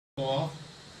All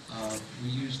we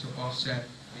use to offset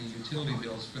the utility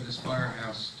bills for this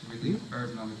firehouse to relieve the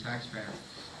burden on the taxpayer.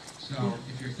 So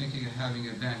if you're thinking of having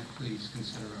an event, please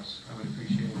consider us. I would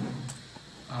appreciate it.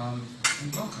 And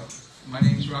welcome. My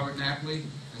name is Robert Napoli.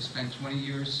 I spent 20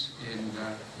 years in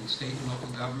state and local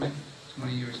government,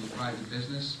 20 years in private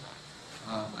business.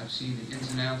 I've seen the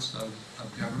ins and outs of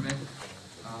government.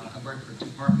 I've worked for the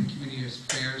Department of Community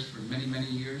Affairs for many, many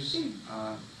years.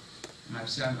 And I've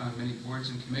sat on many boards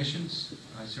and commissions.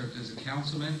 I served as a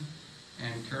councilman,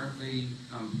 and currently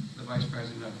I'm the vice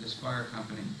president of this fire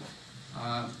company.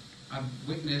 I've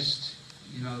witnessed,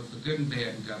 the good and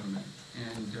bad in government,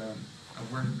 and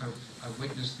I've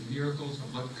witnessed the miracles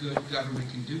of what good government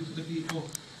can do for the people,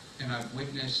 and I've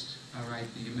witnessed, the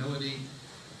humility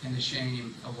and the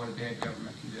shame of what a bad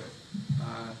government can do.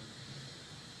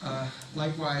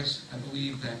 Likewise, I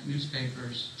believe that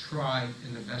newspapers try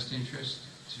in the best interest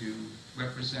to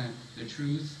represent the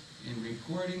truth in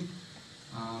reporting.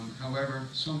 However,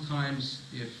 sometimes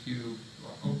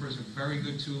Oprah is a very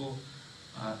good tool.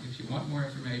 If you want more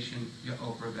information, you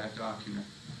Oprah that document.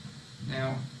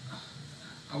 Now,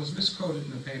 I was misquoted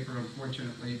in the paper,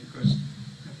 unfortunately, because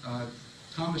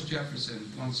Thomas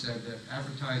Jefferson once said that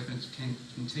advertisements can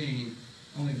contain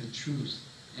only the truth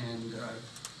and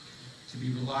to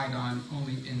be relied on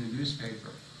only in the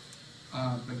newspaper.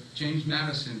 But James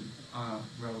Madison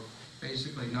wrote,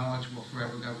 basically, knowledge will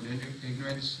forever govern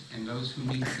ignorance, and those who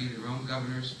need to be their own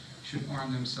governors should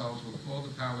arm themselves with all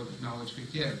the power that knowledge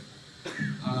could give.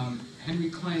 Henry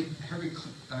Clay,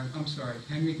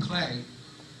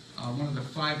 one of the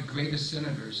 5 greatest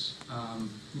senators,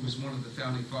 who was one of the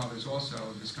founding fathers also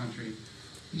of this country,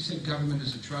 he said government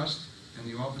is a trust, and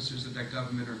the officers of that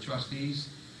government are trustees,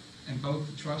 and both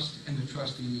the trust and the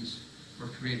trustees were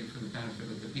created for the benefit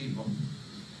of the people.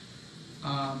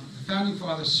 The founding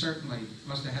fathers certainly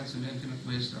must have had some infinite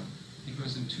wisdom,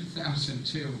 because in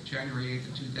 2002, January 8th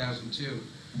of 2002,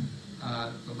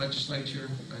 the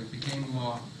legislature became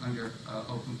law under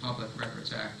Open Public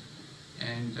Records Act.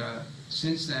 And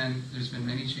since then, there's been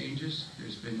many changes.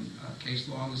 There's been case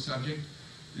law on the subject.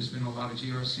 There's been a lot of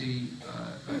GRC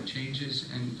changes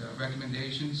and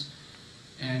recommendations.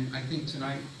 And I think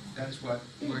tonight, that's what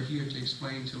we're here to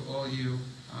explain to all you,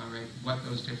 what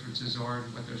those differences are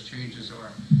and what those changes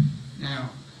are. Now,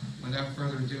 without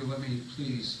further ado, let me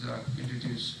please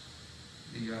introduce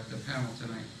the panel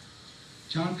tonight.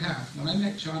 John Paff. When I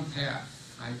met John Paff,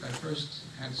 I first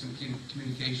had some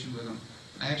communication with him.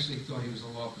 I actually thought he was a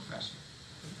law professor.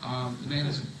 The man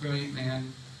is a brilliant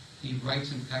man. He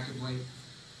writes impeccably.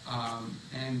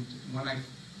 And when I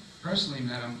personally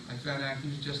met him, I found out he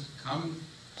was just a common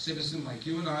citizen like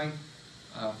you and I,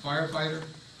 firefighter,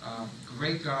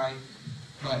 great guy.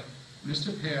 But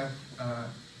Mr. Paff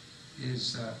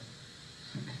is an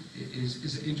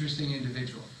interesting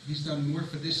individual. He's done more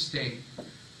for this state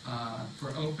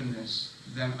for openness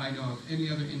than I know of any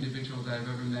other individual that I've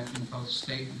ever met in both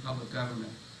state and public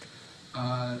government.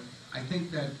 I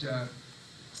think that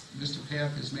Mr.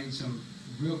 Paff has made some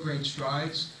real great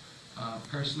strides.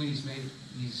 Personally,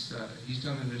 he's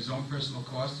done it at his own personal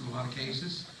cost in a lot of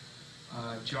cases.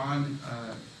 John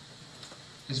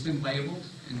has been labeled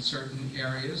in certain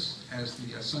areas as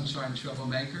the sunshine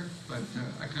troublemaker, but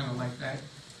I kind of like that.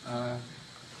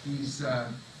 He's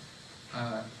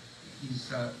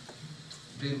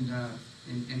been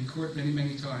in court many,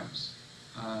 many times.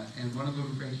 And one of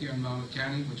them right here in Monmouth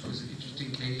County, which was an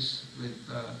interesting case with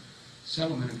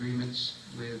settlement agreements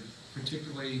with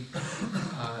particularly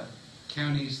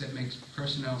counties that make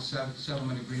personnel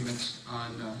settlement agreements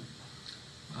on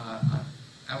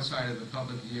outside of the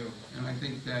public view. And I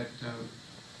think that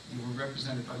you were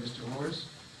represented by Mr. Luers,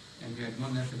 and you had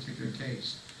won that particular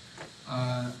case.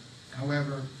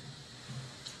 However,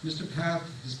 Mr. Paff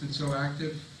has been so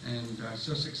active and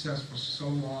so successful for so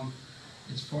long,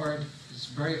 it's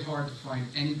very hard to find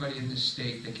anybody in this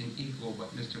state that can equal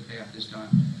what Mr. Paff has done.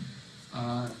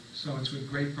 So it's with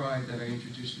great pride that I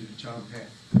introduce you to John Paff.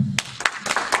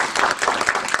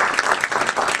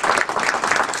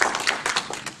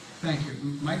 Thank you.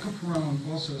 Michael Pierone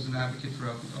also is an advocate for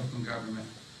open government,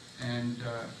 and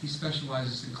he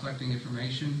specializes in collecting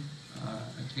information,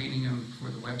 obtaining them for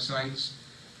the websites,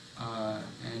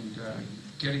 and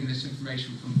getting this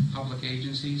information from public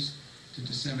agencies to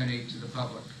disseminate to the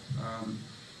public.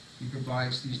 He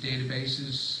provides these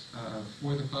databases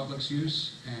for the public's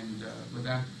use, and with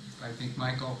that, I think,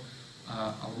 Michael,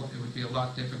 it would be a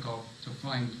lot difficult to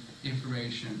find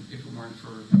information if it weren't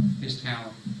for his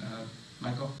talent.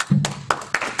 Michael?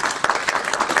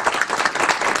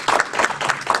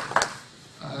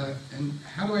 And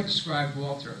how do I describe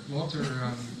Walter? Walter,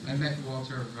 I met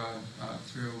Walter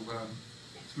through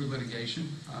through litigation.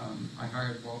 I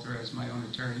hired Walter as my own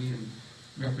attorney and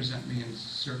represent me in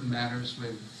certain matters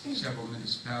with several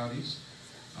municipalities.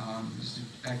 He's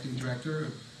the acting director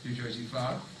of New Jersey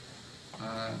FOG.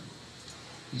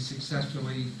 He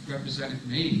successfully represented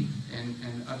me and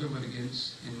other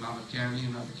litigants in Monmouth County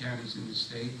and other counties in the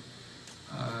state.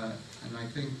 And I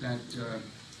think that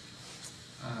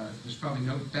there's probably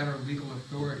no better legal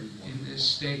authority in this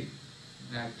state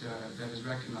that is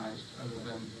recognized other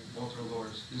than Walter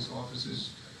Luers. His offices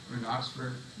are in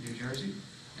Oxford, New Jersey,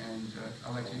 and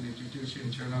I'd like to introduce you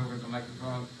and turn over the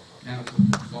microphone now to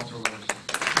Walter Luers.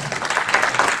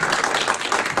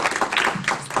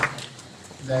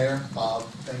 Mayor, Bob,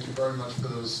 thank you very much for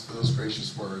those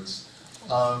gracious words.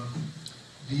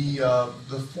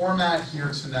 The format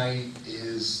here tonight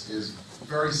is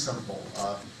very simple.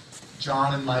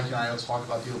 John and Mike and I will talk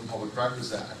about the Open Public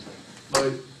Records Act,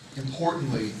 but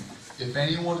importantly, if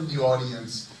anyone in the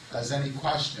audience has any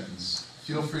questions,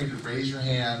 feel free to raise your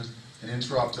hand and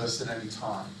interrupt us at any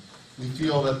time. We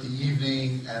feel that the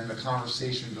evening and the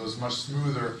conversation goes much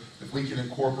smoother if we can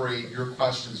incorporate your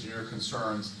questions and your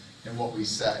concerns in what we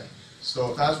say.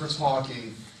 So if as we're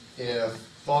talking, if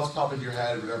thoughts pop into your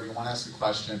head, whatever, you want to ask a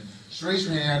question, just raise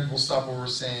your hand, we'll stop what we're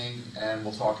saying, and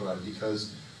we'll talk about it,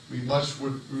 because we'd much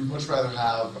rather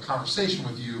have a conversation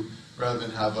with you rather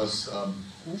than have us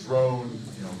drone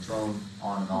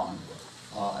on and on.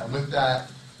 And with that,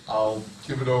 I'll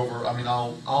give it over.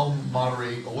 I'll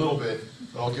moderate a little bit,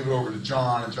 but I'll give it over to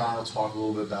John, and John will talk a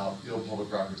little bit about the Open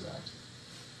Public Records Act.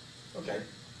 Okay.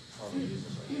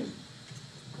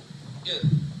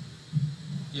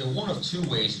 One of two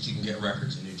ways that you can get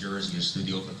records in New Jersey is through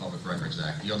the Open Public Records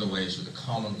Act. The other way is through the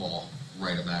common law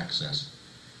right of access.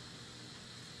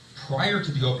 Prior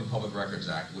to the Open Public Records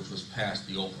Act, which was passed,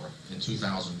 the OPRA, in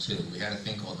 2002, we had a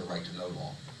thing called the Right to Know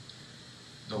law.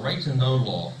 The Right to Know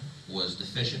law was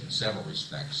deficient in several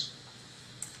respects.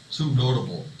 Two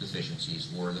notable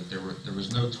deficiencies were that there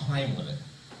was no time limit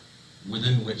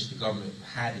within which the government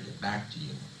had to get back to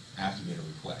you after you made a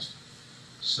request.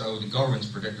 So the governments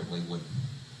predictably would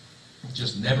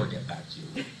just never get back to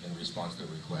you in response to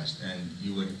the request, and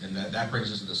that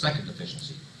brings us to the second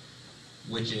deficiency,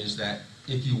 which is that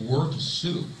if you were to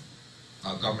sue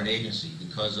a government agency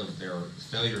because of their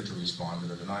failure to respond to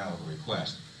the denial of a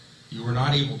request, you were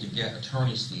not able to get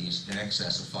attorney's fees in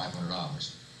excess of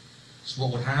 $500. So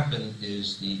what would happen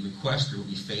is the requester would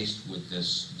be faced with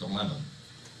this dilemma,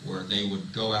 where they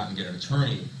would go out and get an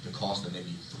attorney to cost them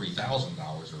maybe $3,000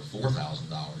 or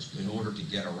 $4,000 in order to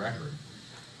get a record,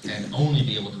 and only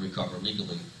be able to recover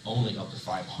legally only up to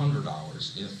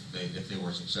 $500 if they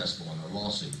were successful in their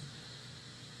lawsuit.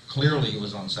 Clearly, it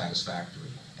was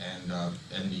unsatisfactory, and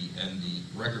the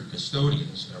record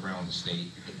custodians around the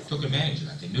state took advantage of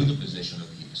that. They knew the position of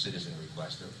the citizen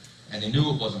requester, and they knew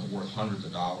it wasn't worth hundreds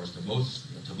of dollars to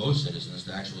most citizens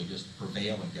to actually just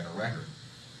prevail and get a record.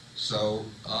 So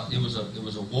it was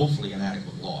a woefully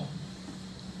inadequate law.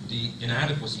 The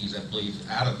inadequacies, I believe,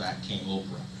 out of that came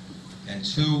OPRA. And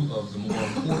two of the more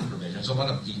important provisions, a lot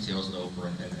of details of OPRA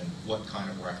and what kind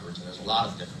of records, and there's a lot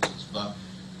of differences. But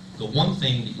the one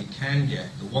thing that you can get,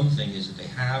 the one thing is that they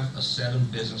have a 7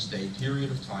 business day period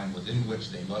of time within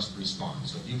which they must respond.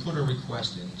 So if you put a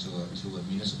request into a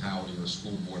municipality or a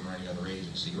school board or any other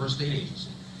agency or a state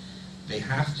agency, they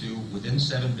have to, within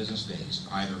 7 business days,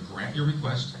 either grant your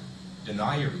request,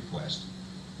 deny your request,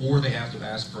 or they have to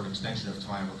ask for an extension of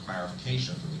time or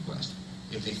clarification of the request.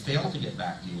 If they fail to get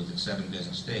back to you within 7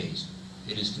 business days,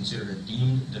 it is considered a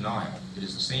deemed denial. It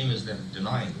is the same as them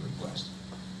denying the request.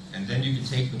 And then you can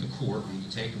take them to court, or you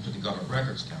can take them to the Government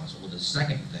Records Council. Well, the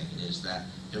second thing is that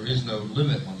there is no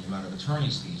limit on the amount of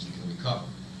attorney's fees you can recover.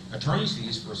 Attorney's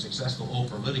fees for a successful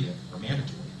OPRA litigant are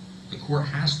mandatory. The court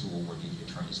has to award you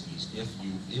the attorney's fees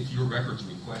if your records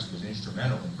request was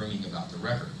instrumental in bringing about the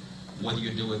record, whether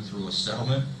you do it through a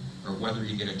settlement or whether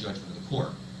you get a judgment of the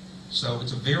court. So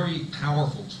it's a very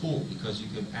powerful tool, because you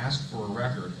can ask for a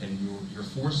record and you're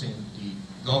forcing the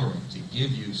government to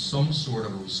give you some sort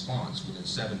of a response within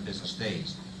 7 business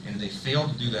days. And if they fail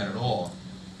to do that at all,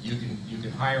 you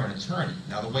can hire an attorney.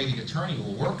 Now, the way the attorney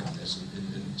will work on this,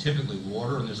 and typically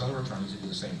Water and there's other attorneys that do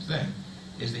the same thing,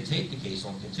 is they take the case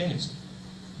on contingency.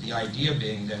 The idea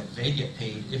being that they get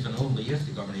paid if and only if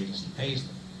the government agency pays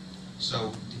them.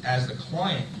 So as the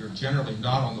client, you're generally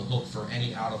not on the hook for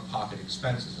any out-of-pocket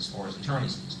expenses as far as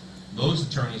attorney's fees. Those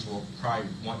attorneys will probably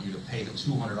want you to pay the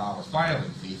 $200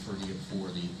 filing fee or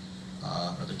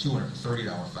the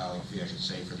 $230 filing fee, I should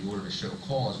say, for the order to show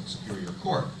cause in Superior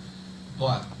Court.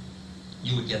 But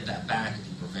you would get that back if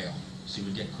you prevail. So you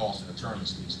would get costs and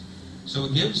attorney's fees. So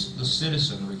it gives the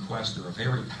citizen requester a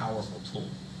very powerful tool.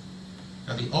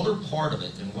 Now, the other part of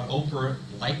it, and what Oprah,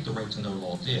 like the right to know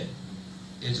law, did,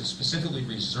 is it specifically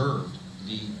reserved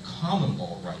the common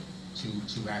law right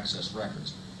to access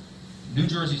records. New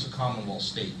Jersey's a common law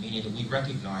state, meaning that we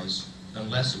recognize,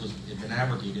 unless it had been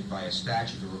abrogated by a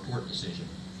statute or a court decision,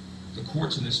 the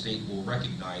courts in this state will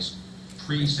recognize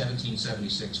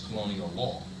pre-1776 colonial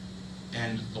law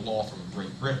and the law from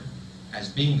Great Britain as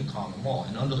being the common law.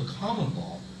 And under the common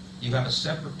law, you have a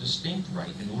separate, distinct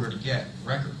right in order to get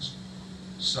records.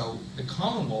 So the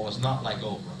common law is not like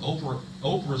Oprah.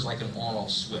 Oprah is like an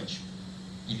on-off switch.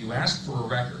 If you ask for a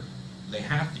record, they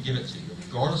have to give it to you,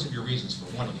 regardless of your reasons for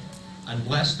wanting it,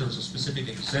 unless there's a specific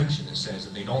exemption that says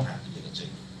that they don't have to give it to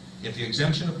you. If the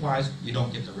exemption applies, you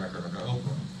don't get the record under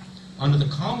Oprah. Under the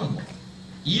common law,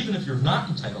 even if you're not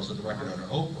entitled to the record under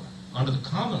Oprah, under the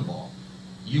common law,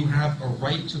 you have a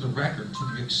right to the record to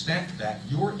the extent that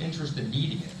your interest in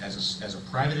needing it, as a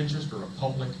private interest or a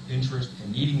public interest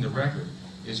in needing the record,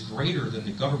 is greater than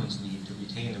the government's need to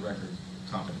retain the record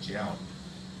confidentiality.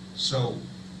 So,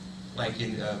 like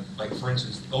for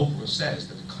instance, Oprah says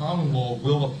that the common law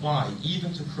will apply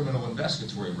even to criminal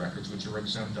investigatory records, which are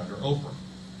exempt under Oprah.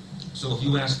 So if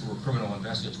you ask for a criminal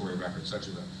investigatory record, such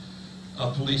as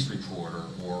a police report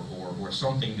or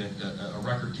something that a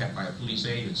record kept by a police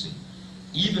agency,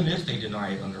 even if they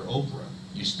deny it under Oprah,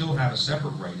 you still have a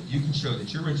separate right. If you can show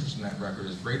that your interest in that record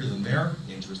is greater than their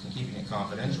interest in keeping it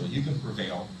confidential, you can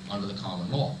prevail under the common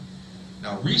law.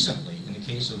 Now, recently, in the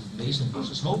case of Mason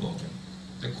versus Hoboken,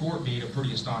 the court made a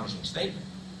pretty astonishing statement.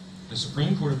 The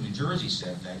Supreme Court of New Jersey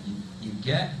said that you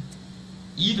get,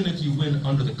 even if you win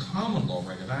under the common law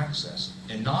right of access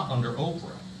and not under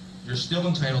Oprah, you're still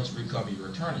entitled to recover your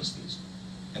attorney's fees.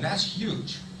 And that's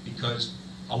huge, because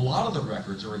a lot of the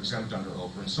records are exempt under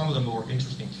Oprah, and some of the more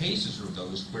interesting cases are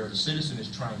those where the citizen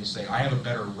is trying to say, I have a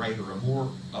better right or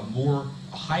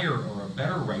a higher or a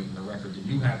better right in the record than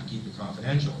you have to keep it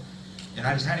confidential. And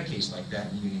I just had a case like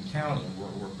that in Union County,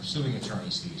 and we're pursuing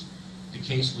attorney's fees. The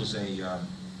case was a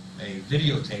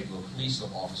videotape of a police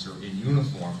officer in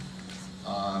uniform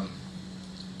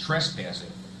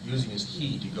trespassing, using his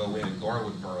key to go in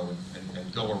Garwood Borough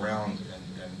and go around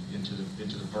and into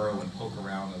the borough and poke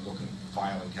around and look in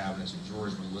filing cabinets and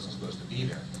drawers when he wasn't supposed to be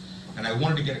there. And I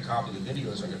wanted to get a copy of the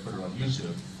video so I could put it on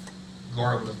YouTube.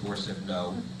 Garwood, of course, said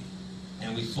no.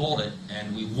 And we fought it,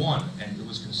 and we won. And it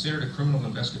was considered a criminal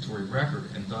investigatory record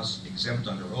and thus exempt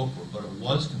under Oprah. But it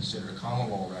was considered a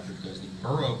common law record because the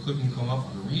borough couldn't come up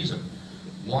with a reason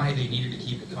why they needed to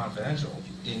keep it confidential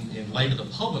in light of the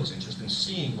public's interest in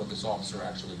seeing what this officer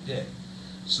actually did.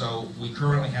 So we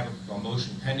currently have a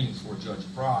motion pending for Judge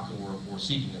Brock, and we're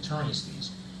seeking attorney's fees.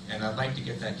 And I'd like to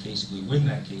get that case. If we win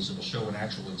that case, it will show an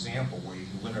actual example where you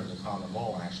can win under the common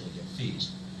law and actually get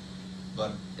fees.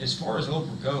 But as far as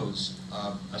Oprah goes,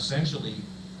 essentially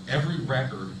every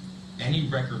record, any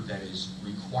record that is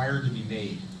required to be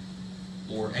made,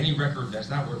 or any record that's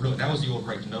not really, that was the old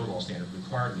right to know law standard,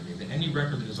 required to be made, that any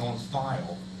record that is on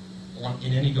file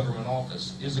in any government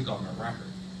office is a government record,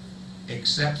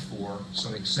 except for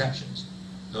some exceptions.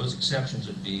 Those exceptions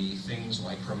would be things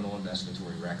like criminal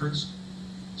investigatory records,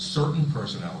 certain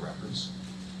personnel records,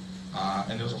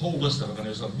 and there's a whole list of them, and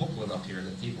there's a booklet up here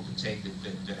that people can take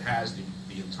that has the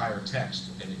entire text,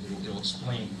 and it'll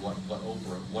explain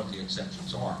what the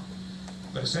exceptions are.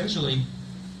 But essentially,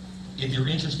 if you're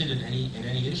interested in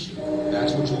any issue,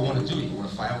 that's what you want to do. You want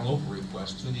to file an Oprah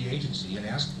request to the agency and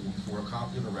ask them for a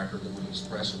copy of the record that would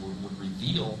express or would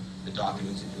reveal the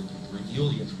documents that would reveal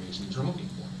the information that you're looking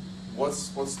for. What's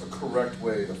the correct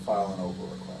way to file an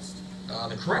Oprah request?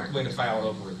 The correct way to file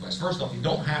an Oprah request. First off, you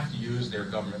don't have to use their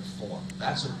government form.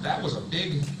 That was a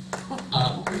big.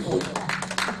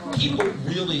 People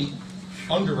really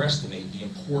underestimate the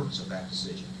importance of that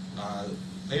decision.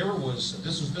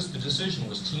 The decision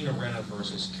was Tina Renna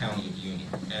versus County of Union,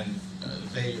 and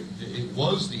it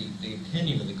was the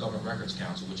opinion of the Government Records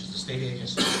Council, which is the state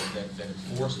agency that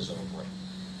enforces Oprah,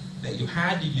 that you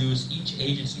had to use each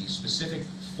agency's specific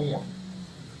form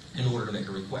in order to make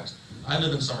a request. I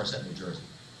live in Somerset, New Jersey.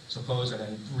 Suppose,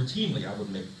 and routinely I would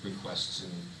make requests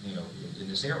in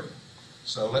this area.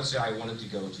 So let's say I wanted to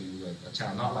go to a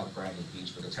town not like Bradley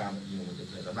Beach, but a town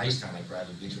a nice town like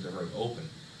Bradley Beach where they're very open.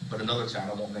 But another town,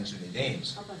 I won't mention any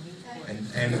names. And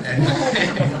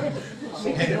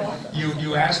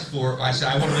you ask for, I say,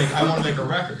 I want to make a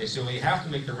record. They say, well, you have to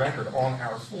make the record on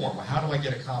our form. Well, how do I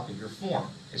get a copy of your form?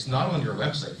 It's not on your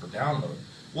website for download.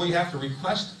 Well, you have to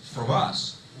request from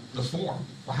us the form.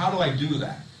 Well, how do I do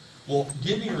that? Well,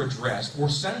 give me your address, or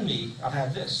send me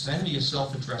a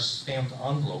self-addressed stamped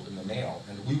envelope in the mail,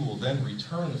 and we will then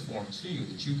return the form to you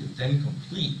that you can then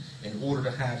complete in order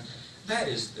to have That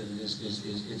it's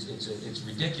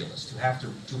ridiculous to have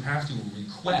to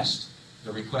request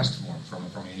the request form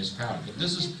from a municipality.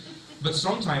 But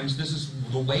sometimes this is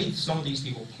the way some of these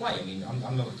people play. I mean, I'm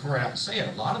going to come right out and say it.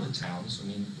 A lot of the towns, I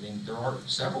mean, there are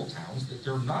several towns that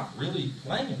they're not really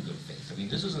playing in good faith. I mean,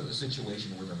 this isn't a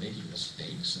situation where they're making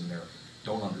mistakes and they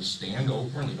don't understand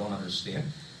open. They don't understand.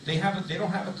 They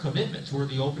don't have a commitment toward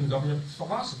the open government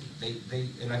philosophy.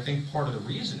 And I think part of the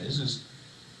reason is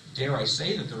dare I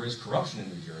say that there is corruption in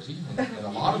New Jersey, and a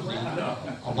lot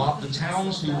of the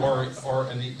towns who are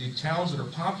the towns that are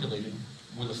populated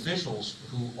with officials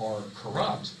who are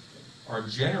corrupt are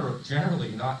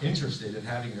generally not interested in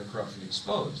having their corruption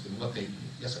exposed. And what they,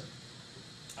 yes, sir.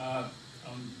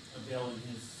 I'm availing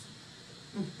his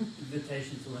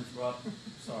invitation to interrupt.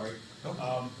 Sorry.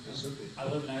 I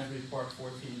live in Asbury Park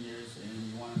 14 years, and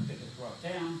you want to pick a corrupt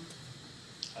town.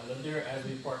 I live there.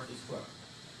 Asbury Park is corrupt.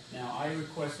 Now, I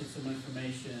requested some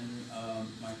information.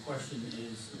 My question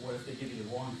is, what if they give you the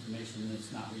wrong information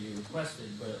that's not what you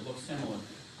requested, but it looks similar?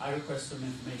 I requested some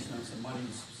information on some money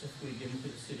specifically given to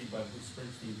the city by Bruce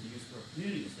Springsteen to use for a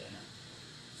community center.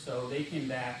 So they came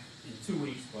back in 2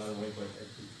 weeks, by the way, but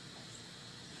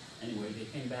anyway, they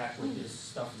came back with this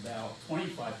stuff about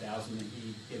 $25,000 that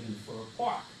he'd given for a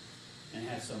park, and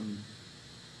had some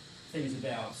things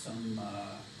about some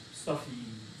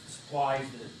supplies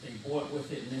that they bought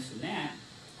with it and this and that,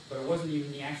 but it wasn't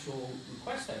even the actual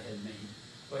request I had made.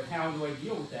 But how do I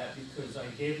deal with that? Because I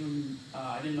gave them,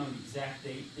 I didn't know the exact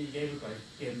date they gave it, but I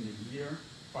gave them the year,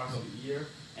 approximate year,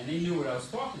 and they knew what I was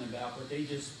talking about, but they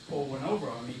just pulled one over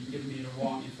on me and giving me the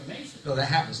wrong information. No, that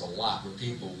happens a lot with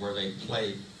people where they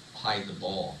play hide the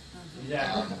ball.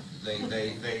 Exactly.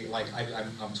 They like,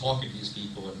 I'm talking to these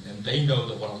people, and they know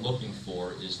that what I'm looking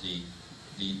for is the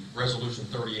resolution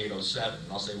 3807.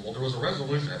 And I'll say, well, there was a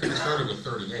resolution, I think it started with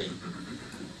 38.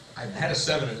 I had a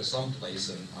 7 in it someplace,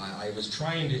 and I was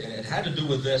trying to, and it had to do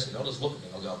with this, and they'll just look at me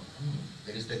and they'll go,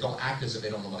 they don't act as if they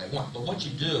don't know what I want. But what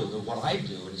you do, what I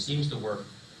do, and it seems to work,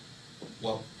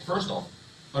 well, first off,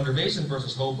 under Mason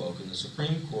versus Hoboken, the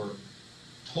Supreme Court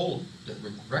told that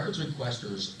records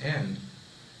requesters and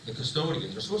the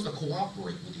custodians are supposed to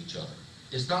cooperate with each other.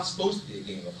 It's not supposed to be a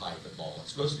game of hide the ball.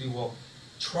 It's supposed to be, well,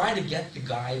 try to get the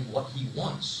guy what he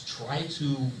wants. Try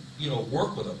to,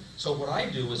 work with him. So what I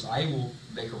do is I will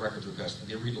make a records request, and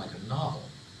they read like a novel.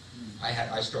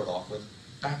 I start off with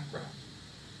background.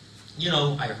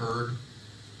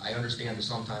 I understand that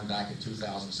sometime back in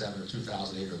 2007 or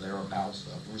 2008 or thereabouts,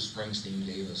 Bruce Springsteen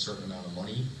gave a certain amount of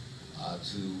money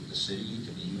to the city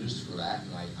to be used for that,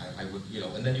 and I would,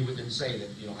 and then he would say that,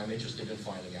 I'm interested in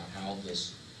finding out how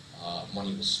this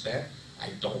money was spent. I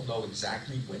don't know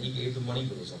exactly when he gave the money,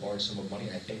 but it was a large sum of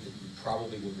money. I think that you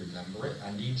probably would remember it.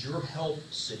 I need your help,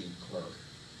 city clerk,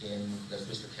 that's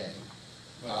Mr. K,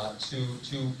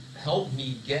 to help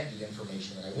me get the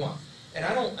information that I want. And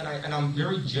I'm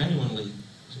very genuinely,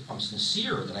 I'm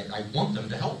sincere that I want them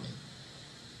to help me.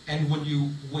 And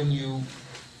when you,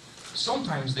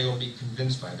 sometimes they will be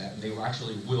convinced by that, and they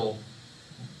actually will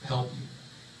help you.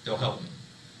 They'll help me.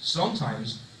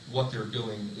 Sometimes what they're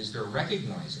doing is they're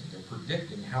recognizing, they're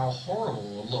predicting how horrible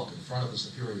it will look in front of a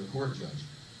Superior Court judge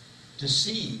to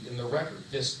see in the record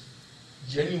this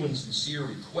genuine, sincere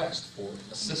request for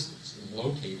assistance in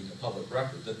locating a public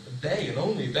record that they and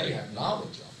only they have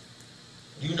knowledge of.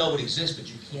 You know it exists, but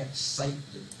you can't cite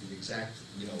the exact,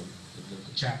 the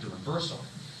chapter and verse on it.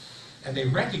 And they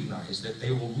recognize that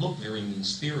they will look very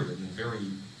mean-spirited and very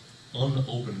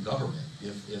unopen government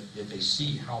if they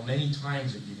see how many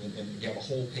times that you have a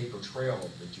whole paper trail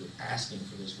that you're asking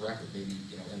for this record, maybe,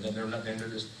 and then they're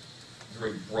just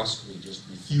very brusquely just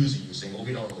refusing you, saying, well,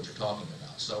 we don't know what you're talking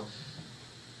about. So,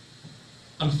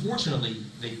 unfortunately,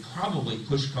 they probably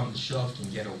push come to shove can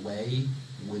get away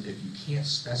with, if you can't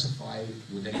specify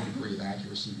with any degree of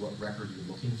accuracy what record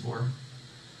you're looking for,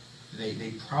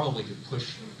 they probably could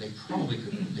push, they probably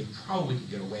could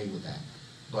get away with that.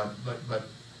 But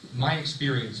my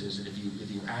experience is that if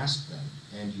you ask them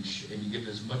and you give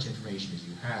as much information as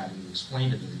you have, and you explain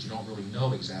to them that you don't really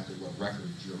know exactly what record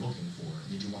you're looking for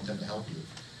and that you want them to help you,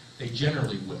 they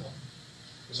generally will.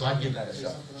 So I'd give that a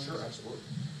shot. Sure, absolutely.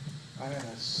 I had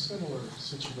a similar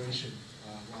situation a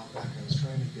while back. I was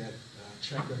trying to get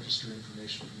check register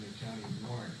information from the county of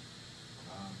Warren.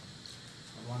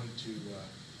 I wanted to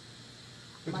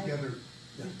put together.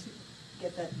 Yeah.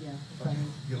 Get that, yeah. Okay.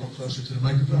 Get a little closer to the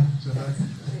microphone. Is that better?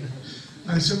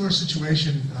 I had a similar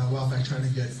situation a while back trying to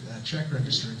get check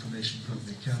register information from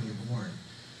the county of Warren.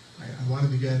 I wanted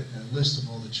to get a list of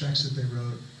all the checks that they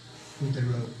wrote, who they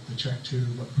wrote the check to,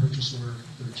 what purchase order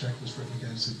the check was written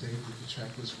against, the date that the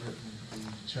check was written,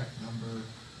 the check number,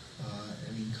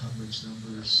 any encumbrance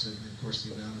numbers, and of course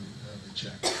the amount of the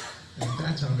check. And at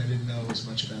that time, I didn't know as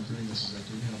much about doing this as I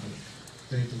do now, but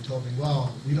they told me,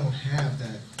 well, we don't have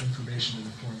that information in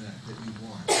the format that you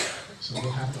want, so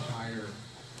we'll have to hire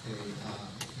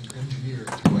an engineer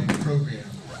to write a program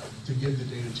to give the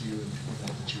data to you in the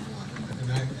format that you want.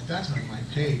 And at that time, I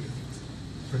paid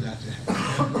for that to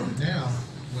happen. But now,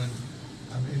 when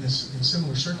I'm in a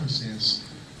similar circumstance,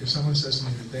 if someone says to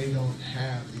me that they don't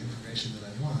have the information that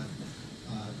I want,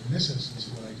 in this instance,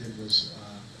 what I did was,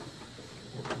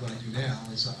 what I do now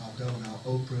is I'll go and I'll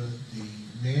Oprah the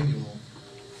manual,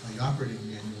 the operating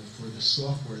manual for the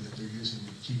software that they're using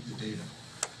to keep the data,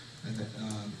 and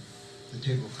the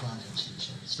table of contents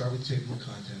usually. Start with table of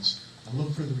contents. I'll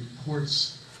look for the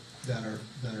reports that are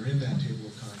in that table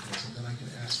of contents, and then I can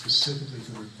ask specifically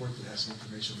for the report that has the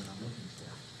information that I'm looking for.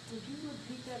 Would you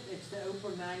repeat that? It's the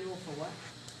Oprah manual for what?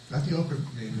 Not the Oprah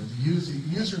manual, the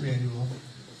user manual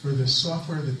for the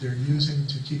software that they're using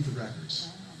to keep the records.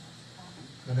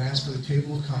 And I ask for the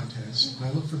table of contents, and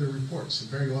I look for the reports. And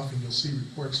very often you'll see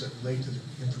reports that relate to the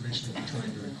information that you're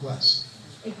trying to request.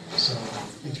 So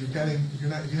if you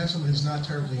have someone who's not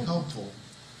terribly helpful,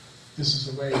 this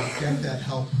is a way to get that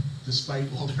help despite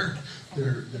all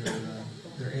their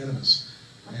animus.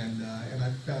 And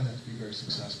I've found that to be very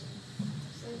successful.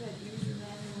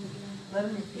 Let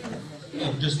me repeat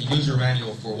it. Just the user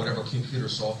manual for whatever computer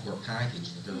software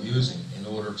package that they're using in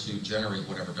order to generate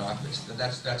whatever documents.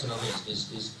 That's another thing.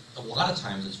 Is a lot of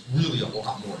times it's really a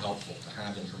lot more helpful to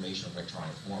have information in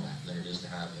electronic format than it is to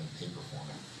have in paper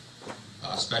format,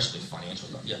 especially financial.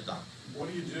 Yeah, Don. What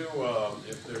do you do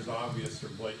if there's obvious or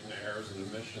blatant errors and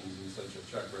omissions in such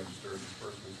a check register or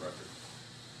disbursements record?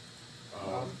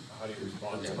 How do you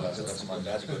respond to that?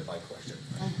 That's my question.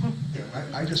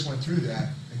 Yeah, I just went through that,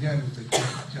 again, with the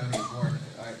County of Warren.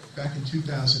 Back in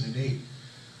 2008,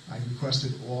 I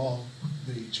requested all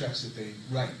the checks that they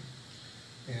write.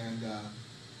 And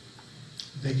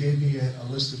they gave me a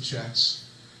list of checks.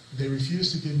 They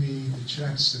refused to give me the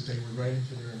checks that they were writing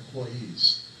for their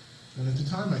employees. And at the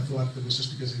time, I thought it was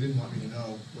just because they didn't want me to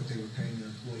know what they were paying their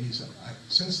employees.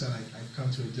 Since then, I've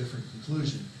come to a different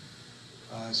conclusion.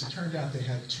 As it turned out, they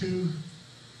had two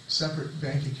separate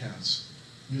bank accounts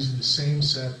using the same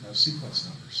set of sequence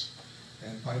numbers.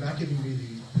 And by not giving me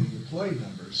the employee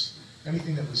numbers,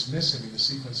 anything that was missing in the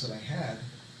sequence that I had,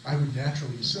 I would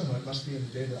naturally assume it must be in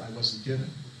the data that I wasn't given.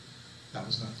 That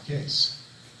was not the case.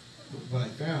 But what I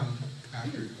found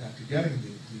after getting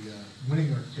the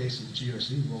winning case of the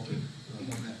GRC, Walter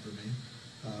won that for me,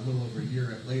 a little over a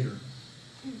year later,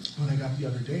 when I got the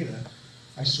other data,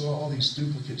 I saw all these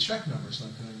duplicate check numbers.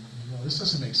 And I'm going, well, this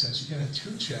doesn't make sense. You can't have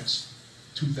two checks,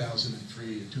 2003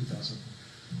 and 2000.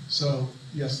 So,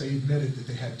 yes, they admitted that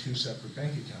they had two separate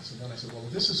bank accounts. And then I said, well,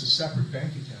 if this is a separate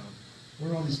bank account,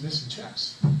 where are all these missing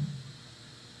checks?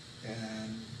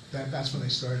 And that's when they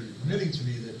started admitting to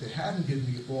me that they hadn't given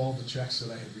me all the checks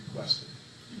that I had requested.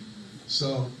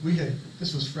 So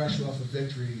this was fresh off of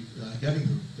victory, getting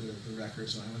the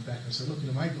records. And I went back and I said, look,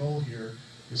 my goal here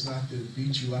is not to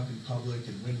beat you up in public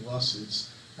and win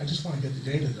lawsuits. I just want to get the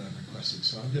data that I'm requesting.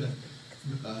 So I'm going to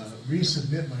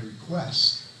resubmit my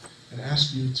request and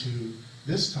ask you to,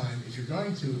 this time, if you're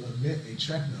going to omit a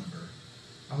check number,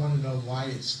 I want to know why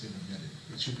it's been omitted.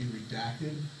 It should be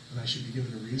redacted, and I should be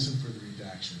given a reason for the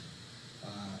redaction.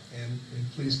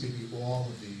 And please give me all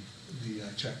of the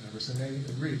check numbers. And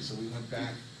they agreed. So we went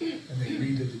back and they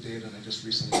redid the data, and I just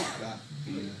recently got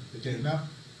the data. Now,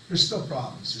 there's still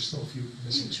problems. There's still a few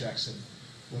missing checks, and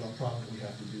what I'll probably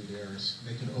have to do there is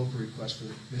make an Oprah request for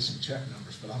the missing check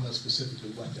numbers, but I'll know specifically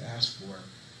what to ask for,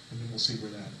 and then we'll see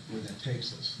where that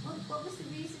takes us. What was the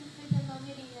reason for them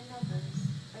omitting the numbers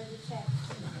or the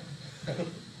checks?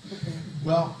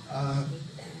 Well,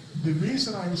 the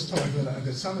reason I was told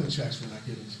that some of the checks were not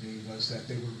given to me was that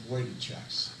they were voided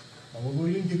checks. Well,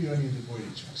 we didn't give you any of the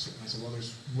voided checks. And I said, well,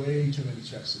 there's way too many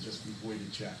checks to just be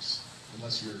voided checks,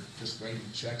 unless you're just writing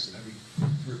checks and every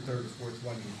third or fourth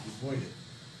one you void it.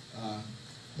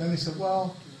 Then they said,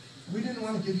 well, we didn't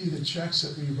want to give you the checks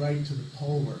that we write to the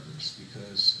poll workers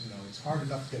because, it's hard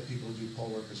enough to get people to do poll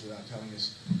workers without telling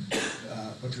us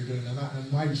what you're doing.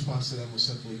 And my response to them was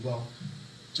simply, well,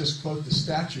 just quote the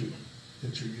statute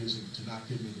that you're using to not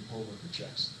give me the poll worker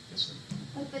checks. Yes, sir.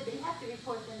 But they have to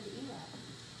report them to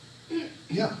email.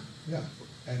 Yeah.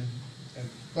 And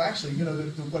well, actually,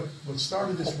 what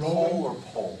started this Poll rolling... or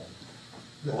poll?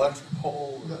 Electric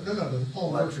poll? No, the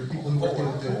poll worker, people who work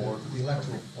the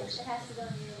electoral polls. It has to go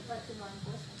to the Elected Law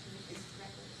Enforcement Commission's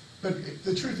records. But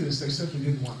the truth is, they simply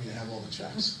didn't want me to have all the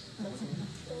checks.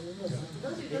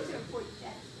 Those are important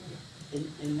checks.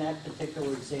 In that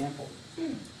particular example,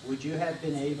 would you have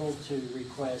been able to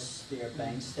request their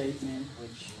bank statement,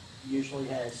 which usually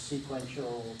has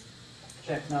sequential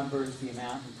check numbers, the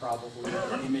amount, and probably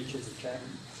the image of the check?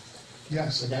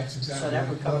 Yes, and that's So exactly that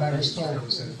would cover what I was base, told, right?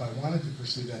 was that if I wanted to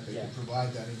pursue that, they Yeah. could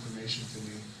provide that information to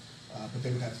me, but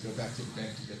they would have to go back to the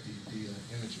bank to get the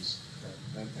images.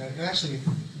 And actually,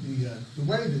 the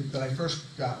way that I first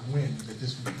got wind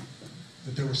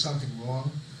that there was something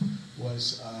wrong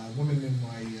was a woman in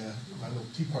my little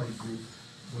Tea Party group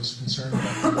was concerned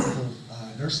about the local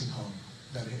nursing home,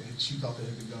 that she felt it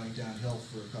had been going downhill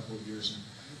for a couple of years, and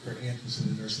her aunt was in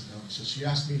a nursing home. So she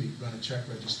asked me to run a check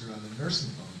register on the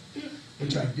nursing home,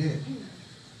 which I did.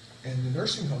 And the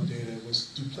nursing home data was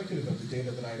duplicative of the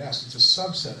data that I'd asked. It's a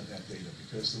subset of that data,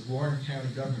 because the Warren County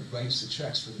government writes the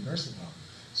checks for the nursing home.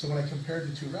 So when I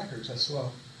compared the two records, I saw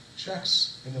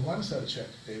checks in the one set of check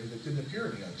data that didn't appear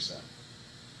in the other set.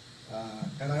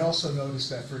 And I also noticed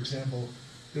that, for example,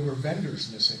 there were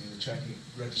vendors missing in the checking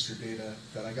register data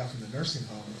that I got from the nursing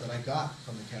home that I got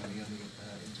from the county in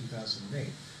 2008.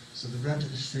 So the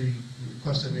registry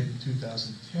request I made in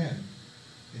 2010,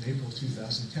 in April of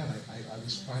 2010, I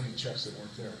was finding checks that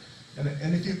weren't there.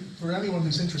 And if you, for anyone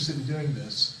who's interested in doing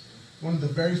this, one of the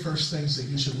very first things that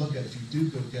you should look at if you do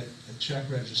go get a check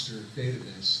register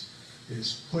database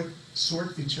is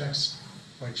sort the checks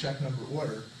by check number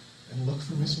order and look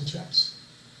for missing checks.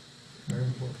 Very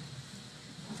important.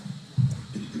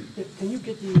 Can you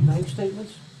get the bank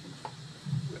statements?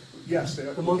 Yes,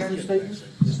 The monthly statements?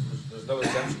 There's no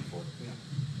exemption for it.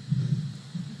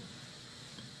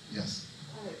 Yes.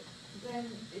 Then,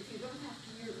 if you don't have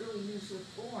to really use the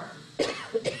form,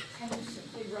 can you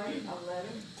simply write a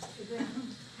letter to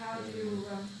them? How do you,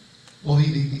 Well,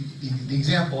 the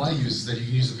example I use is that you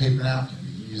can use a paper napkin.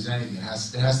 You can use anything. It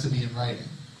has to be in writing.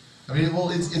 I mean, well,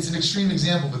 it's an extreme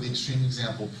example, but the extreme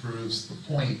example proves the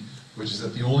point, which is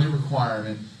that the only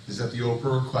requirement is that the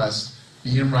Oprah request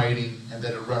be in writing and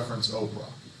that it reference Oprah.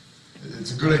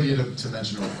 It's a good idea to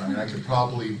mention Oprah. I mean, I could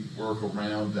probably work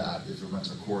around that if it went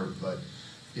to court, but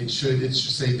it should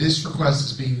say this request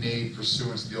is being made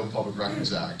pursuant to the Open Public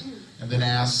Records Act, and then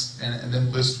ask and then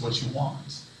list what you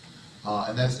want.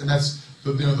 And that's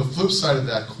the flip side of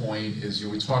that coin is,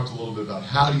 we talked a little bit about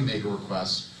how do you make a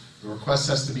request. The request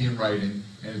has to be in writing,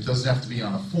 and it doesn't have to be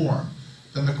on a form.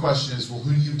 Then the question is, well,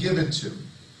 who do you give it to?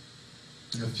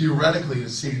 Theoretically, in the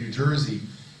state of New Jersey,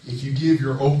 if you give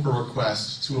your Oprah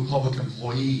request to a public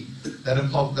employee, that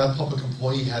public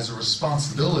employee has a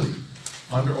responsibility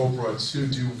under Oprah to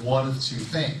do one of two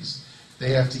things.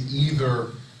 They have to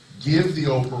either give the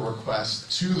Oprah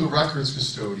request to the records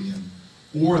custodian,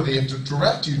 or they have to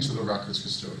direct you to the records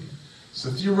custodian. So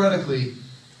theoretically,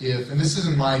 and this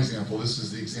isn't my example, this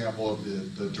is the example of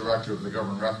the director of the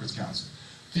Government Records Council.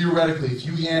 Theoretically, if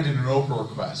you handed an Oprah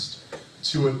request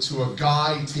to a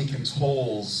guy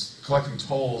collecting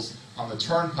tolls on the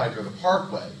turnpike or the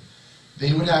parkway,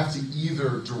 they would have to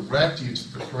either direct you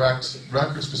to the correct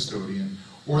records custodian,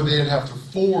 or they'd have to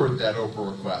forward that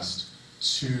Oprah request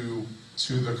to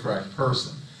the correct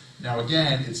person. Now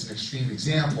again, it's an extreme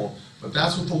example, but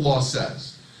that's what the law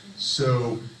says.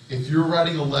 So if you're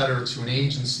writing a letter to an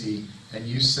agency and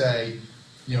you say,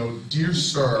 dear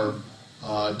sir,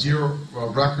 dear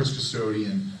records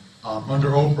custodian, under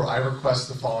Oprah I request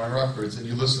the following records, and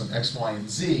you list them X, Y, and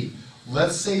Z,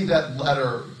 let's say that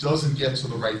letter doesn't get to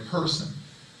the right person.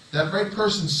 That right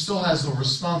person still has the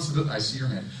responsibility, I see your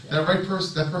hand, that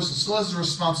person still has the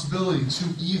responsibility to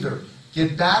either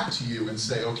get back to you and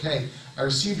say, okay, I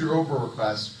received your Oprah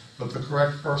request, but the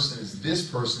correct person is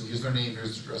this person, here's their name,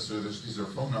 here's their address, here's their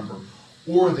phone number,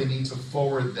 or they need to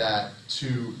forward that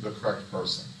to the correct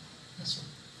person. Yes, sir.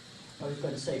 I was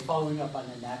going to say, following up on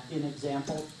the napkin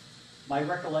example, my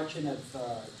recollection of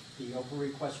the Oprah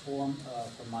request form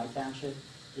from my township,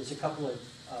 there's a couple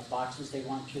of boxes they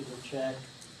want you to check,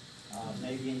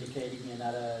 maybe indicating you're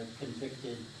not a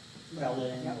convicted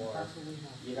felon, or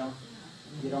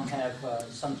you don't have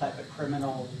some type of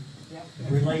criminal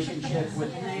relationship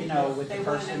with with the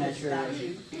person that you're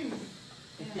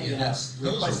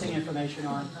requesting information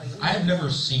on. I have never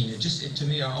seen it. To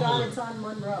me, John, it's on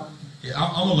Monroe.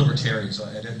 I'm a libertarian, so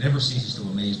it never ceases to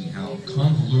amaze me how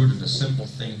convoluted a simple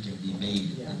thing can be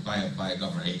made by a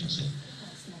government agency.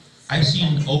 I've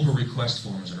seen Oprah request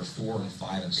forms that are 4 and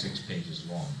 5 and 6 pages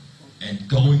long, and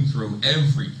going through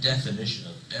every definition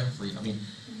of every. I mean,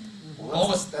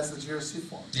 that's the GRC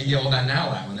form. Yeah, well,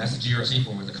 that one. That's the GRC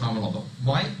form with the common law.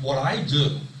 But what I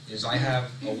do is I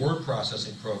have a word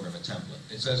processing program, a template.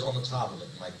 It says on the top of it,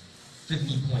 like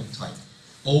 50-point type,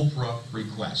 Oprah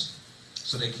request.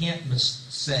 So they can't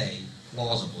say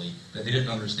plausibly that they didn't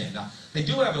understand. Now, they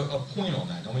do have a point on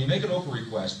that. Now, when you make an Oprah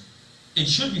request, it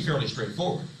should be fairly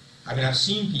straightforward. I mean, I've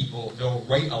seen people, they'll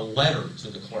write a letter to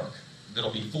the clerk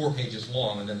that'll be 4 pages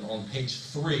long, and then on page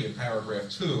 3 in paragraph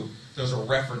 2, there's a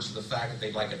reference to the fact that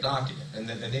they'd like a document, and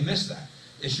they miss that.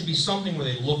 It should be something where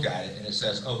they look at it and it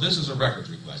says, oh, this is a records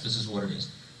request, this is what it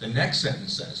is. The next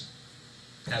sentence says,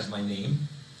 it has my name,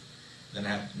 then I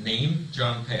have name,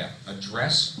 John Paff,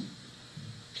 address,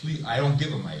 please, I don't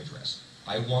give them my address.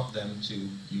 I want them to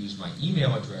use my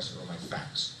email address or my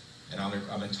fax. And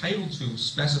I'm entitled to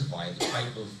specify the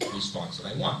type of response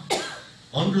that I want.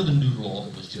 Under the new law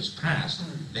that was just passed,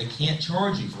 they can't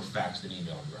charge you for faxed and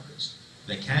emailed records.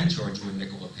 They can charge you a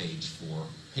nickel a page for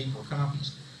paper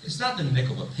copies. It's not the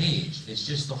nickel a page, it's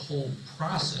just the whole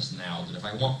process now that if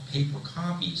I want paper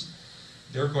copies,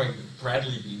 they're going,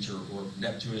 Bradley Beach or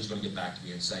Neptune is going to get back to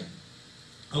me and say,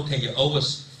 okay, you owe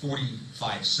us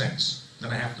 45 cents.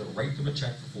 Then I have to write them a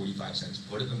check for 45 cents,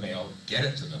 put it in the mail, get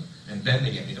it to them, and then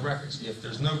they get me the records. If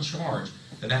there's no charge,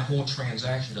 then that whole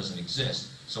transaction doesn't exist.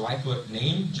 So I put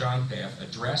name, John Paff,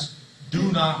 address,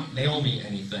 do not mail me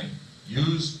anything.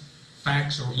 Use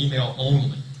fax or email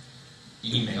only.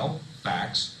 Email,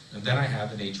 fax, and then I have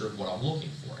the nature of what I'm looking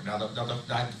for. Now,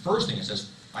 the first thing it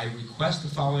says, I request the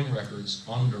following records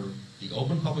under the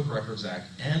Open Public Records Act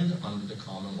and under the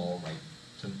common law right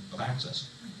of access.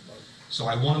 So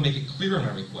I want to make it clear in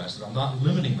my request that I'm not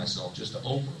limiting myself just to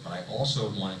Oprah, but I also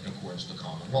want it in accordance with the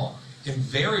common law.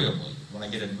 Invariably, when I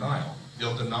get a denial,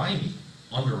 they'll deny me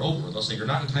under Oprah. They'll say, you're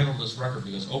not entitled to this record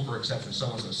because Oprah exception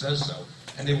so-and-so says so,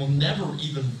 and they will never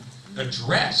even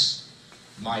address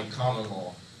my common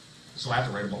law. So I have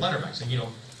to write them a letter back saying, you know,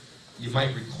 you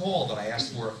might recall that I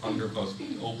asked for it under both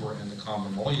Oprah and the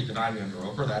common law. You denied me under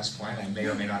Oprah, that's fine. I may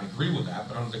or may not agree with that,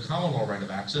 but under the common law right of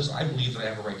access, I believe that I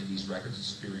have a right to these records that's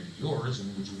superior to yours,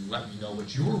 and would you let me know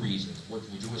what your reason, would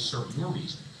you assert your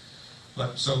reason?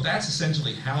 But, so that's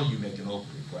essentially how you make an Oprah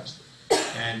request.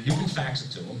 And you can fax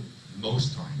it to them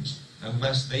most times,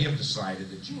 unless they have decided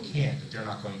that you can't, that they're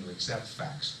not going to accept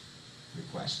fax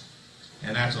requests.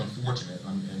 And that's unfortunate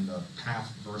in the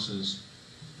Paff versus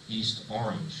East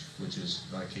Orange, which is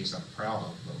not a case I'm proud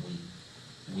of, but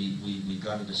we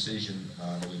got a decision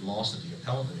that we lost at the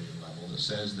appellate division level that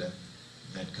says that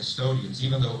custodians,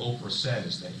 even though Oprah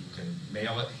says that you can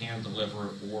mail it, hand deliver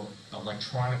it, or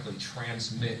electronically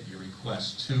transmit your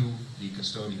request to the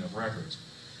custodian of records,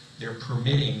 they're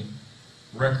permitting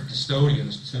record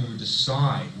custodians to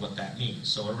decide what that means.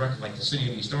 So a record like the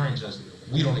city of East Orange says,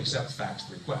 we don't accept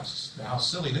faxed requests. Now how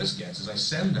silly this gets is I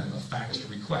send them a faxed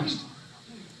request.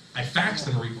 I fax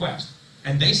them a request,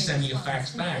 and they send me a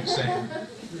fax back saying,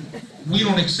 we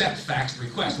don't accept faxed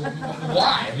requests. Well,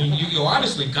 why? I mean, you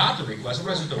obviously got the request,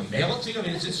 otherwise you're going to mail it to you? I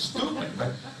mean, it's stupid.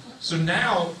 But, so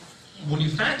now, when you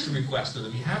fax a request to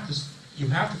them, you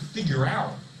have to figure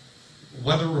out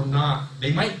whether or not,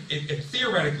 they might,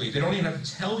 theoretically, they don't even have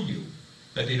to tell you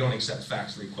that they don't accept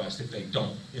fax requests if they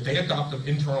don't. If they adopt the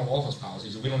internal office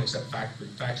policies that we don't accept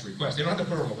fax requests, they don't have to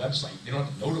put it on the website. They don't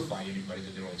have to notify anybody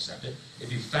that they don't accept it. If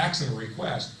you fax them a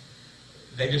request,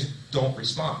 they just don't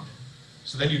respond.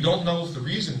 So then you don't know if the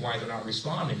reason why they're not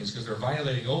responding is because they're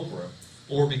violating Oprah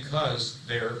or because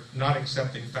they're not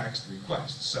accepting faxed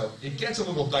requests. So it gets a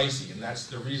little dicey, and that's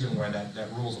the reason why that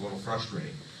rule's a little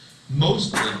frustrating.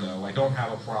 Mostly, though, I don't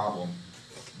have a problem.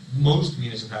 Most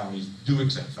municipalities do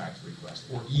accept fax requests,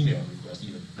 or email requests,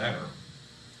 even better.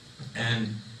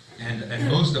 And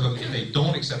most of them, if they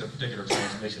don't accept a particular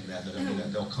transmission method,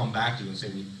 they'll come back to you and say,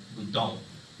 we don't.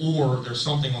 Or there's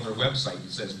something on their website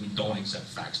that says we don't accept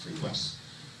faxed requests.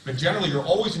 But generally, you're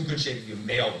always in good shape if you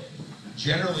mail it.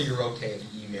 Generally, you're okay if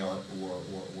you email it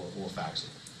or fax it.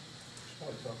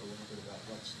 Probably talk a little bit about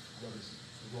what is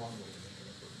the wrong way to make an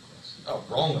Oprah request. Oh,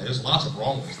 wrong way. There's lots of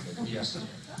wrong ways to make it. Yes.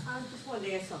 I just wanted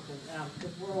to ask something,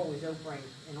 because we're always Oprahing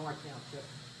in our township.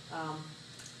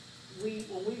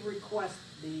 When we request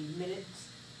the minutes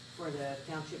for the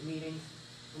township meetings,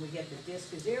 and we get the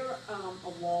disc, is there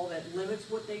a law that limits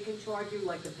what they can charge you?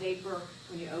 Like the paper,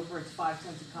 when you Oprah, it's 5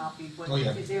 cents a copy, but Oh,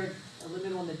 yeah. is there a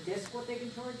limit on the disc, what they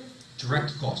can charge you?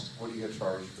 Direct cost. What do you get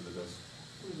charged for the disc?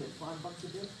 What is it, $5 a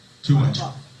disc? Too much.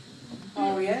 $5.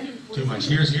 Oh, yeah? Too much.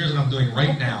 Here's what I'm doing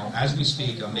right now. As we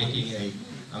speak, I'm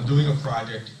doing a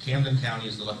project. Camden County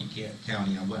is the lucky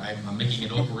county. I'm making an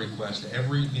Oprah request to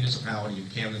every municipality in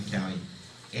Camden County,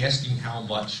 asking how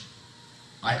much.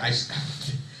 I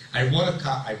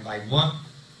want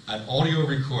an audio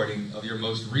recording of your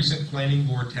most recent planning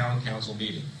board town council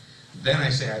meeting. Then I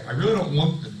say, I really don't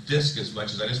want the disc as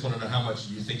much as I just want to know how much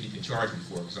you think you can charge me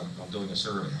for, because I'm doing a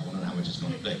survey. I want to know how much it's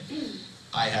going to be.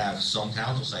 I have some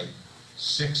towns will say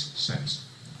 6 cents.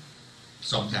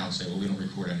 Some towns say, well, we don't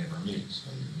record any of our meetings,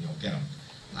 so you don't get them.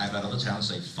 I've had other towns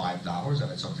say $5, I've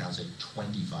had some towns say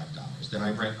 $25.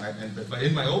 Then but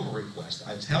in my over request,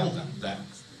 I tell them that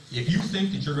if you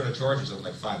think that you're going to charge us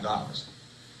like $5,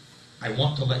 I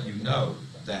want to let you know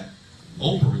that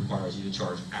over requires you to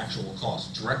charge actual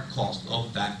cost, direct cost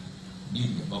of that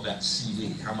medium, of that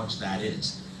CD, how much that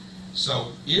is.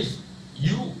 So if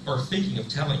you are thinking of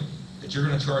telling me that you're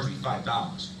going to charge me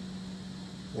 $5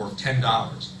 or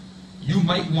 $10, you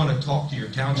might want to talk to your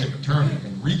township attorney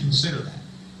and reconsider that.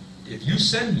 If you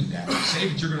send me that and say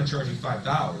that you're going to charge me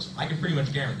 $5, I can pretty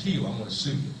much guarantee you I'm going to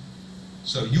sue you.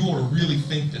 So you ought to really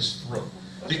think this through.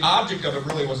 The object of it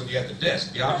really wasn't to get the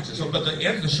disc. The object is, but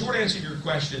the short answer to your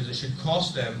question is it should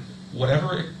cost them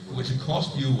whatever it should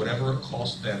cost you whatever it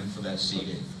cost them for that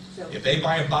CD. If they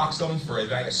buy a box of them they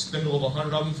buy a spindle of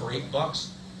 100 of them for $8,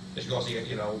 it should cost you,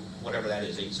 whatever that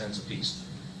is, 8 cents a piece.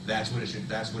 That's what it should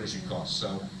cost.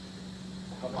 So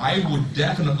I would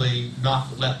definitely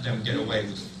not let them get away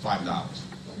with $5.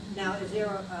 Now, is there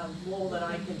a law that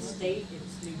I can state,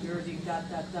 it's New Jersey, ...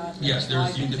 Yes,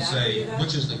 you could say,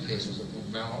 which is the case, was it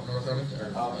Mount North Arlington?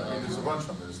 There's a bunch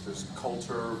of them. There's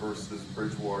Coulter versus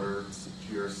Bridgewater, it's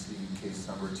GRC case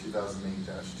number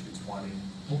 2008-220.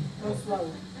 That's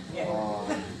low.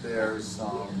 Yeah. There's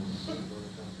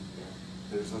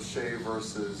O'Shea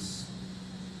versus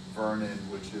Vernon,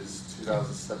 which is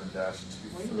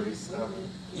 2007-237.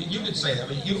 You could say that,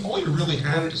 but all you really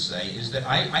have to say is that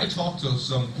I talked to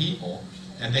some people,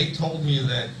 and they told me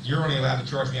that you're only allowed to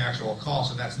charge me actual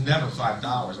cost, and that's never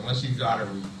 $5 unless you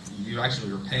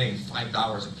actually are paying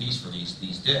 $5 a piece for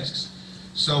these discs.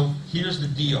 So here's the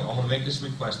deal. I'm going to make this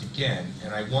request again,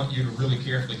 and I want you to really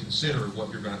carefully consider what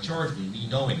you're going to charge me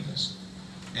knowing this.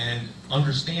 And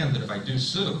understand that if I do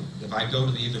sue, if I go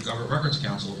to the either Government Records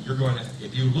Council, if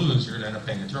you lose, you're going to end up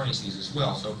paying attorney's fees as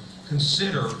well. So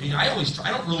consider, I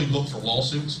don't really look for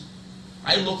lawsuits.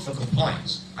 I look for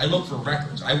compliance. I look for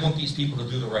records. I want these people to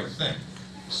do the right thing.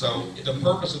 So the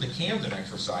purpose of the Camden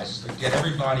exercise is to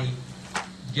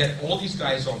get all these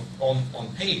guys on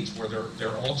page where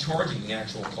they're all charging the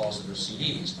actual cost of their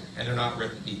CDs, and they're not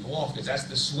ripping people off, because that's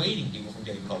dissuading people from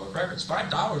getting public records.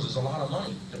 $5 is a lot of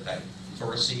money to pay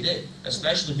for a CD,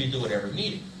 especially if you do it every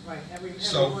meeting. Right, every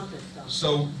month it's done.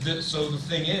 So the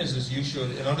thing is you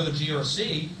should, and under the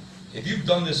GRC, if you've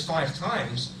done this 5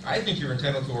 times, I think you're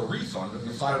entitled to a refund of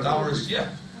the $5, yeah.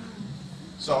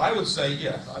 So I would say,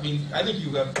 yeah, I think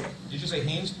you have, did you say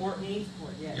Hainesport?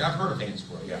 Hainesport, yeah. Yeah, I've heard of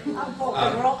Hainesport, yeah.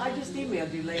 I just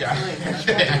emailed you last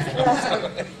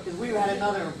night. Because we had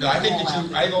another. No, I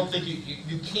don't think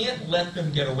you can't let them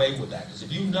get away with that, because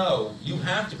if you know, you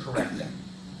have to correct them.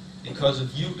 Because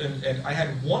if you, and I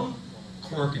had one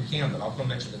clerk in Camden, I'll come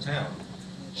mention the town,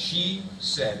 she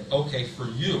said, okay, for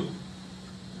you,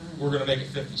 we're going to make it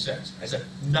 50 cents. I said,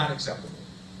 not acceptable.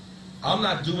 I'm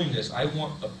not doing this. I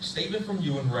want a statement from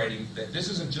you in writing that this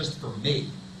isn't just for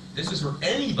me. This is for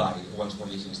anybody that wants one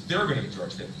of these things. They're going to get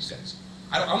charged 50 cents.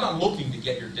 I'm not looking to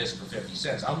get your disc for 50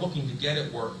 cents. I'm looking to get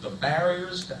it where the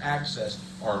barriers to access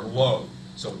are low.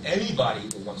 So anybody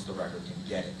who wants the record can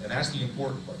get it. And that's the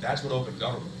important part. That's what open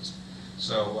government is.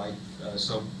 So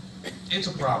it's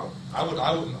a problem. I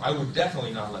would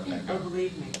definitely not let that go. Oh,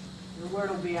 believe me. The word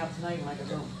will be out tonight like a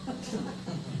home.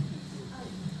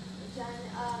 John,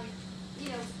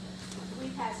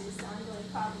 we've had this ongoing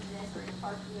problem in Asbury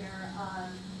Park where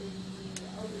the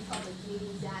Open Public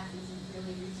Meetings Act isn't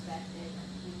really respected.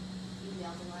 We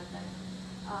emailed a lot of them.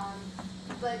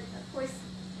 But of course,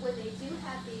 when they do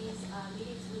have these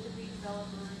meetings with the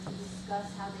redeveloper to discuss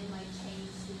how they might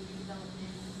change the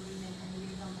redevelopment agreement and the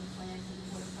redevelopment plan to the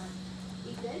waterfront,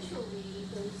 eventually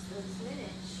those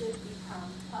minutes should become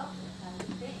public, I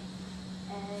would think.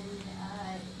 And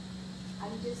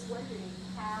I'm just wondering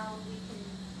how we can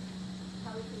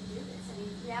do this.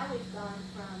 Now we've gone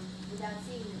from, without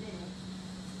seeing the minutes,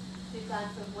 we've gone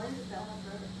from one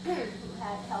developer who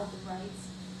had held the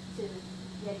rights to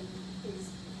getting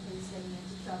getting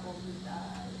into trouble with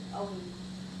owing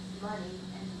money,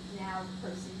 and now the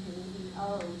person who he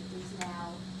owed is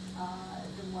now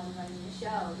the one running the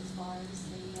show as far as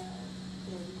the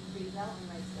redevelopment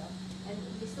rights go. And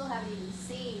we still haven't even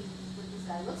seen what this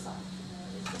guy looks like.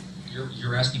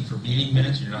 You're asking for meeting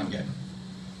minutes, you're not getting them.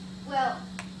 Well,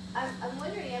 I'm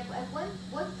wondering how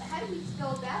do we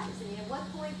go about this? At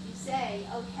what point do you say,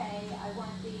 okay, I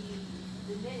want the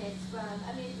minutes from?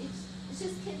 It's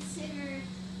just considered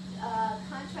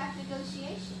contract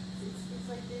negotiations. It's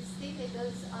like this thing that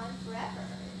goes on forever.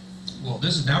 Well,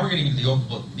 now we're getting into the Open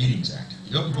Public Meetings Act.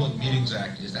 The Open Public Meetings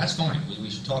Act that's fine. We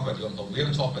should talk about the Open Public. We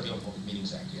haven't talked about the Open Public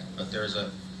Meetings Act yet, but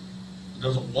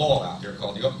there's a law out there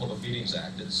called the Open Public Meetings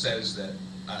Act that says that,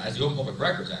 as the Open Public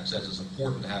Records Act says, it's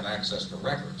important to have access to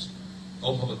records.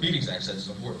 Open Public Meetings Act says it's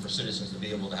important for citizens to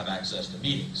be able to have access to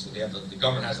meetings. So the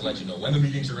government has to let you know when the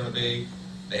meetings are going to be.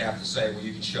 They have to say, well,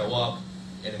 you can show up.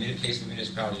 And in the case of a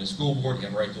municipality and a school board, you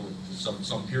have a right to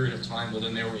some period of time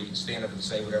within there where you can stand up and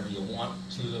say whatever you want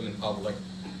to them in public.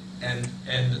 And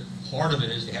part of it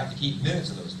is they have to keep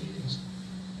minutes of those meetings.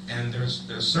 And there's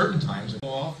certain times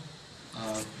Law,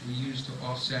 we use to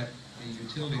offset the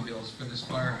utility bills for this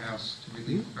firehouse to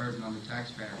relieve the burden on the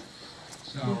taxpayer.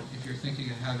 So if you're thinking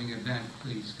of having an event,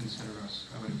 please consider us.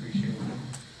 I would appreciate it.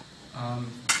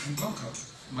 And welcome.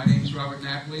 My name is Robert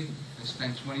Napoli. I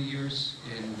spent 20 years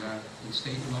in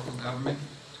state and local government,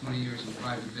 20 years in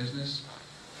private business.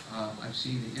 I've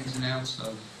seen the ins and outs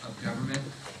of government.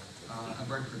 I've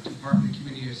worked for the Department of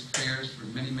Community Affairs for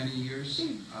many, many years.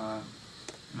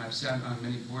 And I've sat on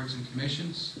many boards and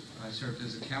commissions. I served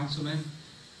as a councilman,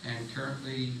 and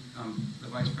currently I'm the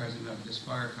vice president of this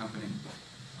fire company.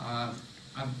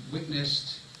 I've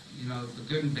witnessed, the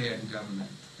good and bad in government,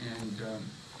 and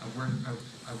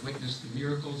I've witnessed the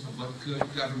miracles of what good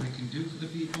government can do for the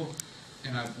people,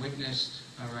 and I've witnessed,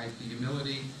 the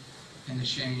humility and the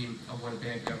shame of what a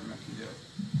bad government can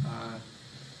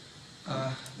do.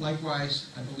 Likewise,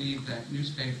 I believe that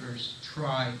newspapers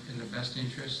try in the best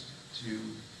interest to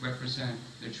represent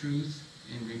the truth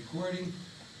in reporting.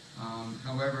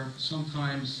 However,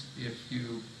 sometimes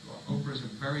Oprah is a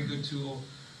very good tool.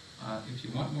 If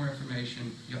you want more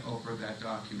information, you Oprah that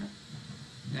document.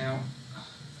 Now,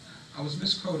 I was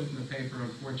misquoted in the paper,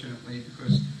 unfortunately,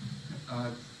 because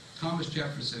Thomas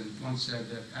Jefferson once said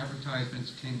that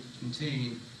advertisements can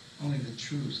contain only the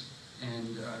truth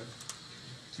and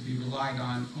to be relied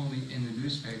on only in the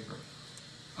newspaper.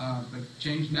 But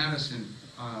James Madison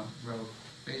wrote,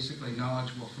 basically,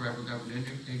 knowledge will forever govern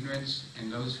ignorance,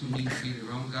 and those who need to be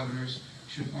their own governors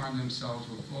should arm themselves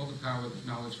with all the power that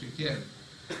knowledge could give.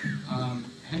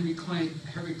 Henry Clay,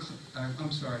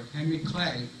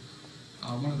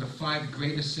 one of the 5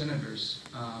 greatest senators,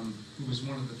 who was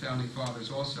one of the founding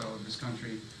fathers also of this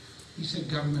country, he said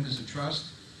government is a trust,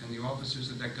 and the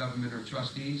officers of that government are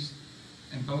trustees,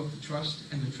 and both the trust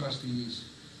and the trustees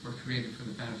were created for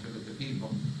the benefit of the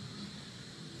people.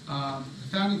 The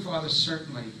founding fathers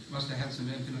certainly must have had some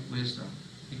infinite wisdom,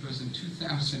 because in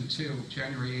 2002,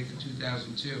 January 8th of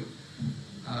 2002,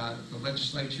 the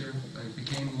legislature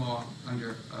became law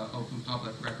under Open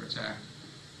Public Records Act.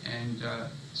 And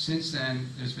since then,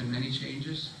 there's been many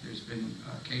changes. There's been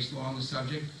case law on the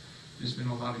subject. There's been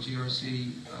a lot of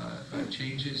GRC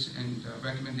changes and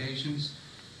recommendations.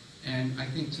 And I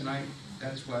think tonight,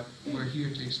 that's what we're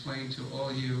here to explain to all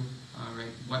of you,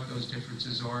 what those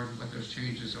differences are and what those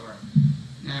changes are.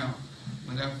 Now,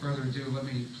 without further ado, let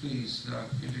me please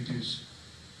introduce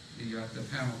the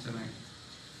panel tonight.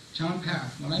 John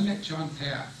Paff. When I met John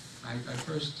Paff, I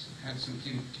first had some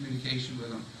communication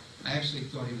with him. I actually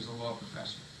thought he was a law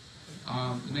professor.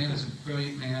 The man is a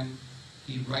brilliant man.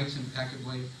 He writes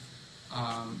impeccably.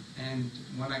 And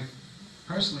when I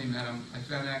personally met him, I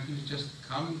found out he was just a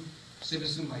common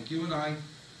citizen like you and I,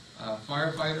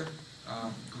 firefighter,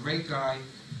 great guy.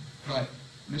 But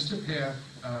Mr. Paff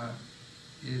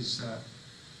is an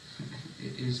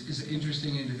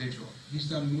interesting individual. He's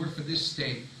done more for this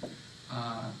state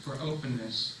for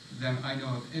openness than I know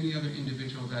of any other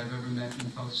individual that I've ever met in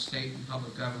both state and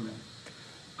public government.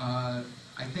 I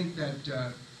think that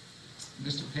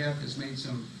Mr. Paff has made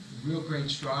some real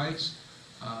great strides.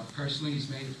 Personally,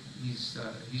 he's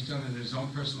done it at his own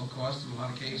personal cost in a lot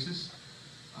of cases.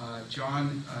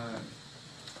 John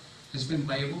has been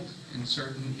labeled in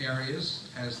certain areas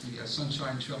as the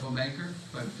sunshine troublemaker,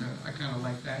 but I kind of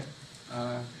like that.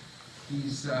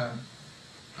 He's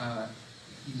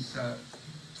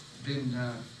been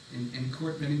in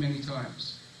court many, many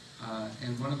times.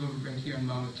 And one of them right here in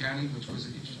Monmouth County, which was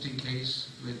an interesting case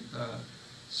with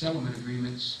settlement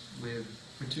agreements with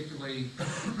particularly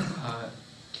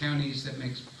counties that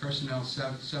make personnel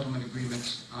settlement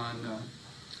agreements on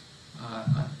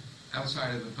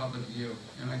outside of the public view.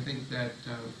 And I think that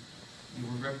you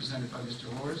were represented by Mr.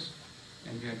 Luers,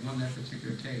 and you had won that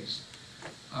particular case.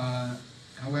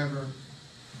 However,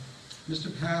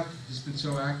 Mr. Paff has been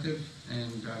so active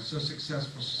and so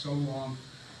successful for so long,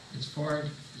 it's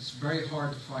very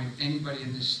hard to find anybody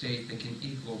in this state that can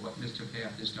equal what Mr.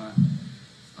 Paff has done.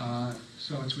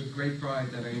 So it's with great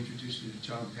pride that I introduce you to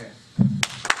John Paff.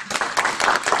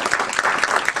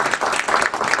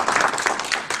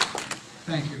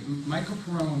 Thank you. Michael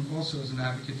Pierone also is an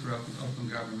advocate for open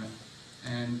government,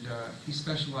 and he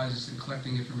specializes in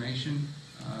collecting information,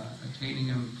 obtaining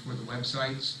them for the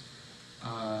websites,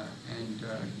 and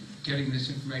getting this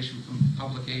information from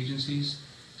public agencies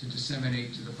to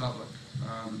disseminate to the public.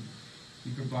 He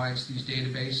provides these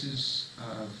databases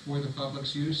for the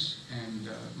public's use, and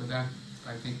with that,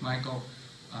 I think, Michael,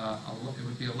 it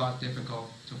would be a lot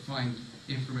difficult to find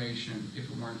information if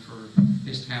it weren't for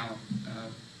his talent.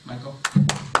 Michael?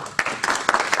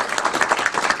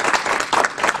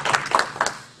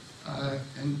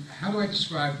 And how do I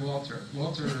describe Walter?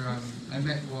 Walter, I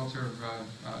met Walter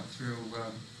through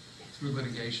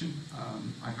litigation.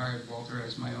 I hired Walter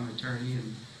as my own attorney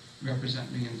and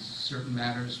represent me in certain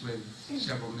matters with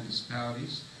several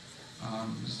municipalities.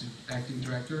 He's the acting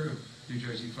director of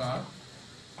NJFOG.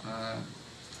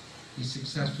 He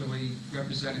successfully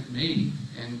represented me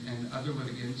and other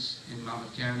litigants in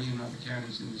Monmouth County and other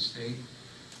counties in the state.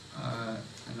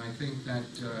 And I think that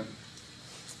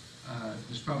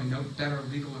there's probably no better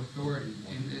legal authority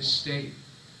in this state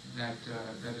that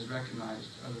is recognized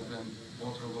other than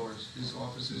Walter Luers. His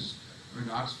offices are in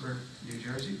Oxford, New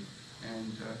Jersey,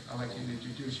 and I'd like to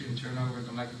introduce you and turn over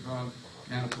the microphone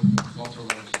now to Walter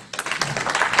Luers.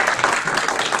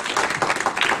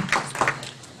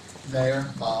 Mayor,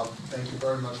 Bob, thank you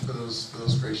very much for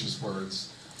those gracious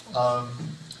words.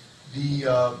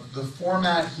 The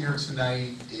format here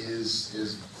tonight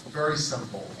is very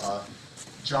simple.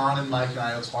 John and Mike and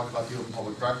I will talk about the Open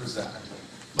Public Records Act,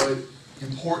 but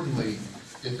importantly,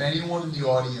 if anyone in the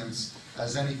audience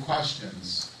has any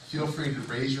questions, feel free to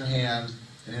raise your hand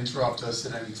and interrupt us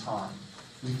at any time.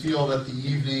 We feel that the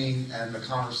evening and the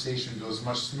conversation goes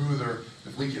much smoother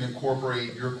if we can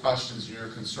incorporate your questions and your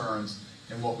concerns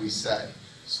in what we say.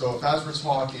 So if as we're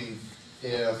talking,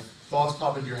 if thoughts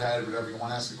pop into your head, whatever you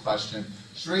want to ask a question,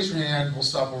 just raise your hand, we'll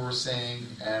stop what we're saying,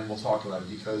 and we'll talk about it,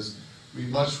 because we'd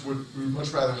much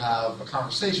rather have a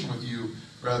conversation with you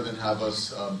rather than have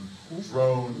us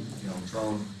drone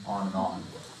on and on.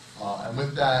 And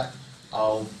with that,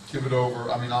 I'll give it over.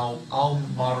 I'll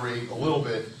moderate a little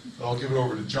bit, but I'll give it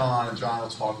over to John, and John will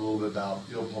talk a little bit about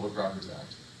the Open Public Records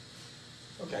Act.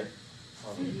 Okay.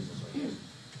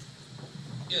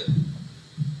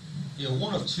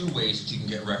 One of two ways that you can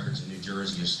get records in New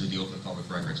Jersey is through the Open Public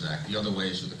Records Act. The other way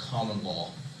is through the common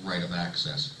law right of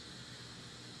access.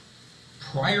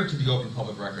 Prior to the Open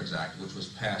Public Records Act, which was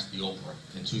passed, the OPRA,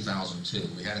 in 2002,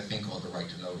 we had a thing called the Right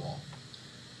to Know law.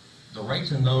 The Right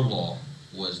to Know law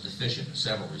was deficient in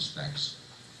several respects.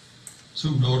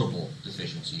 Two notable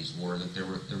deficiencies were that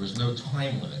there was no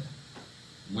time limit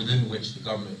within which the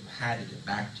government had to get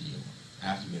back to you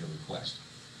after you made a request.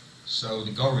 So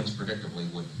the governments predictably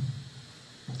would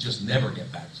just never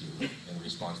get back to you in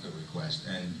response to the request,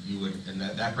 and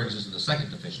that brings us to the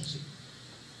second deficiency,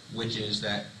 which is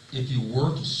that if you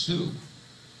were to sue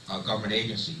a government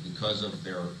agency because of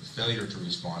their failure to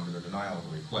respond to their denial of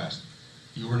a request,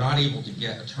 you were not able to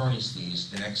get attorney's fees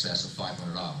in excess of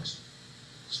 $500.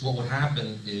 So what would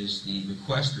happen is the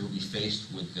requester would be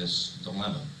faced with this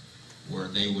dilemma where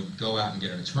they would go out and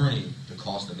get an attorney to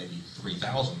cost them maybe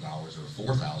 $3,000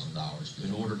 or $4,000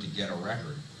 in order to get a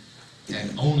record,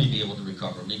 and only be able to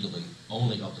recover legally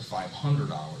only up to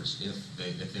 $500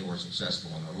 if they were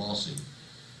successful in their lawsuit.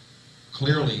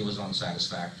 Clearly, it was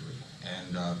unsatisfactory,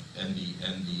 and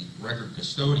the record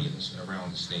custodians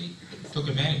around the state took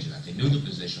advantage of that. They knew the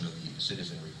position of the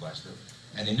citizen requester,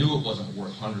 and they knew it wasn't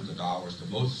worth hundreds of dollars to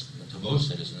most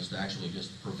citizens to actually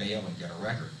just prevail and get a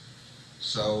record.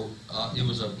 So it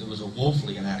was a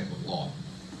woefully inadequate law.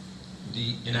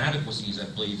 The inadequacies, I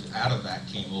believe, out of that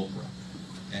came OPRA.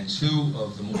 And two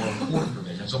of the more important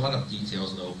provisions, a lot of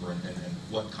details of OPRA and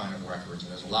what kind of records,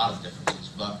 and there's a lot of differences,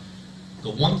 but the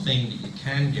one thing that you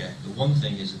can get, the one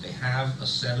thing is that they have a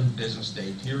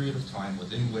 7-business-day period of time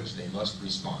within which they must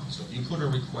respond. So if you put a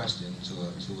request into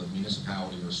a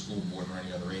municipality or a school board or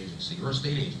any other agency or a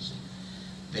state agency,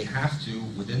 they have to,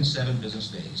 within 7 business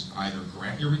days, either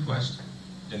grant your request,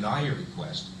 deny your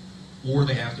request, or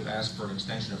they have to ask for an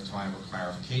extension of time or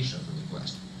clarification of the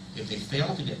request. If they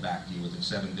fail to get back to you within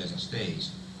 7 business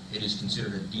days, it is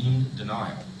considered a deemed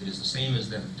denial. It is the same as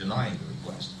them denying the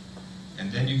request.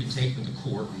 And then you can take them to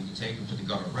court, or you can take them to the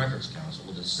Government Records Council.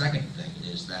 Well, the second thing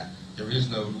is that there is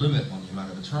no limit on the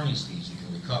amount of attorney's fees you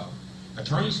can recover.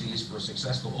 Attorney's fees for a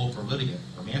successful OPRA litigant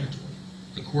are mandatory.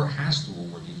 The court has to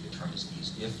award you the attorney's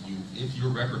fees if your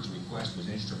records request was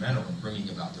instrumental in bringing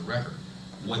about the record,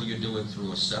 whether you do it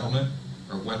through a settlement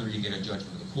or whether you get a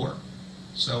judgment of the court.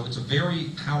 So it's a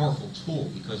very powerful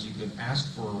tool, because you can ask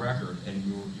for a record and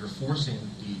you're forcing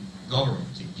the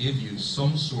government to give you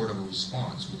some sort of a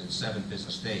response within 7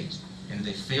 business days. And if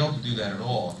they fail to do that at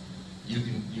all, you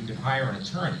can hire an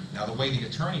attorney. Now, the way the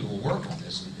attorney will work on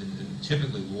this, and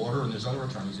typically Water and there's other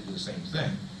attorneys that do the same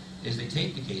thing, is they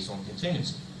take the case on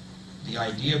contingency. The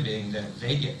idea being that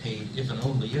they get paid if and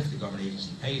only if the government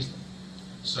agency pays them.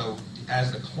 So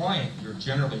as the client, you're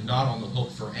generally not on the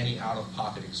hook for any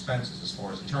out-of-pocket expenses as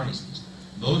far as attorney's fees.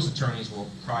 Most attorneys will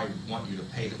probably want you to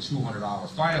pay the $200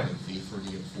 filing fee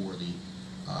or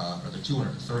the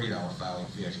 $230 filing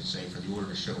fee, I should say, for the order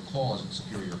to show cause in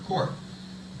Superior Court.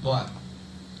 But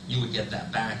you would get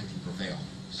that back if you prevail.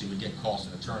 So you would get costs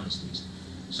and attorney's fees.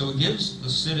 So it gives the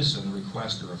citizen, the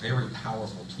requester, a very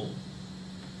powerful tool.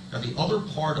 Now the other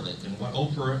part of it, and what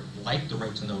Oprah, like the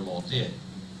right to know law, did,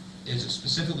 is it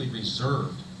specifically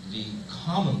reserved the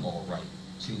common law right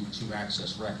to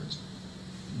access records.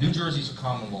 New Jersey is a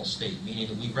common law state, meaning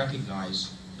that we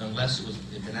recognize, unless it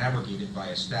had been abrogated by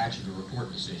a statute or a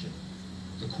court decision,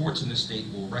 the courts in this state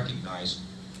will recognize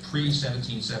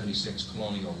pre-1776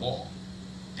 colonial law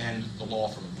and the law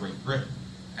from Great Britain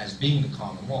as being the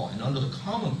common law. And under the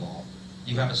common law,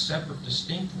 you have a separate,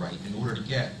 distinct right in order to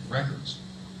get records.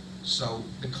 So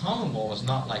the common law is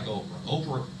not like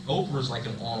Oprah. Oprah is like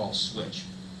an on-off switch.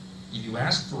 If you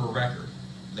ask for a record,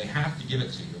 they have to give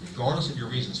it to you, regardless of your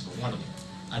reasons for wanting it,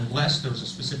 unless there's a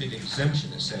specific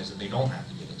exemption that says that they don't have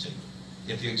to give it to you.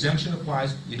 If the exemption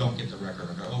applies, you don't get the record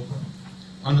under Oprah.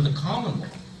 Under the common law,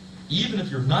 even if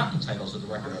you're not entitled to the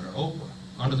record under Oprah,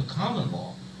 under the common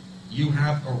law, you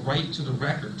have a right to the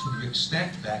record to the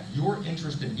extent that your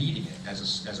interest in needing it,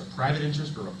 as a private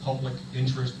interest or a public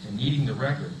interest in needing the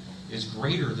record, is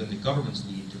greater than the government's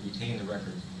need to retain the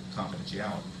record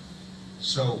confidentiality.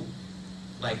 So,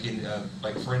 like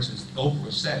for instance,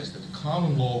 Oprah says that the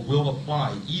common law will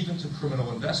apply even to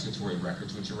criminal investigatory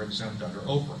records, which are exempt under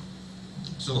Oprah.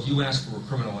 So if you ask for a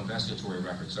criminal investigatory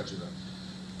record, such as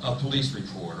a police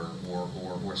report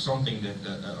or something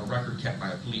that a record kept by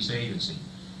a police agency,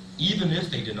 even if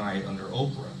they deny it under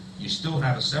Oprah, you still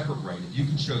have a separate right. If you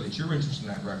can show that your interest in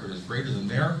that record is greater than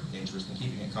their interest in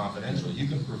keeping it confidential, you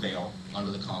can prevail under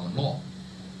the common law.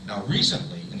 Now,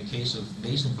 recently, in the case of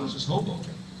Mason versus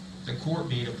Hoboken, the court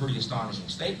made a pretty astonishing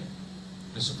statement.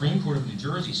 The Supreme Court of New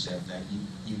Jersey said that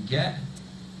you get,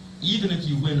 even if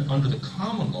you win under the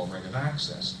common law right of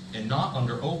access and not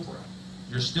under Oprah,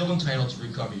 you're still entitled to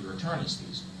recover your attorney's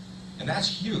fees. And that's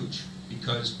huge,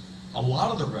 because a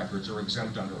lot of the records are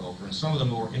exempt under Oprah, and some of the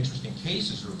more interesting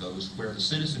cases are those where the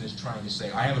citizen is trying to say,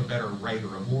 I have a better right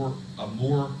or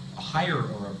a higher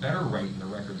or a better right in the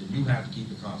record than you have to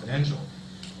keep it confidential.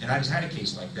 And I just had a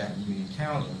case like that in Union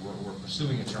County, and we're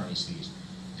pursuing attorney's fees.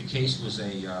 The case was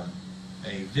a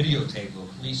videotape of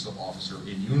a police officer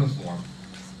in uniform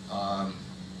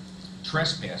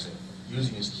trespassing,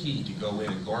 using his key to go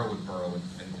in Garwood Borough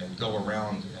and go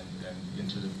around and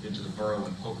into the borough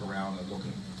and poke around and look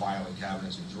in filing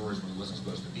cabinets and drawers when he wasn't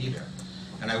supposed to be there.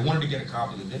 And I wanted to get a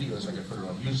copy of the video so I could put it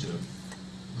on YouTube.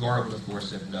 Garwood, of course,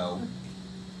 said no.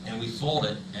 And we fought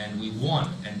it, and we won.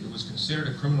 And it was considered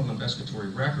a criminal investigatory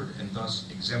record and thus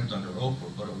exempt under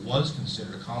Oprah, but it was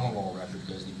considered a common law record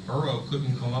because the borough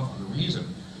couldn't come up with a reason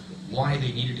why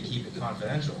they needed to keep it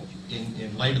confidential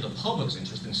in light of the public's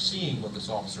interest in seeing what this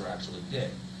officer actually did.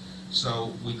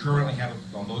 So we currently have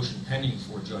a motion pending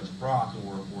for Judge Brock, and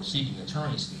we're seeking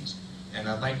attorney's fees. And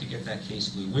I'd like to get that case.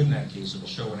 If we win that case, it'll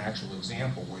show an actual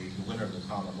example where you can win under the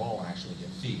common law and actually get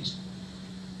fees.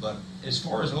 But as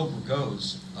far as Oprah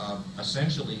goes,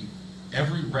 essentially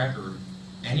every record,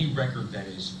 any record that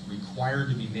is required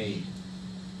to be made,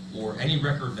 or any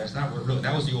record that's not really,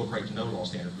 that was the old right to know law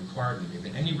standard, required to be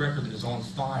made, but any record that is on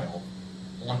file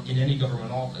in any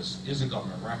government office is a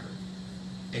government record,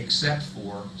 except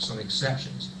for some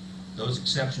exceptions. Those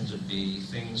exceptions would be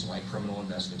things like criminal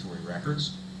investigatory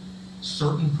records,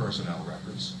 certain personnel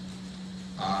records,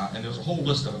 and there's a whole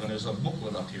list of them, and there's a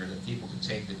booklet up here that people can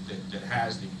take that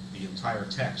has the entire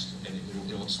text, and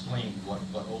it'll explain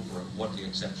what the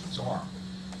exceptions are.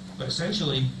 But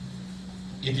essentially,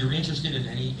 if you're interested in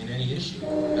any issue,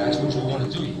 that's what you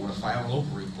want to do. You want to file an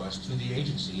Oprah request to the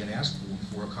agency and ask them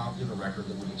for a copy of the record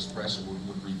that would express or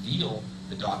would reveal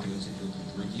the documents that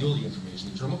would reveal the information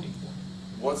that you're looking for.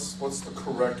 What's the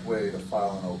correct way to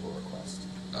file an Oprah request?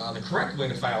 The correct way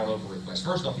to file an Oprah request,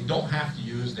 first off, you don't have to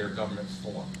use their government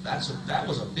form. That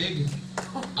was a big...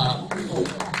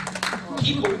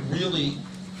 people really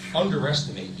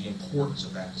underestimate the importance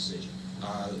of that decision.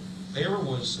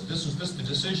 The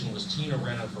decision was Tina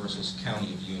Renna versus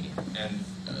County of Union, and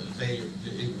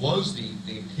it was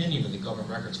the opinion of the Government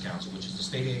Records Council, which is the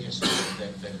state agency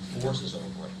that enforces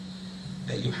Oprah,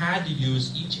 that you had to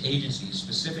use each agency's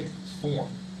specific form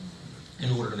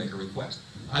in order to make a request.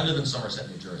 I live in Somerset,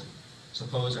 New Jersey.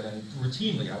 Suppose, and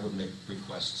routinely I would make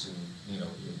requests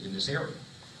in this area.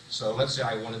 So let's say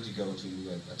I wanted to go to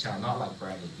a town not like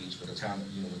Bradley Beach, but a town that,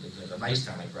 you know, with a nice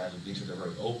town like Bradley Beach, where they're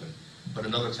very open. But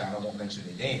another town, I won't mention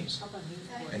any names. How about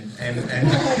Newport?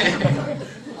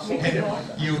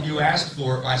 And you ask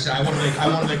for, I say, I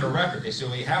want to make a record. They say,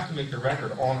 well, you have to make the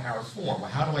record on our form. Well,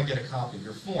 how do I get a copy of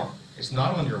your form? It's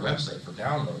not on your website for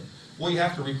download. Well, you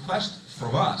have to request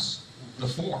from us the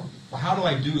form. Well, how do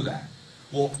I do that?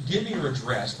 Well, give me your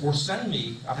address, or send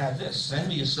me, I've had this, send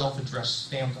me a self-addressed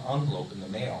stamped envelope in the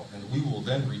mail, and we will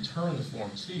then return the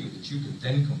form to you that you can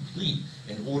then complete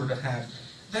in order to have.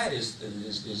 That is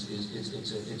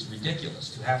it's ridiculous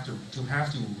to have to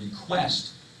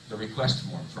request the request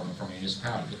form from a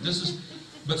municipality.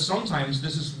 But sometimes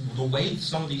this is the way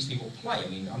some of these people play. I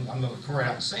mean, I'm going to come right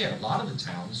out and say it. A lot of the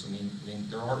towns, I mean,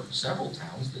 there are several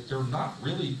towns that they're not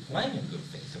really playing in good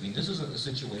faith. I mean, this isn't a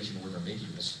situation where they're making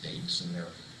mistakes and they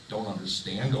don't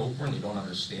understand Oprah and they don't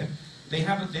understand. They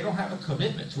don't have a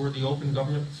commitment toward the open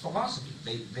government philosophy.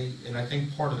 And I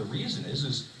think part of the reason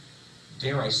is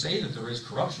dare I say that there is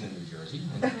corruption in New Jersey,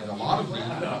 and a lot of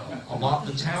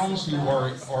the towns who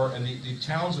are and the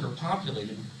towns that are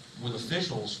populated with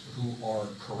officials who are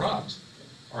corrupt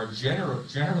are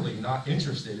generally not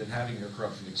interested in having their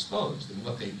corruption exposed. And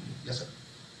what they, yes sir.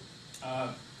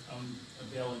 I'm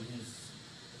availing his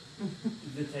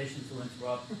invitation to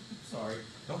interrupt. Sorry.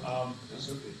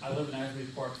 I live in Asbury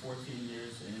Park 14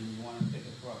 years, and you want to pick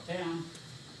a corrupt town.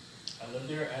 I live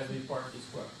there. Asbury Park is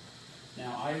corrupt.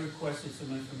 Now, I requested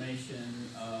some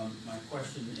information. My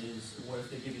question is, what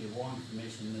if they give you the wrong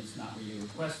information that's not what you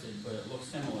requested, but it looks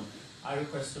similar? I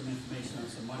requested some information on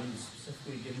some money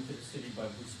specifically given to the city by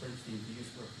Bruce Springsteen to use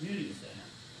for a community center.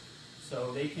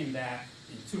 So they came back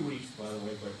in 2 weeks, by the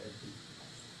way, but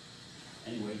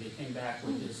anyway, they came back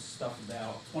with this stuff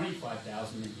about $25,000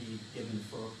 that he'd given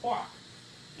for a park,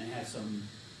 and had some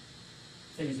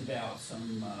things about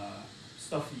some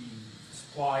stuff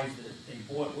supplies that they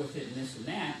bought with it and this and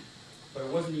that, but it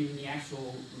wasn't even the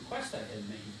actual request I had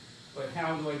made. But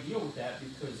how do I deal with that?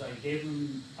 Because I gave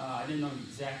them, I didn't know the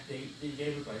exact date they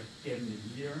gave it, but I gave them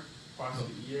the year,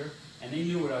 approximate year, and they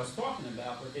knew what I was talking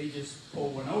about, but they just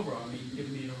pulled one over on me and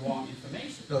giving me the wrong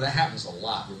information. No, that happens a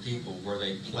lot with people where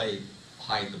they play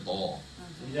hide the ball.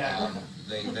 Exactly.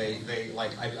 They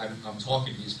like, I'm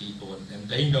talking to these people, and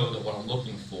they know that what I'm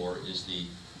looking for is the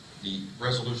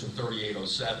resolution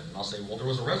 3807. And I'll say, well, there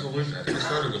was a resolution, I think it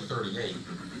started with 38.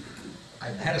 I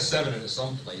had a 7 in it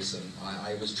someplace, and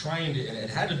I was trying to, and it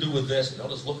had to do with this, and they'll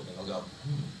just look at me and they'll go,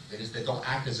 they don't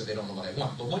act as if they don't know what I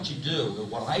want. But what you do,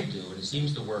 what I do, and it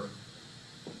seems to work,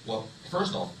 well,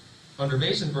 first off, under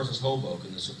Mason versus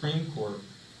Hoboken, the Supreme Court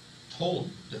told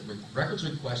that records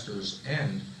requesters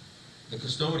and the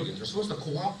custodians are supposed to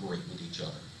cooperate with each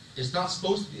other. It's not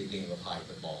supposed to be a game of hide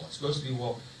the ball. It's supposed to be,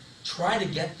 well, try to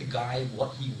get the guy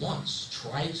what he wants.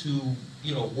 Try to,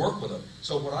 work with him.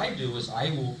 So what I do is I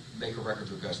will make a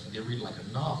records request and they read like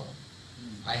a novel.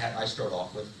 I start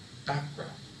off with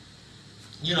background.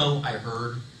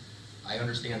 I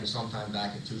understand that sometime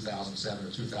back in 2007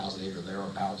 or 2008 or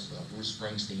thereabouts, Bruce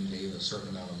Springsteen gave a certain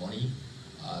amount of money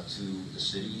to the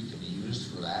city to be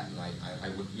used for that, and I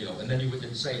would, and then you would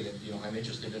then say that, I'm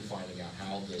interested in finding out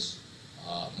how this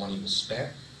money was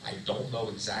spent. I don't know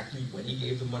exactly when he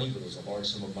gave the money, but it was a large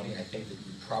sum of money. I think that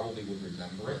you probably would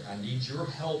remember it. I need your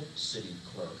help, city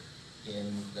clerk,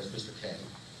 that's Mr. K,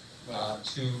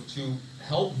 to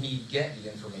help me get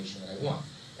the information that I want.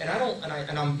 And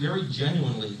I'm very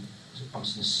genuinely, I'm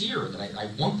sincere that I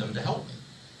want them to help me.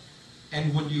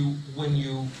 And when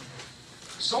you,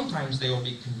 sometimes they will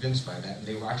be convinced by that, and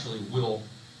they actually will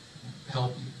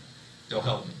help you. They'll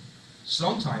help me.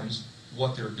 Sometimes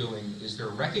what they're doing is they're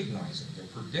recognizing, they're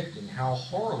predicting how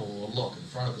horrible it will look in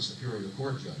front of the Superior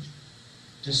Court judge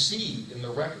to see in the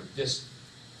record this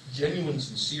genuine,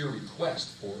 sincere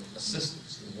request for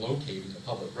assistance in locating a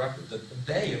public record that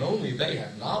they and only they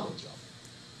have knowledge of.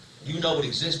 You know it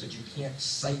exists, but you can't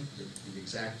cite the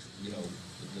exact, the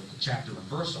chapter and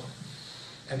verse on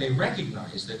it. And they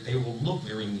recognize that they will look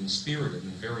very mean-spirited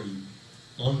and very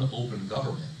unopen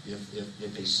government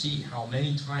if they see how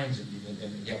many times that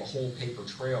and you have a whole paper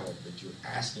trail that you're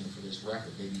asking for this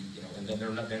record, maybe, and then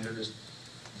they're just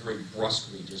very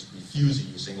brusquely just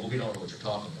refusing you, saying, well, we don't know what you're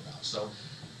talking about. So,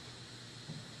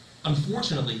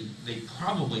 unfortunately, they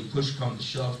probably push come to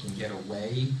shove can get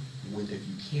away with, if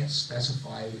you can't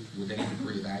specify with any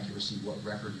degree of accuracy what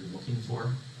record you're looking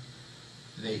for,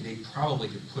 they probably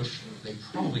could push, they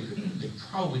probably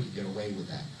could get away with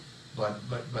that. But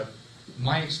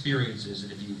my experience is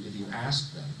that if you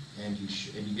ask them and you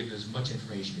give them as much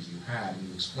information as you have, and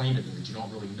you explain to them that you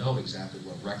don't really know exactly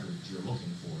what record you're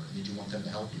looking for and that you want them to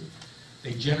help you,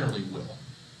 they generally will.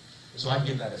 So I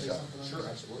give that a shot. Sure,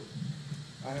 absolutely.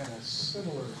 I had a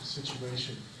similar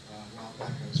situation a while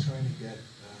back. I was trying to get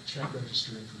check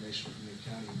register information from the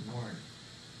county of Warren.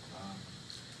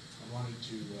 I wanted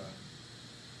to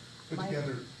put Mike,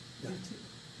 together. Yeah.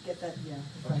 Get that, yeah.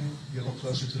 Okay. Get a little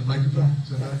closer to the microphone. Is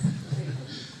that better?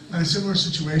 I had a similar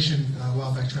situation a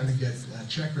while back trying to get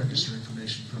check register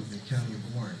information from the county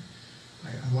of Warren.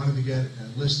 I wanted to get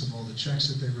a list of all the checks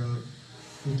that they wrote,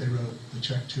 who they wrote the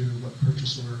check to, what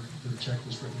purchase order the check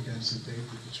was written against, the date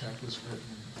that the check was written,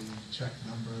 the check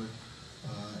number,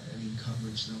 any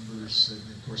encumbrance numbers, and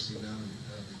of course the amount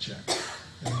of the check.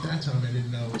 And at that time I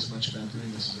didn't know as much about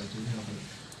doing this as I do now, but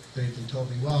they told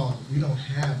me, well, we don't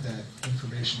have that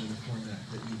information in the format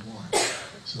that you want,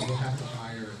 so we'll have to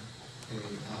hire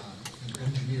an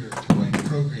engineer to write a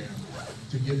program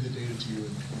to give the data to you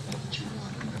in the format that you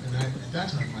want. And at that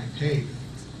time I paid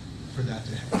for that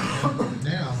to happen. But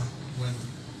now, when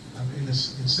I'm in a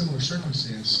similar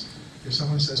circumstance, if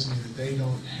someone says to me that they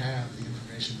don't have the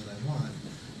information that I want,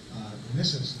 in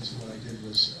this instance, what I did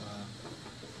was,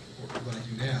 or what I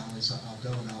do now is I'll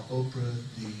go and I'll Oprah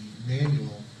the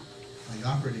manual, the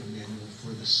operating manual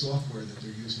for the software that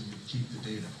they're using to keep the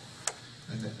data,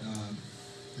 and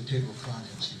the table of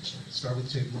contents usually. Start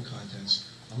with the table of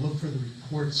contents. I'll look for the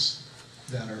reports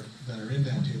that are in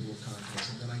that table of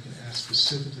contents, and then I can ask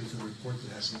specifically for the report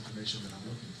that has the information that I'm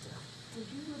looking for. Would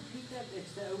you repeat that?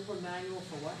 It's the Oprah manual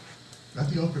for what? Not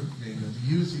the Oprah manual, the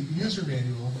user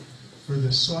manual for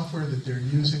the software that they're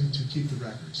using to keep the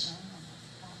records.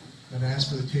 And I ask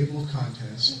for the table of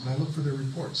contents, and I look for their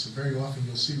reports. And very often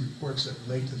you'll see reports that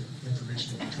relate to the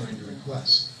information that you're trying to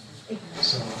request.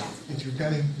 So if you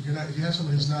have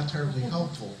someone who's not terribly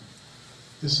helpful,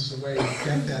 this is a way to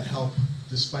get that help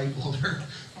despite all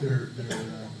their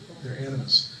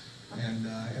animus. And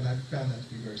I found that to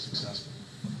be very successful.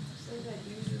 Say that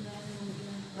user manual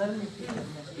again. Let him repeat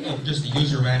it. Just the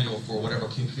user manual for whatever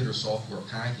computer software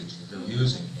package that they're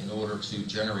using in order to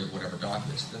generate whatever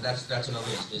documents. That's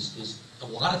another is a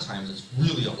lot of times it's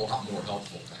really a lot more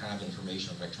helpful to have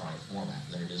information in electronic format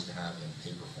than it is to have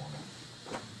in paper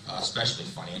format, especially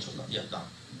financial. Yeah, Don.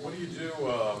 What do you do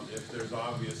if there's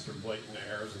obvious or blatant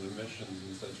errors and omissions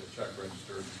in such a check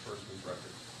register or disbursements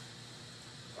record?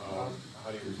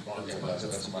 How do you respond to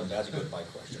that? That's a good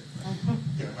question.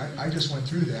 Yeah, I just went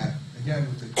through that, again,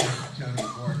 with the county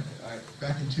of Warren.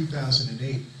 Back in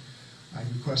 2008, I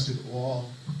requested all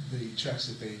the checks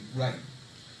that they write.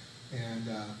 And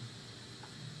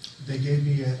they gave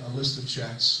me a list of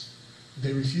checks.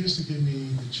 They refused to give me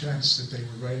the checks that they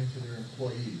were writing to their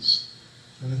employees.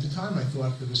 And at the time, I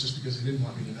thought it was just because they didn't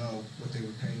want me to know what they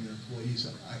were paying their employees.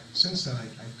 Since then,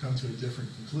 I've come to a different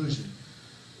conclusion.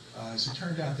 As it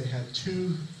turned out, they had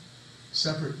two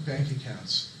separate bank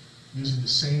accounts using the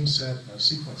same set of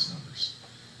sequence numbers.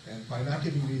 And by not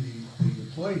giving me the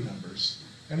employee numbers,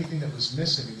 anything that was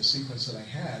missing in the sequence that I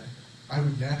had, I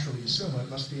would naturally assume it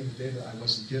must be in the data I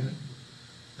wasn't given.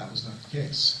 That was not the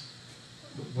case.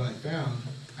 But what I found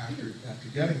after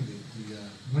getting the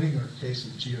winning our case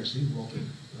with GRC, Walter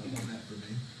won that for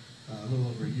me, a little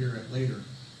over a year later,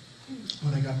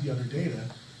 when I got the other data,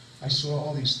 I saw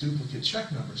all these duplicate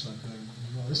check numbers. And I'm going,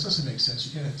 well, this doesn't make sense.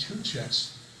 You can't have two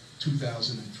checks,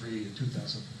 2003 and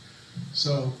 2000.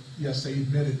 So, yes, they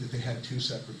admitted that they had two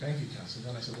separate bank accounts. And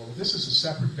then I said, well, if this is a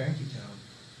separate bank account,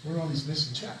 where are all these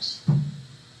missing checks?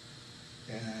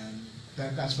 And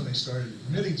that's when they started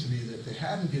admitting to me that they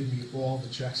hadn't given me all the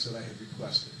checks that I had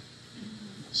requested.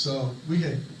 So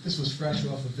this was fresh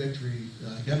off of victory,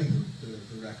 getting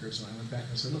the records. And I went back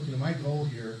and I said, look, my goal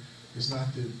here is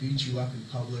not to beat you up in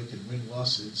public and win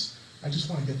lawsuits. I just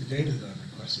want to get the data that I'm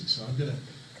requesting. So I'm going to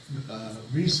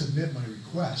resubmit my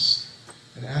request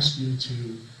and ask you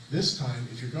to, this time,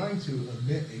 if you're going to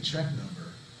omit a check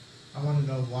number, I want to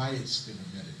know why it's been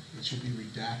omitted. It should be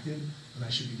redacted, and I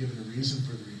should be given a reason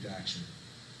for the redaction.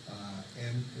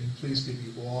 And please give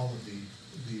me all of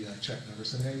the check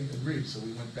numbers. And they agreed. So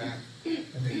we went back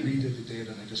and they redid the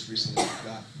data, and I just recently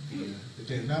got the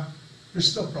data. Now, there's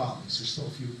still problems. There's still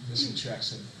a few missing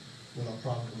checks, and what I'll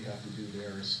probably have to do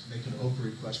there is make an Oprah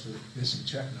request for the missing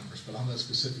check numbers, but I'll know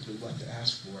specifically what to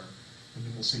ask for, and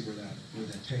then we'll see where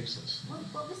that takes us.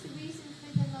 What was the reason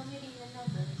for them omitting the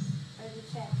numbers or the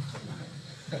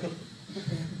check?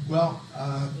 Well,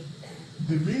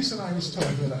 the reason I was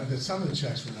told that some of the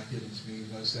checks were not given to me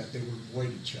was that they were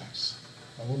voided checks.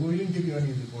 Well, we didn't give you any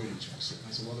of the voided checks.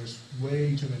 I said, well, there's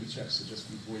way too many checks to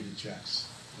just be voided checks,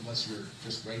 unless you're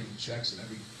just writing checks and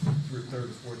every third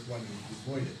or fourth one you would be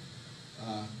voided.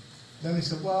 Then they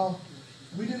said, well,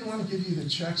 we didn't want to give you the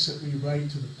checks that we write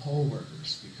to the poll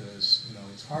workers because,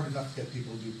 It's hard enough to get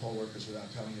people to do poll workers without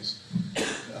telling us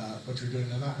what you're doing.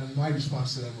 And my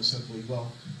response to them was simply,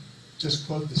 well, just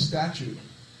quote the statute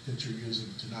that you're using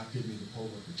to not give me the poll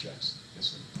worker checks.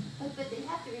 Yes, sir. But they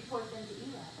have to report them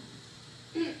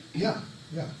to ELAC. Yeah,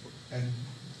 yeah.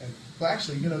 But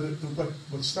actually, you know,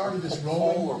 what started this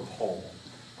Poll rolling... or poll?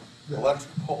 The-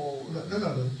 Electric poll? No,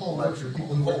 the poll workers are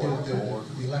people who work Poll at the worker.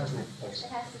 electoral It polls.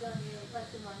 has to go to the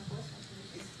election law enforcement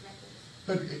commission's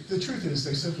records. But the truth is,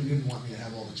 they simply didn't want me to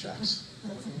have all the checks.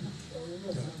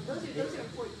 Those are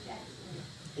important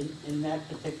checks. In that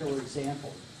particular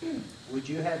example, would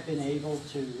you have been able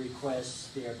to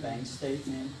request their bank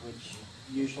statement, which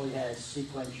usually has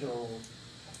sequential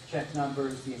check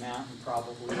numbers, the amount, and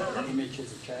probably the image of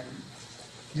the check?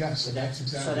 Yes, and that's So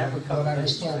exactly that would cover what I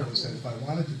was base, told right? was that if I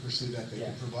wanted to pursue that, they Yeah.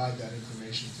 could provide that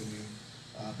information to me,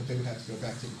 but they would have to go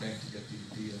back to the bank to get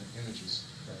the images.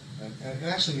 And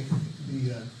actually,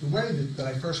 the way that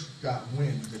I first got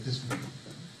wind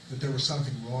that there was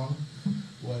something wrong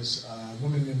was a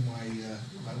woman in my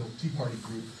little Tea Party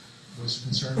group was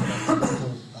concerned about the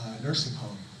local nursing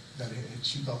home that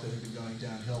she felt that it had been going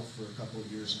downhill for a couple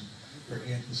of years, and her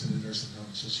aunt was in the nursing home.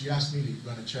 So she asked me to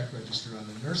run a check register on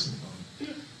the nursing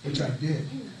home, which I did.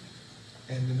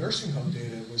 And the nursing home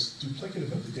data was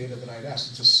duplicative of the data that I'd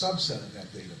asked. It's a subset of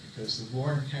that data because the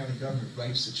Warren County government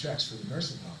writes the checks for the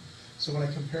nursing home. So when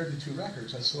I compared the two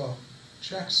records, I saw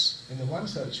checks in the one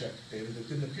set of check data that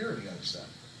didn't appear in the other set.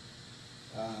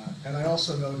 And I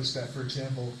also noticed that, for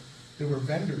example, there were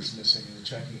vendors missing in the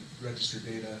checking register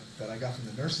data that I got from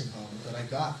the nursing home that I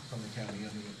got from the county in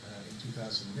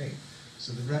 2008.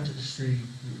 So the registry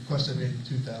request I made in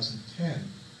 2010,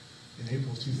 in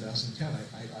April of 2010,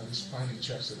 I was finding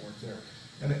checks that weren't there.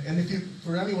 And if you,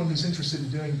 for anyone who's interested in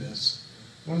doing this,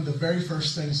 one of the very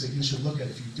first things that you should look at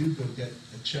if you do go get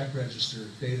a check register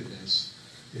database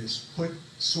is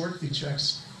sort the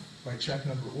checks by check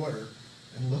number order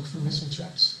and look for missing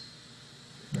checks.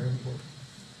 Very important.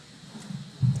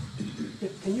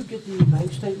 Can you get the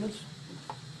bank statements?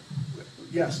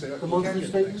 Yes, The monthly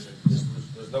statements?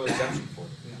 There's no exemption for it.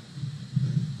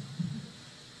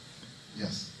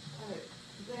 Yes.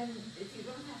 Then, if you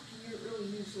don't have to really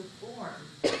use the form,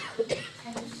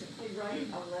 can you simply write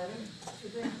a letter to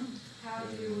them? How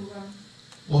do you,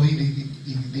 Well,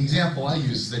 the example I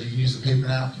use is that you can use a paper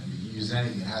napkin. You can use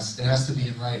anything. It has to be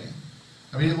in writing.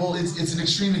 I mean, well, it's an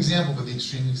extreme example, but the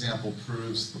extreme example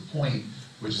proves the point,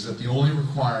 which is that the only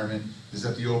requirement is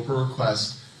that the Oprah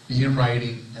request be in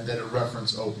writing and that it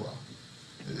reference Oprah.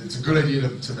 It's a good idea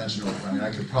to mention Oprah. I mean,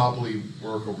 I could probably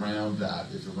work around that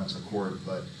if it went to court,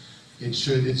 but it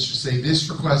should say this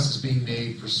request is being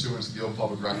made pursuant to the Open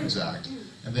Public Records Act,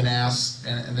 and then ask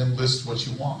and then list what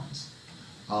you want.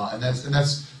 And that's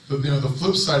the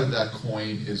flip side of that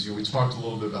coin is we talked a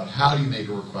little bit about how do you make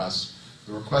a request.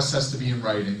 The request has to be in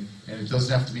writing, and it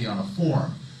doesn't have to be on a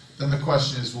form. Then the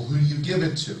question is, well, who do you give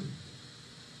it to?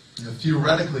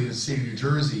 Theoretically, in the state of New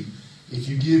Jersey, if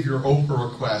you give your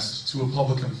Oprah request to a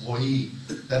public employee,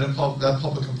 that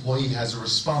public employee has a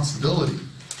responsibility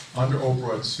under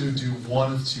Oprah to do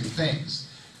one of two things.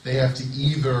 They have to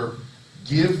either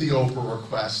give the Oprah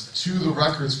request to the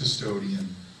records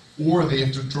custodian, or they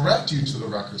have to direct you to the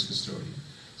records custodian.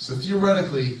 So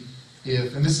theoretically,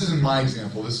 and this isn't my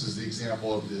example, this is the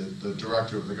example of the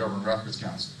director of the Government Records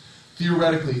Council.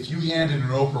 Theoretically, if you handed an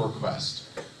Oprah request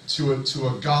to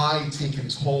a guy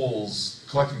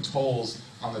collecting tolls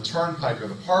on the turnpike or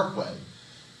the parkway,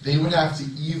 they would have to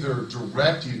either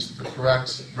direct you to the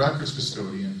correct records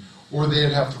custodian, or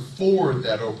they'd have to forward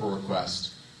that Oprah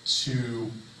request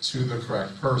to the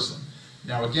correct person.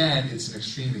 Now again, it's an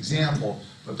extreme example,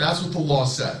 but that's what the law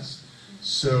says.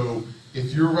 So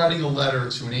if you're writing a letter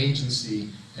to an agency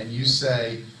and you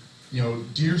say,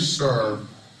 dear sir,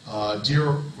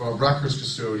 dear records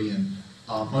custodian,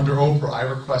 under Oprah I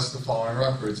request the following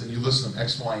records, and you list them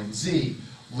X, Y, and Z,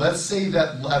 let's say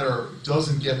that letter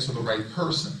doesn't get to the right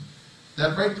person.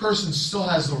 That right person still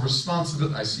has the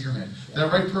responsibility, I see your hand, that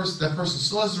person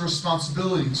still has the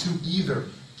responsibility to either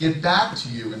get back to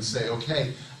you and say,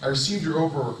 okay, I received your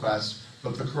Oprah request,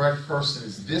 but the correct person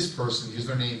is this person, here's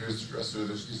their name, here's their address,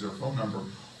 here's their phone number,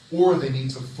 or they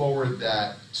need to forward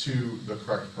that to the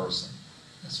correct person.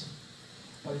 Yes,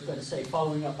 sir. I was going to say,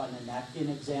 following up on the napkin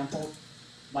example,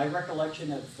 my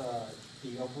recollection of the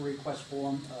Oprah request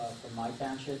form from my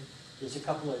township, there's a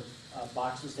couple of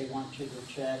boxes they want you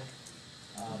to check,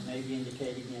 maybe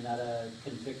indicating you're not a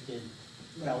convicted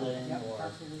felon,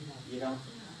 or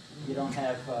you don't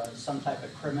have some type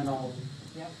of criminal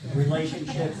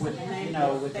relationship with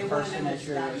with the person that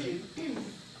you're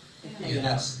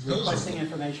requesting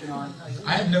information on.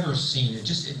 I have never seen it.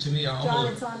 To me, John,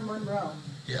 it's on Monroe.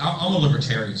 Yeah, I'm a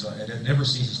libertarian, so it never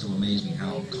ceases to amaze me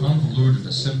how convoluted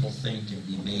a simple thing can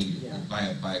be made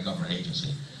by a government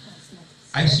agency.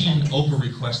 I've seen Oprah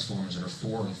request forms that are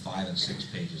 4 and 5 and 6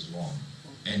 pages long,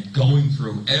 and going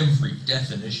through every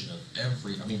definition of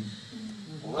every, I mean,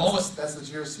 Well, that's the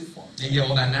GRC form. yeah,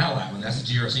 well, now that one, that's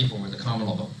the GRC form with the common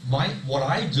law. But what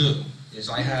I do is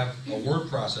I have a word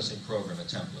processing program, a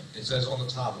template. It says on the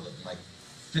top of it, like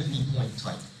 50-point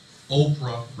type,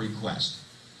 Oprah request.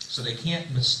 So they can't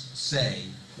say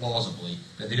plausibly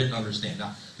that they didn't understand.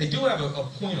 Now, they do have a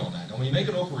point on that. Now, when you make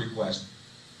an Oprah request,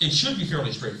 it should be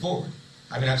fairly straightforward.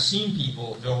 I mean, I've seen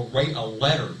people, they'll write a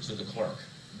letter to the clerk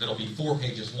that'll be 4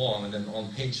 pages long, and then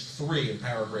on page 3 in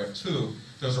paragraph 2,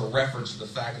 there's a reference to the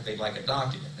fact that they'd like a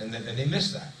document, and then they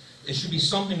miss that. It should be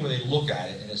something where they look at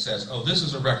it and it says, oh, this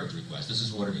is a records request, this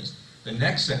is what it is. The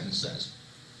next sentence says,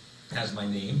 has my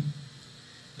name,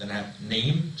 then I have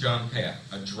name, John Paff,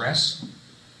 address,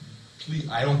 please,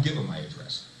 I don't give them my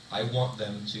address. I want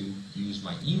them to use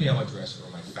my email address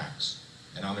or my fax.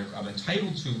 And I'm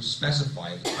entitled to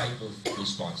specify the type of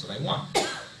response that I want.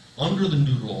 Under the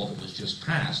new law that was just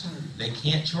passed, they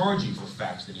can't charge you for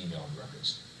faxed and emailed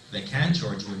records. They can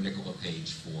charge you a nickel a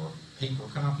page for paper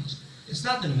copies. It's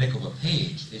not the nickel a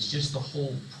page, it's just the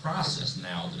whole process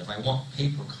now that if I want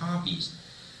paper copies,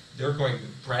 they're going,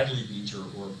 Bradley Beach or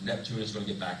Neptune is going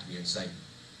to get back to me and say,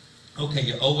 okay,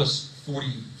 you owe us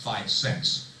 45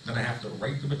 cents. Then I have to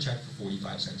write them a check for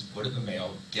 45 cents, put it in the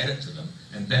mail, get it to them,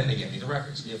 and then they get me the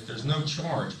records. If there's no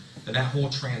charge, then that whole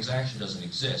transaction doesn't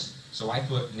exist. So I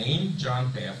put name,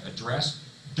 John Paff, address,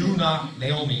 do not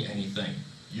mail me anything.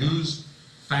 Use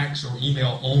fax or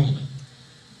email only.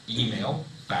 Email,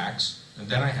 fax, and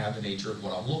then I have the nature of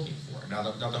what I'm looking for. Now,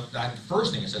 the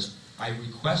first thing it says, I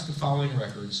request the following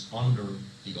records under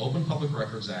the Open Public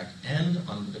Records Act and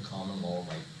under the common law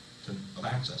right of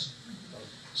access.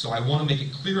 So I want to make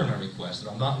it clear in my request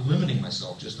that I'm not limiting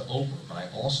myself just to Oprah, but I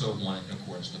also want it in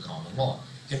accordance with the common law.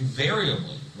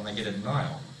 Invariably, when I get a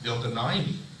denial, they'll deny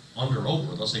me under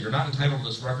Oprah. They'll say, you're not entitled to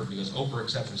this record because Oprah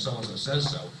exception so-and-so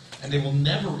says so, and they will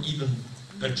never even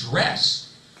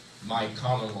address my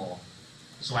common law.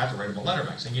 So I have to write them a letter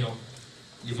back saying, you know,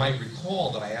 you might recall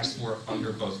that I asked for it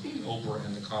under both Oprah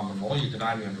and the common law. You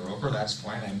denied me under Oprah, that's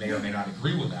fine. I may or may not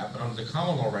agree with that, but under the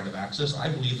common law right of access, I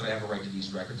believe that I have a right to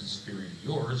these records that's superior to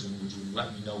yours, and would you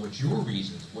let me know what your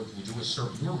reasons, would you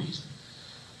assert your reason?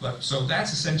 But, so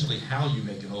that's essentially how you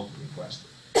make an Oprah request.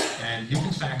 And you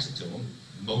can fax it to them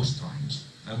most times,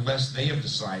 unless they have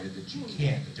decided that you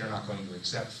can't, that they're not going to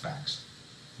accept fax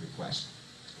requests.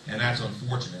 And that's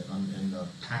unfortunate in the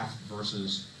Paff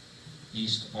versus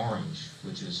East Orange,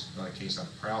 which is not a case I'm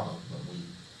proud of, but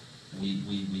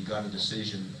we got a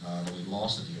decision that we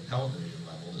lost at the appellate division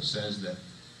level that says that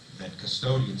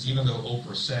custodians, even though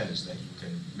Oprah says that you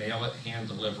can mail it, hand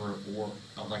deliver it, or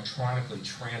electronically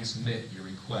transmit your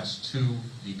request to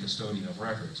the custodian of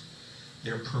records,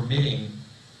 they're permitting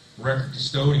record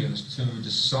custodians to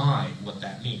decide what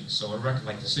that means. So a record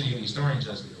like the city of East Orange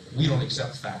says, we don't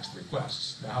accept faxed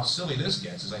requests. Now how silly this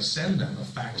gets is I send them a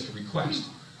faxed request.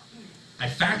 I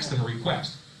fax them a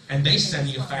request, and they send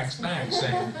me a fax back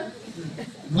saying,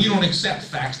 we don't accept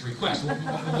faxed requests.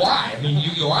 Why? I mean,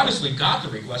 you obviously got the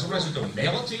request. What am I supposed to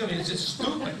mail it to you? I mean, it's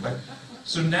stupid. But,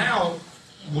 so now,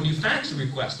 when you fax a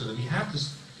request to them, you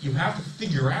have to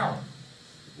figure out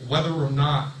whether or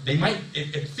not, they might,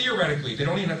 theoretically, they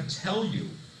don't even have to tell you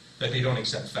that they don't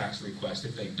accept fax requests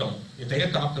if they don't. If they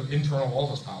adopt the internal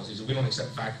office policies that we don't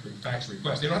accept fax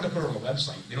requests, they don't have to put it on the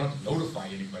website. They don't have to notify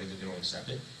anybody that they don't accept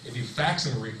it. If you fax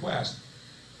them a request,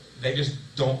 they just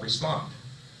don't respond.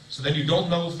 So then you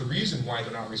don't know if the reason why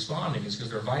they're not responding is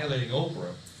because they're violating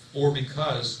Oprah or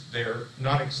because they're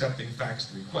not accepting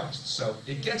faxed requests. So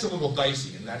it gets a little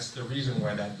dicey, and that's the reason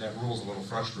why that rule's a little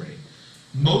frustrating.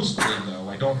 Mostly, though,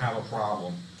 I don't have a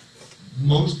problem.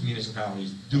 Most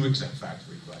municipalities do accept fax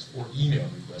requests or email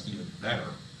requests, even better.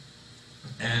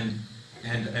 And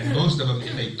most of them,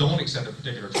 if they don't accept a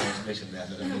particular transmission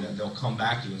method, I mean, they'll come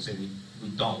back to you and say, we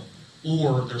don't.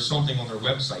 Or there's something on their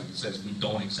website that says we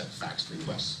don't accept fax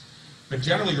requests. But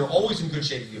generally, you're always in good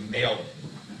shape if you mail it.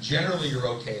 Generally, you're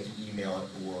okay if you email it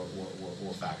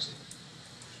or fax it.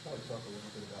 Probably talk a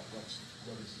little bit about what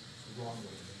is the wrong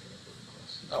way to make an Oprah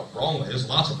request. Oh, wrong way. There's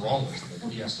lots of wrong ways to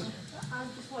make it. Yes. I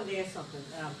just wanted to ask something,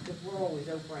 because we're always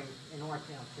Oprah in our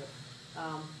township.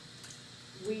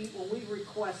 When we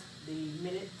request the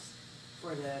minutes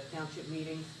for the township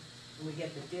meetings, and we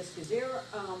get the disc, is there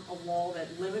a law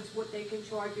that limits what they can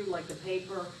charge you? Like the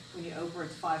paper, when you open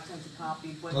it's 5 cents a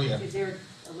copy, but Oh, yeah. is there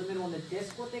a limit on the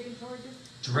disc what they can charge you?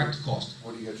 Direct cost.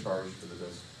 What do you get charged for the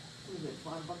disc? What is it,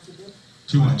 $5 a disc?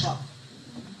 Too much. $5.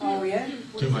 Oh, yeah?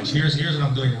 Too much. Here's what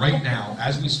I'm doing right now.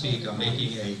 As we speak, I'm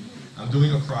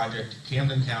doing a project.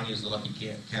 Camden County is the lucky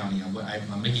county.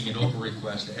 I'm making an open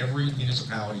request to every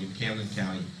municipality in Camden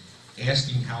County,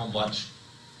 asking how much.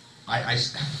 I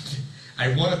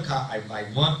want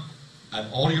an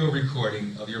audio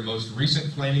recording of your most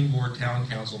recent planning board town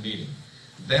council meeting.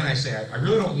 Then I say, I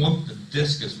really don't want the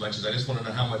disc as much as I just want to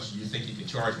know how much you think you can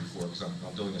charge me for, because I'm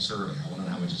doing a survey. I want to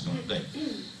know how much it's going to be.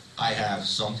 I have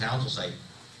some towns will say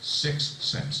 6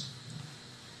 cents.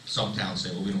 Some towns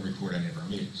say, well, we don't record any of our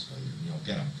meetings, so you don't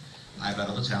get them. I've had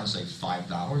other towns say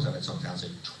 $5. I've had some towns say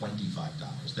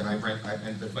 $25. Then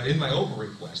but in my open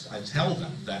request, I tell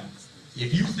them that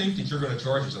if you think that you're going to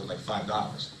charge yourself like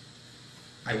 $5,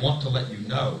 I want to let you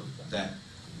know that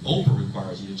Oprah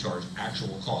requires you to charge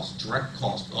actual cost, direct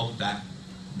cost of that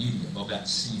medium, of that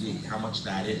CD, how much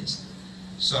that is.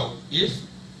 So if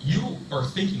you are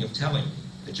thinking of telling me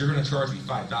that you're going to charge me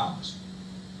 $5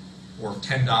 or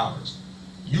 $10,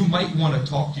 you might want to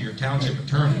talk to your township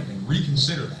attorney and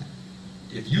reconsider that.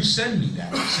 If you send me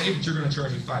that and say that you're going to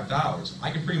charge me $5,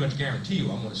 I can pretty much guarantee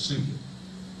you I'm going to sue you.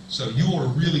 So you ought to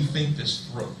really think this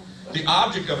through. The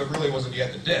object of it really wasn't to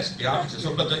get the disc. The object,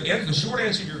 but the short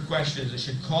answer to your question is it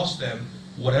should cost them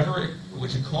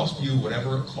it should cost you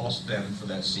whatever it cost them for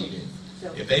that CD.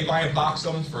 If they buy a box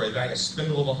of them for a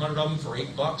spindle of 100 of them for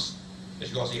 $8, it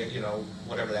should cost you,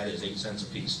 whatever that is, 8 cents a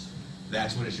piece.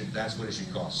 That's what it should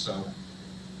cost. So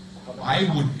I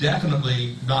would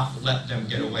definitely not let them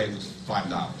get away with $5.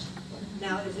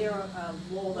 Now, is there a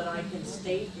law that I can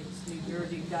state, it's New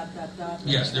Jersey, ...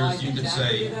 Yes, you could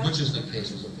say, which is the case,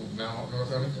 is it Mount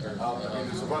North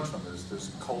there's a bunch of them.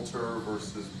 There's Coulter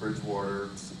versus Bridgewater,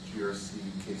 it's GRC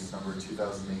case number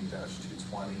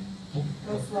 2008-220.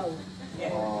 Go slow.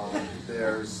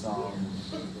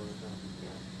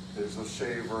 There's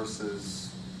O'Shea versus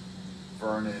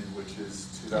Vernon, which is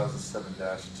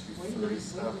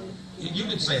 2007-237. You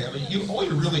could say that, but all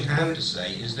you really have to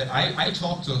say is that I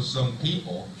talked to some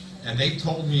people, and they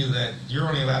told me that you're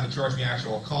only allowed to charge me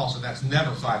actual cost, and that's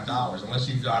never $5 unless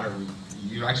you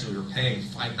actually are paying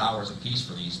 $5 a piece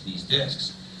for these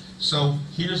discs. So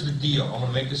here's the deal. I want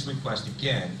to make this request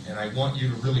again, and I want you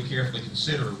to really carefully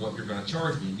consider what you're going to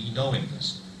charge me knowing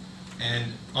this.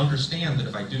 And understand that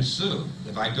if I do sue,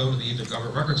 if I go to the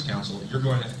Government Records Council, if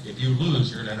you lose,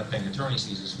 you're going to end up paying attorney's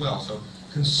fees as well. So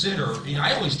consider,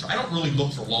 I don't really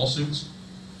look for lawsuits.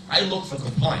 I look for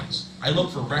compliance. I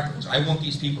look for records. I want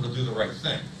these people to do the right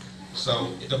thing.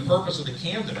 So the purpose of the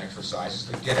Camden exercise is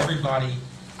to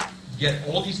get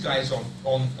all these guys on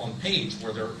page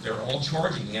where they're all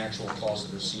charging the actual cost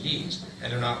of their CDs,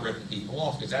 and they're not ripping people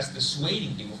off, because that's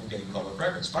dissuading people from getting public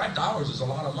records. $5 is a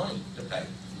lot of money to pay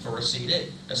for a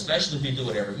CD, especially if you do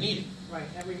it every meeting. Right,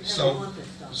 every month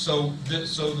it's done. So the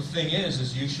thing is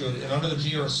you should, and under the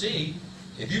GRC,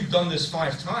 if you've done this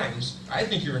 5 times, I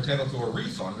think you're entitled to a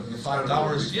refund of the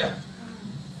 $5, yeah.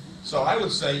 So I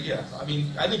would say, yeah, I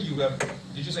think you have,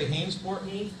 did you say Hainesport?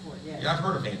 Hainesport, yeah. Yeah, I've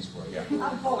heard of Hainesport, yeah.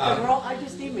 I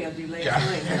just emailed you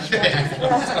last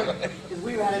night. Because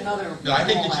we had another. No,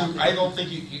 I don't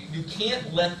think you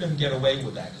can't let them get away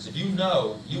with that, because if you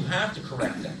know, you have to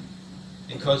correct them.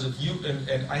 Because if you,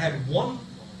 and I had one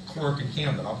clerk in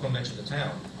Camden, I'm going to mention the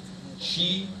town,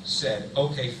 she said,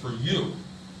 okay, for you,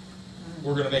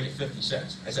 we're going to make it 50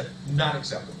 cents. I said, not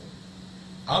acceptable.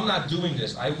 I'm not doing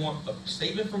this. I want a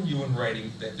statement from you in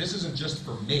writing that this isn't just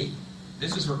for me.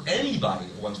 This is for anybody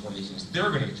that wants one of these things. They're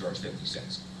going to get charged 50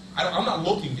 cents. I'm not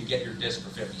looking to get your disc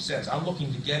for 50 cents. I'm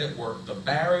looking to get it where the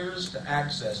barriers to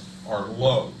access are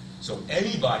low. So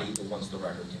anybody that wants the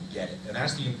record can get it. And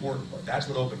that's the important part. That's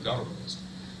what open government is.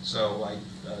 So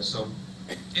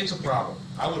it's a problem.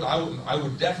 I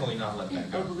would definitely not let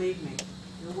that go. Oh, believe me.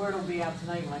 The word will be out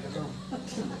tonight when I go home.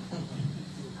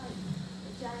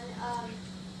 John,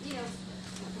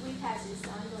 we've had this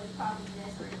ongoing problem in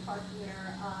Asbury Park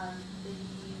where the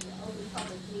Open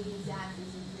Public Meetings Act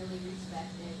isn't really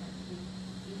respected. We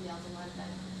emailed a lot of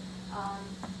that.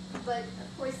 But of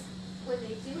course, when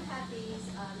they do have these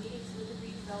meetings with the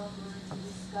redeveloper to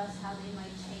discuss how they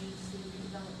might change the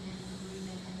redevelopment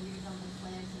agreement and the redevelopment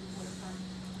plans in the waterfront,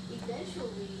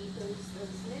 eventually those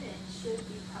minutes should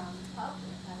become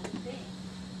public, I would think.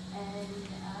 And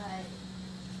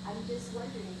I'm just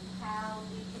wondering how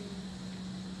we can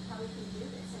do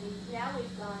this. Now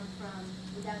we've gone from,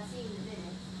 without seeing the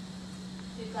minutes,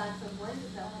 we've gone from one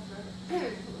developer who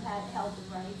had held the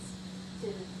rights to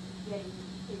getting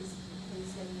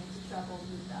getting into trouble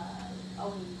with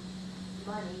owing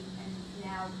money, and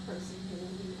now the person who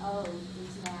he owed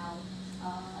is now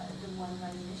the one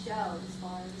running the show as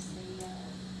far as the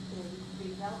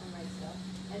development rights go.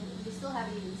 And we still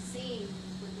haven't even seen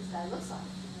what this guy looks like.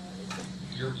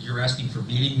 You know, You're asking for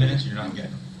meeting minutes, and you're not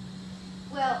getting them.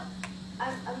 well,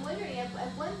 I'm wondering,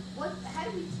 how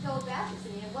do we go about this?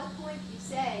 I mean, at what point do you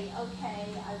say, okay,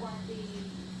 I want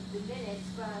the minutes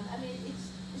from, I mean, it's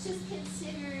just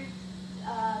considered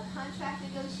contract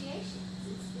negotiations.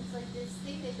 It's like this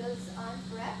thing that goes on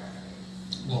forever.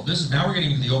 Well, now we're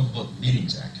getting into the Open Public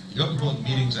Meetings Act. The Open Public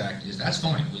Meetings Act that's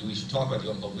fine. We should talk about the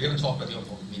Open Public. We haven't talked about the Open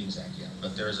Public Meetings Act yet,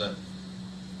 but there's a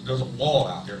law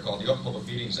out there called the Open Public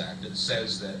Meetings Act that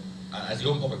says that, as the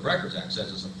Open Public Records Act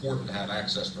says, it's important to have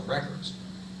access to records.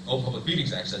 Open Public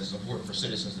Meetings Act says it's important for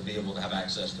citizens to be able to have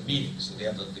access to meetings.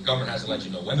 So the government has to let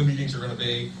you know when the meetings are going to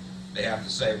be. They have to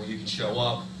say, well, you can show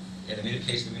up. And in the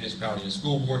case of the municipality and the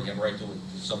school board, you have a right to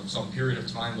some period of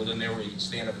time within there where you can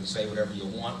stand up and say whatever you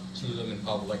want to them in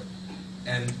public.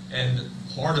 And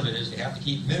part of it is they have to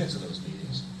keep minutes of those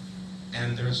meetings.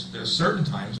 And there's certain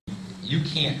times you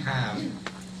can't have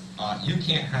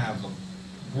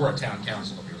we're a town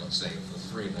council up here, let's say, of the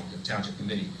three of the township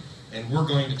committee, and we're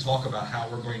going to talk about how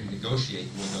we're going to negotiate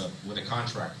with a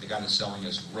contractor, the guy that's selling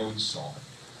us road salt.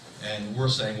 And we're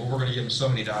saying, well, we're going to give him so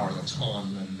many dollars a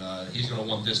ton, and he's going to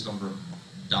want this number of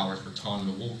dollars per ton,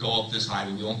 and we'll go up this high,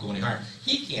 but we won't go any higher.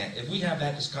 He can't. If we have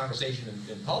this conversation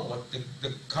in public,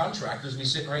 the contractors, we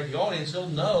sit right in the audience, he'll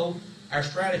know our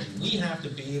strategy. We have to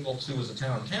be able to, as a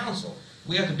town council,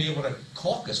 we have to be able to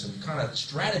caucus and kind of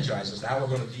strategize as to how we're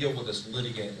going to deal with this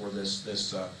litigant or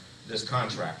this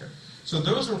contractor. So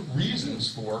those are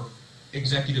reasons for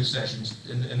executive sessions,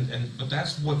 but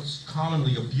that's what's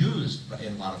commonly abused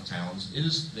in a lot of towns,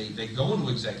 is they go into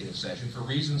executive session for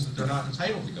reasons that they're not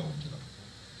entitled to go into them.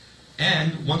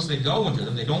 And once they go into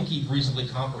them, they don't keep reasonably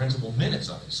comprehensible minutes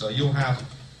of it. So you'll have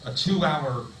a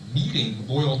 2-hour meeting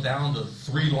boiled down to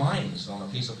 3 lines on a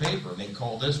piece of paper, and they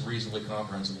call this reasonably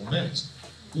comprehensible minutes.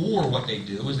 Or what they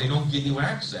do is they don't give you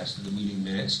access to the meeting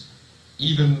minutes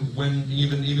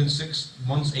even 6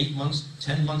 months, 8 months,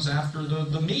 10 months after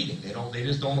the meeting. They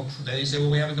just don't. They say,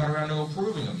 well, we haven't got around to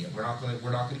approving them yet. We're not going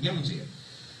to give them to you.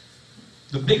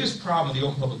 The biggest problem with the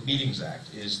Open Public Meetings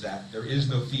Act is that there is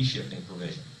no fee shifting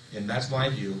provision, and that's my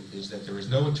view. Is that there is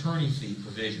no attorney fee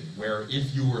provision where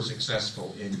if you were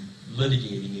successful in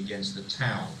litigating against the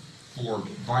town for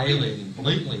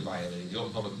blatantly violating the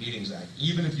Open Public Meetings Act,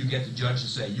 even if you get the judge to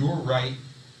say you're right,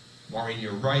 Maureen,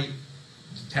 you're right.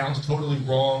 The town's totally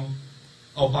wrong.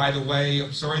 Oh, by the way,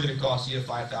 I'm sorry that it cost you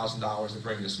 $5,000 to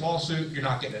bring this lawsuit. You're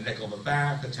not getting a nickel of it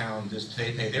back. The town just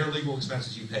pay their legal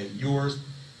expenses, you pay yours.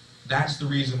 That's the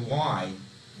reason why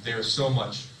there's so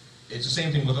much. It's the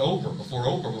same thing with Oprah. Before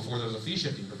there was a fee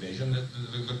shifting provision,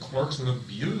 the clerks would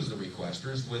abuse the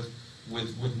requesters with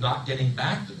not getting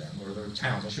back to them, or their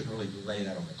towns. I shouldn't really lay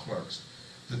that on the clerks.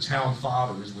 The town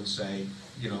fathers would say,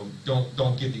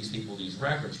 don't give these people these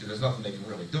records because there's nothing they can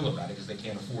really do about it because they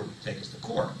can't afford to take us to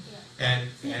court.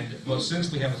 Yeah. Well,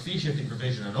 since we have a fee shifting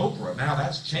provision in Oprah, now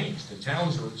that's changed. The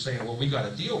towns are saying, well, we got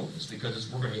to deal with this because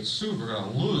we're going to get sued, we're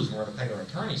going to lose, and we're going to pay our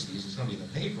attorney's fees. It's going to be in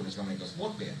the paper, and it's going to make us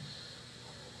look bad.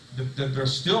 They're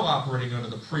still operating under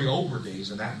the pre-Oprah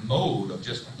days in that mode of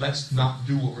just let's not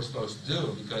do what we're supposed to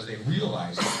do because they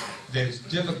realize that it's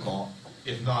difficult.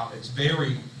 If not, it's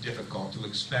very difficult to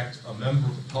expect a member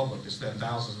of the public to spend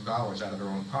thousands of dollars out of their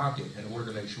own pocket in order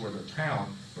to make sure their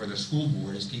town or their school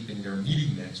board is keeping their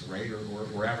meeting minutes right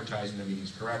or advertising their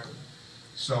meetings correctly.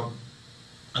 So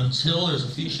until there's a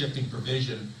fee-shifting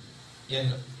provision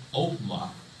in OPMA,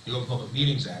 the Open Public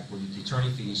Meetings Act, where the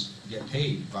attorney fees get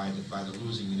paid by the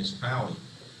losing municipality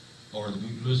or the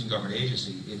losing government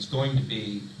agency, it's going to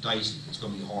be dicey. It's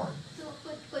going to be hard.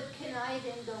 But can I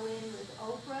then go in with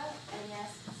Oprah and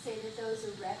say that those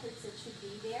are records that should be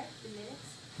there, the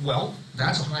minutes? Well,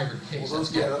 that's a hybrid case. Well,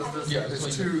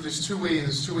 there's two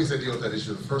ways I deal with that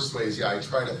issue. The first way is I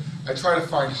try to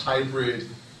find hybrid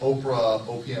Oprah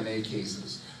OPMA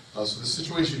cases. So the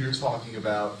situation you're talking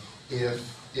about,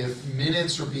 if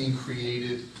minutes are being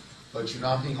created but you're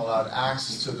not being allowed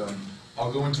access to them,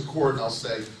 I'll go into court and I'll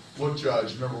say, look,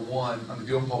 Judge, number one, under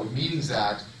the Open Public Meetings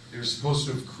Act, they're supposed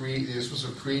to have created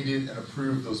and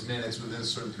approved those minutes within a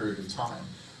certain period of time.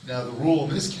 Now, the rule in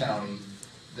this county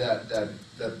that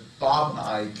Bob and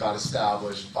I got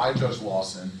established by Judge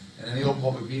Lawson, and any Open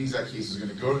Public Meetings Act case is going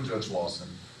to go to Judge Lawson.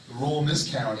 The rule in this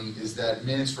county is that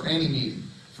minutes for any meeting,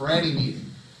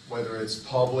 whether it's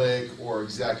public or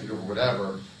executive or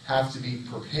whatever, have to be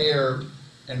prepared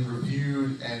and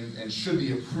reviewed and should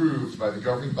be approved by the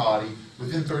governing body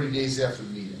within 30 days after the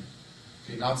meeting.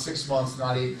 Okay, not 6 months,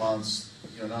 not 8 months,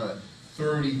 none of that.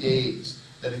 30 days.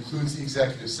 That includes the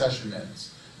executive session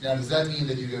minutes. Now, does that mean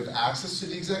that you have access to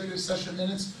the executive session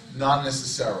minutes? Not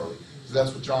necessarily. Does because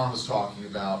that's what John was talking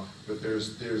about, but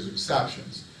there's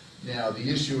exceptions. Now, the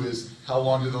issue is, how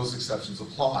long do those exceptions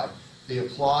apply? They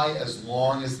apply as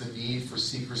long as the need for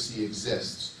secrecy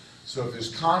exists. So if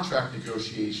there's contract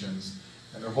negotiations,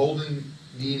 and they're holding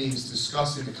meetings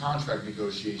discussing the contract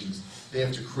negotiations, they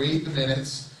have to create the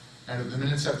minutes, and the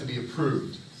minutes have to be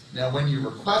approved. Now, when you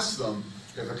request them,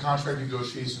 if the contract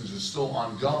negotiations are still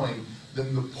ongoing,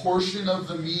 then the portion of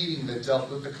the meeting that dealt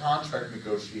with the contract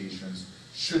negotiations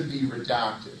should be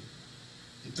redacted.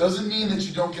 It doesn't mean that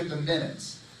you don't get the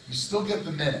minutes. You still get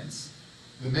the minutes.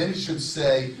 The minutes should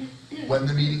say when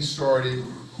the meeting started,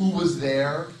 who was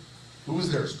there. Who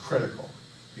was there is critical,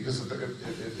 because if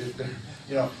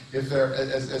they're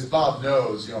as Bob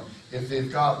knows, if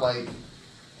they've got like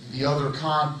the other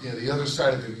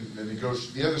side of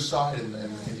the other side in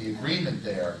the agreement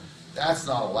there, that's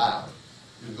not allowed.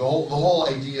 The whole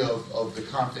idea of the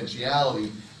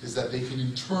confidentiality is that they can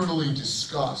internally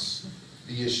discuss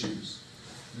the issues,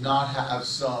 not have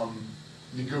some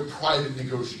private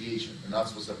negotiation. They're not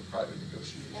supposed to have a private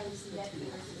negotiation.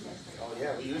 Oh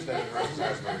yeah, we use that in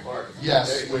Raspberry Park.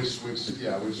 Yes, which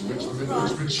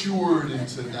matured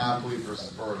into Napoli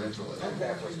versus Borough of Interlake.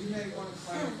 Okay, but you may want to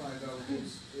clarify though,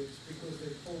 it's because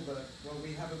they pulled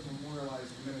we haven't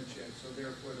memorialized the minutes yet, so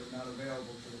therefore they're not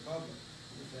available to the public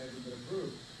if they haven't been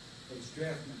approved. But it's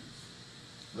draft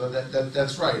minutes.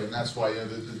 That's right, and that's why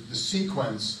the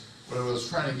sequence, what I was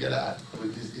trying to get at,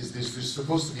 is there's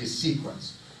supposed to be a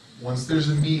sequence. Once there's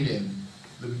a meeting,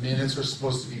 the minutes are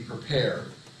supposed to be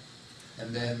prepared.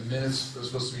 And then the minutes are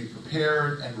supposed to be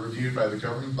prepared and reviewed by the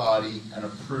governing body and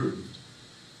approved.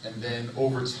 And then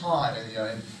over time,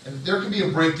 and there can be a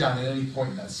breakdown at any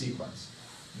point in that sequence.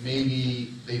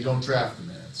 Maybe they don't draft the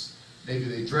minutes. Maybe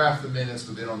they draft the minutes,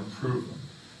 but they don't approve them.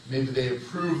 Maybe they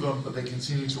approve them, but they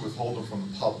continue to withhold them from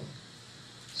the public.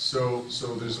 So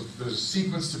there's a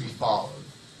sequence to be followed.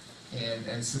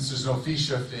 And since there's no fee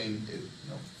shifting,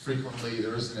 frequently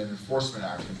there isn't an enforcement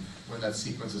action when that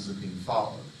sequence isn't being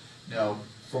followed. Now,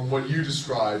 from what you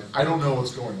described, I don't know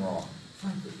what's going wrong,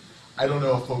 frankly. I don't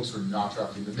know if folks are not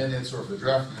drafting the minutes, or if they're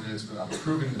drafting the minutes but not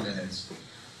approving the minutes.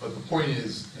 But the point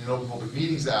is, in an Open Public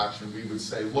Meetings action, we would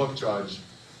say, look, Judge,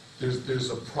 there's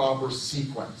a proper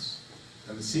sequence.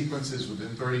 And the sequence is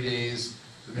within 30 days,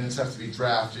 the minutes have to be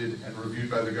drafted and reviewed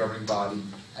by the governing body.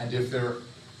 And if they're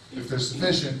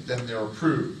sufficient, then they're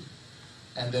approved.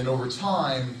 And then over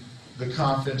time, the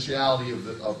confidentiality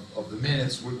of the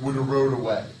minutes would erode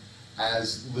away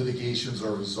as litigations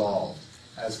are resolved,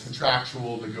 as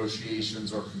contractual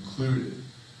negotiations are concluded.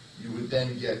 You would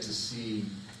then get to see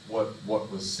what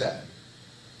was said.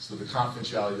 So the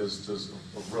confidentiality does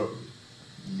erode.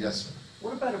 Yes, sir.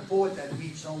 What about a board that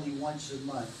meets only once a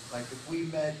month? Like if we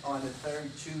met on the third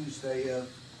Tuesday of,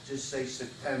 just say,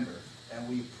 September, and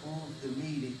we approved the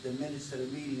minutes of the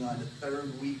meeting on the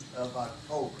third week of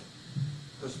October,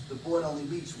 because the board only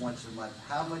meets once a month,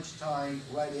 how much time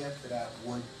right after that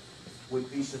would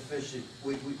be sufficient?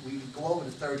 We go over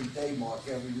the 30-day mark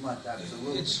every month,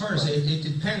 absolutely. It's hard to say. It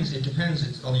depends. It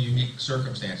depends on the unique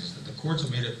circumstances. The courts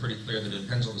have made it pretty clear that it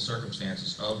depends on the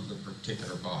circumstances of the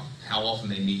particular body, how often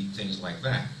they meet, things like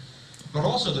that. But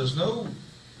also, there's no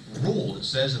rule that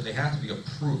says that they have to be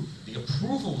approved. The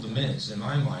approval of the minutes, in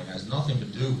my mind, has nothing to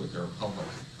do with their public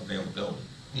availability.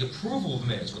 The approval of the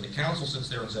minutes, when the council sits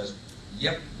there and says,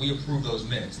 yep, we approve those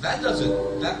minutes.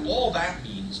 All that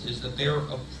means is that they're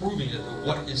approving that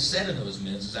what is said in those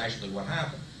minutes is actually what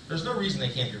happened. There's no reason they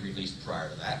can't be released prior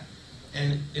to that.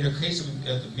 And in a case of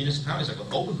the municipalities, like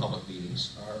with open public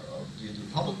meetings, or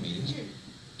the public meetings,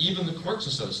 even the Clerks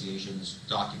Association's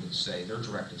documents say, their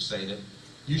directives say that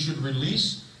you should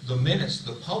release the minutes to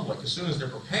the public as soon as they're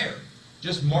prepared.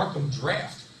 Just mark them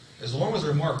draft. As long as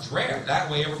they're marked draft, that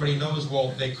way everybody knows,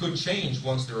 well, they could change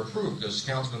once they're approved, because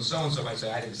Councilman so-and-so might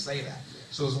say, I didn't say that.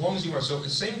 So as long as you are, so the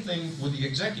same thing with the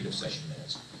executive session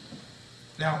minutes.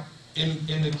 Now,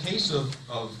 in the case of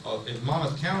in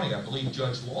Monmouth County, I believe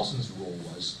Judge Lawson's rule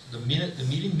was the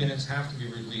meeting minutes have to be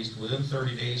released within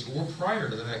 30 days or prior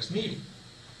to the next meeting.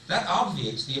 That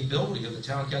obviates the ability of the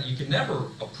town council. You can never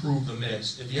approve the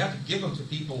minutes if you have to give them to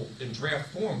people in draft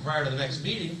form prior to the next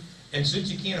meeting. And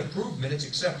since you can't approve minutes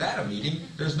except at a meeting,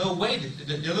 there's no way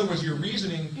that, in other words,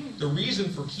 the reason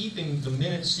for keeping the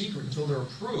minutes secret until they're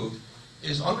approved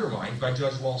is undermined by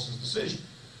Judge Lawson's decision.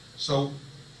 So,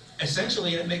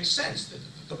 essentially, it makes sense.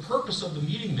 The purpose of the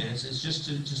meeting minutes is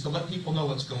just to let people know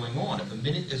what's going on.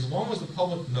 As long as the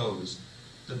public knows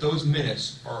that those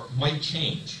minutes might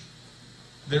change,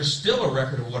 there's still a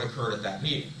record of what occurred at that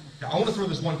meeting. Now, I want to throw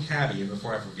this one caveat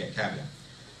before I forget. Caveat.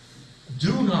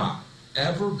 Do not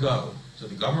ever go to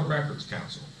the Government Records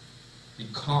Council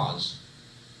because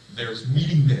there's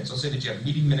meeting minutes. Let's say that you have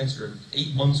meeting minutes that are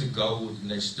 8 months ago and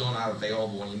they're still not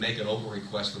available, and you make an open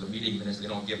request for the meeting minutes, they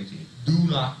don't give them to you.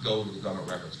 Do not go to the Government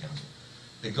Records Council.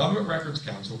 The Government Records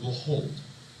Council will hold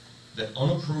that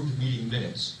unapproved meeting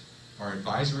minutes are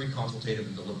advisory, consultative,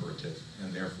 and deliberative,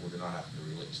 and therefore do not have to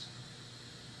be released.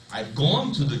 I've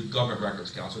gone to the Government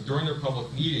Records Council during their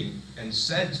public meeting and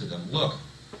said to them, look,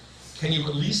 can you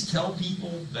at least tell people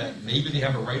that maybe they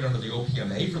have a right under the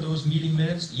OPMA for those meeting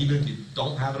minutes, even if you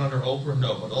don't have it under OPRA?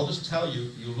 No, but they'll just tell you,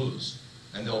 you lose.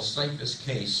 And they'll cite this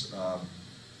case,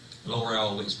 Lower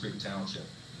Alloways Creek Township.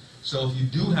 So if you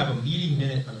do have a meeting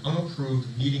minute, an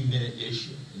unapproved meeting minute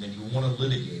issue, and then you want to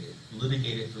litigate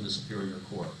it through the Superior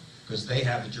Court, because they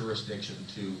have the jurisdiction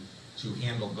to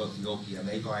handle both the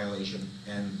OPMA violation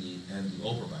and the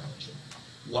OPRA violation.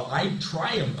 What I'm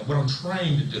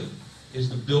trying to do is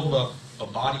to build up a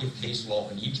body of case law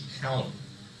in each county.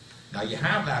 Now you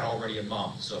have that already in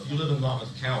Monmouth. So if you live in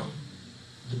Monmouth County,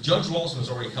 the Judge Lawson has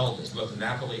already held this, both in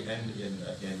Napoli and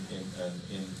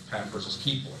in Paff versus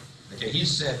Keyport. Okay, he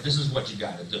said this is what you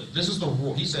got to do. This is the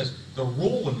rule. He says the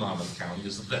rule in Monmouth County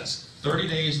is this: 30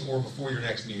 days or before your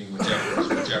next meeting,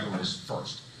 whichever is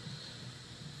first.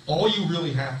 All you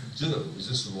really have to do is,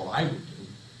 this is what I would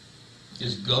do,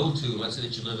 is go to, let's say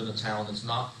that you live in a town that's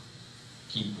not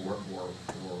Keyport or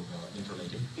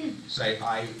Interlincoln, say,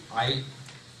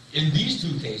 in these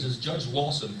two cases, Judge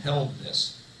Lawson held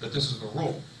this, that this is the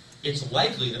rule. It's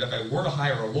likely that if I were to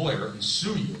hire a lawyer and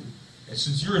sue you, and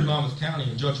since you're in Monmouth County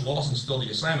and Judge Lawson's still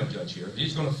the assignment judge here,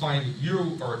 he's going to find that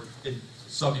you are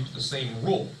subject to the same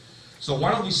rule. So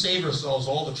why don't we save ourselves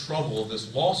all the trouble of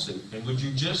this lawsuit, and would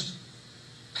you just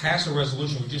pass a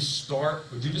resolution, would you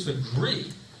just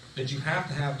agree that you have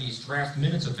to have these draft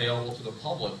minutes available to the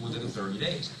public within 30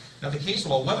 days. Now the case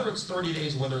law, whether it's 30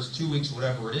 days, whether it's 2 weeks,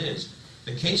 whatever it is,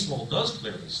 the case law does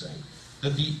clearly say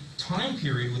that the time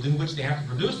period within which they have to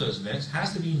produce those minutes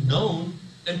has to be known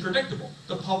and predictable.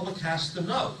 The public has to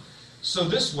know. So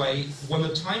this way, when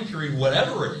the time period,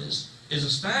 whatever it is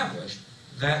established,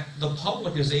 that the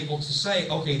public is able to say,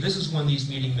 okay, this is when these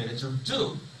meeting minutes are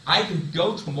due. I can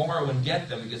go tomorrow and get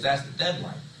them because that's the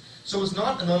deadline. So it's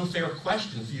not an unfair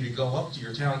question for you to go up to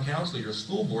your town council or your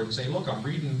school board and say, look, I'm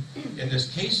reading in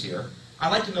this case here. I'd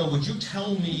like to know, would you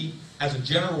tell me as a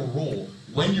general rule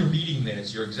when your meeting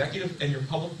minutes, your executive and your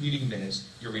public meeting minutes,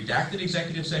 your redacted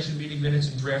executive session meeting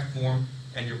minutes in draft form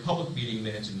and your public meeting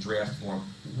minutes in draft form,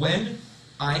 when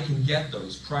I can get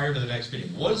those prior to the next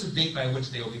meeting? What is the date by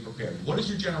which they will be prepared? What is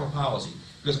your general policy?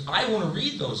 Because I want to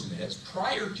read those minutes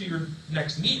prior to your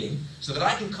next meeting so that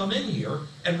I can come in here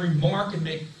and remark and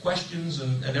make questions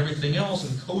and everything else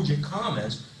and cogent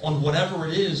comments on whatever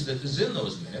it is that is in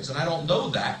those minutes. And I don't know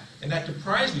that, and that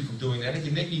deprives me from doing that. It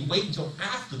can make me wait until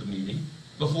after the meeting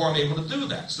before I'm able to do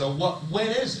that. So when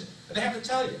is it? And they have to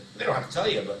tell you. They don't have to tell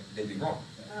you, but they'd be wrong.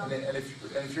 And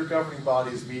if your governing body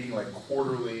is meeting like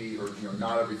quarterly or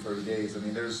not every 30 days, I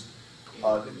mean, there's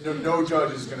no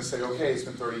judge is going to say, okay, it's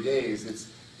been 30 days.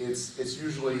 It's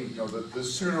usually the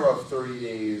sooner of 30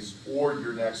 days or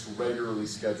your next regularly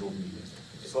scheduled meeting.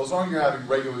 So as long as you're having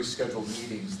regularly scheduled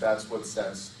meetings, that's what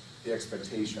sets the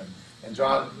expectation. And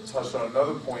John touched on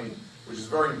another point, which is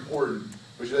very important,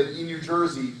 which is that in New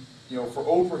Jersey, for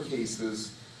OPRA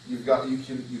cases, you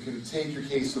can take your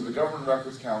case to the Government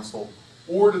Records Council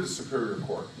or to the Superior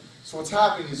Court. So what's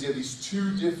happening is you have these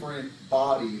two different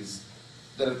bodies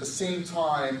that at the same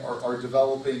time are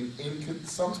developing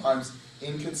sometimes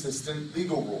inconsistent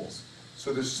legal rules.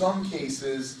 So there's some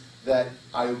cases that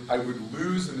I would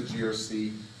lose in the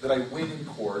GRC that I win in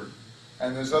court,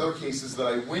 and there's other cases that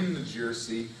I win in the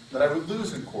GRC that I would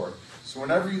lose in court. So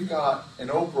whenever you've got an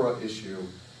OPRA issue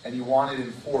and you want it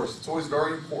enforced, it's always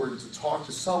very important to talk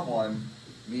to someone,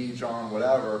 me, John,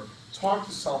 whatever, talk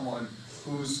to someone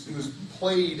who's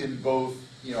played in both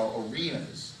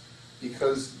arenas,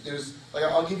 because there's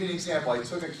I'll give you an example. I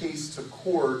took a case to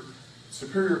court,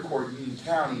 Superior Court in Union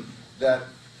County, that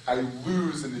I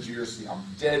lose in the GRC. I'm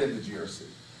dead in the GRC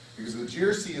because the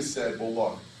GRC has said, well,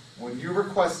 look, when you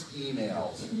request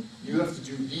emails, you have to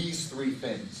do these three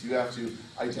things. You have to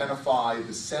identify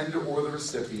the sender or the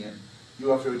recipient, you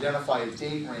have to identify a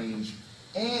date range,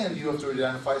 and you have to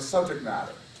identify a subject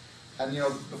matter. And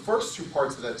the first two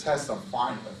parts of that test I'm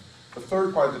fine with. The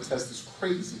third part of the test is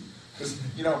crazy. Because,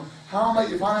 how am I,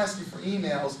 if I'm asking for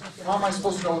emails, how am I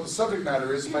supposed to know what the subject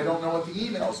matter is if I don't know what the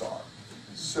emails are?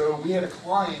 So we had a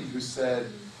client who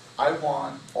said, I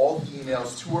want all the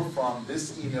emails to or from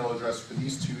this email address for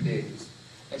these 2 days.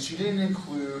 And she didn't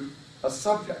include a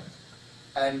subject.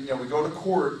 And we go to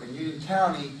court, and Union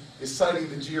County is citing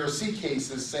the GRC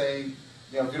cases saying,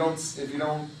 if you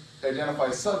don't identify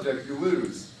a subject, you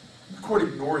lose. The court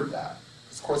ignored that.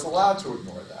 The court's allowed to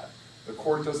ignore that. The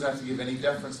court doesn't have to give any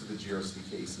deference to the GRC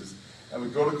cases. And we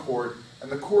go to court,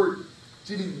 and the court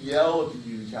didn't yell at the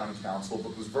Union County Council,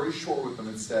 but was very short with them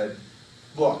and said,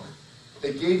 look,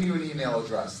 they gave you an email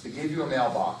address, they gave you a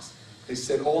mailbox, they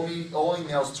said all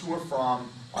emails to or from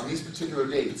on these particular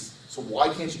dates, so why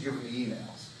can't you give them the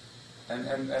emails?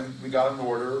 And we got an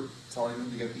order telling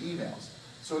them to get the emails.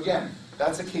 So again,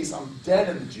 that's a case I'm dead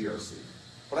in the GRC,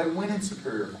 but I win in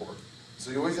Superior Court. So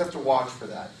you always have to watch for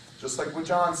that. Just like what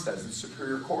John says, in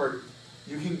Superior Court,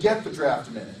 you can get the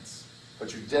draft minutes,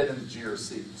 but you're dead in the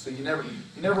GRC. So you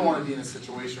never want to be in a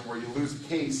situation where you lose a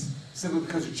case simply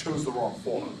because you chose the wrong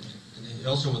forum.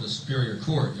 Also with the Superior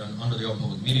Court, under the Open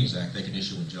Public Meetings Act, they can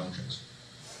issue injunctions.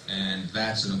 And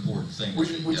that's an important thing.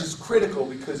 Which is critical,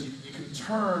 because you can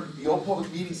turn, the Open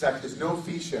Public Meetings Act, there's no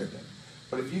fee shifting.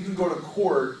 But if you can go to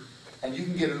court and you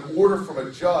can get an order from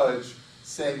a judge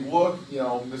saying, look,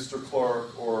 Mr.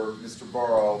 Clerk or Mr.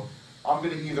 Borough, I'm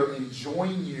going to either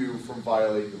enjoin you from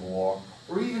violating the law,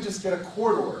 or even just get a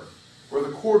court order, where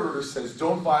the court order says,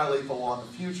 don't violate the law in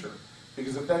the future.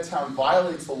 Because if that town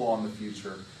violates the law in the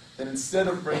future, then instead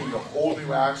of bringing a whole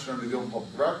new action under the Open Public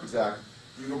Records Act,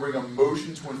 you can bring a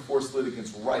motion to enforce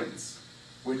litigants' rights,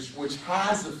 which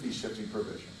has a fee-shifting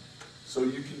provision. So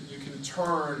you can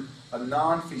turn a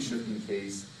non-fee shifting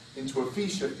case into a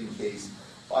fee-shifting case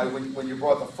by when you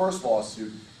brought the first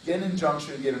lawsuit, get an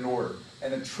injunction and get an order.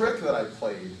 And a trick that I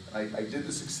played, and I did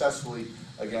this successfully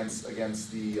against the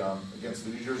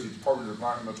New Jersey Department of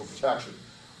Environmental Protection.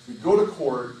 We go to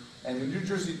court, and the New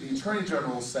Jersey, the Attorney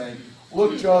General is saying,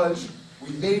 look, Judge,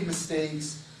 we made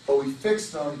mistakes, but we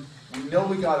fixed them. We know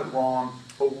we got it wrong,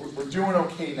 but we're doing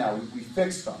okay now. We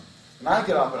fixed them. And I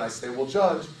get up and I say, well,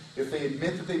 Judge, if they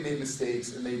admit that they made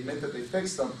mistakes and they admit that they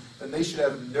fixed them, then they should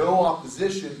have no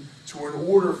opposition to an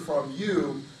order from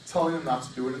you telling them not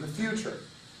to do it in the future.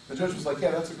 The judge was like,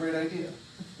 yeah, that's a great idea.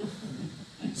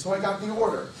 So I got the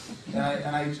order.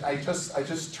 And I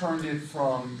just turned it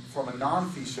from a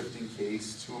non-fee shifting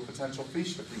case to a potential fee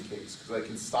shifting case, because I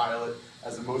can style it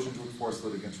as a motion to enforce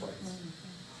litigants' rights.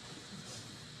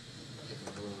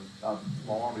 Why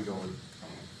don't we go with...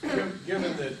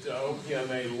 Given that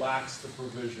OPMA lacks the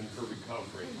provision for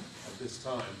recovery at this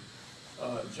time,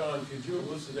 John, could you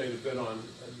elucidate a bit on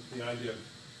the idea,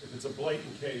 if it's a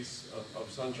blatant case of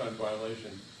sunshine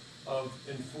violation, of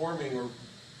informing or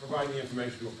providing the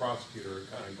information to a prosecutor,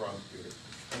 a county prosecutor?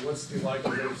 And what's the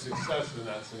likelihood of success in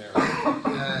that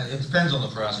scenario? It depends on the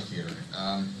prosecutor.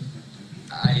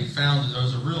 I found that there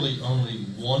was really only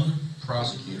one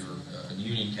prosecutor in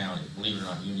Union County, believe it or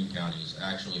not, Union County is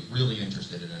actually really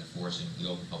interested in enforcing the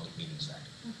Open Public Meetings Act.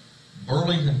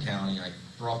 Burlington County, I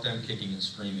brought them kicking and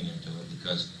screaming into it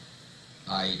because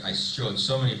I showed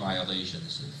so many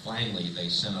violations, and finally they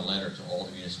sent a letter to all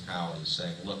the municipalities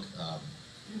saying, look,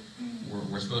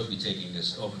 we're supposed to be taking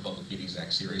this Open Public Meetings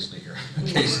Act seriously here.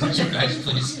 Okay, so you guys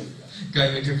please,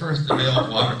 with your first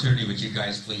available opportunity, would you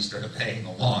guys please start obeying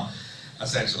the law,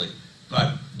 essentially.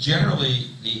 But generally,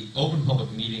 the Open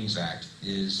Public Meetings Act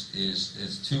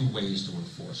is two ways to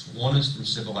enforce. One is through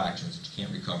civil actions that you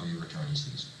can't recover your attorney's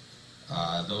fees.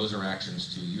 Those are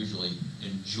actions to usually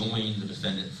enjoin the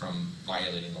defendant from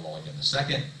violating the law again. The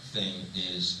second thing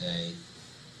is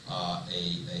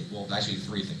well, actually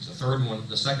three things.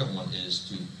 The second one is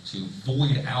to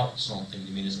void out something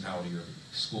the municipality or the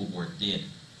school board did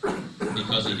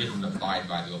because they didn't abide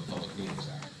by the Open Public Meetings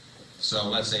Act. So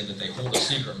let's say that they hold a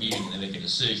secret meeting and they make a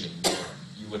decision.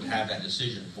 You would have that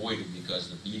decision voided because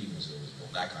the meeting was illegal,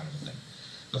 that kind of a thing.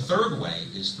 The third way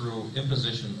is through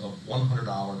imposition of $100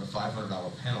 to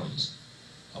 $500 penalties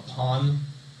upon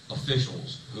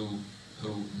officials who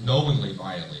knowingly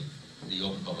violate the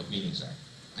Open Public Meetings Act.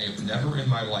 I have never in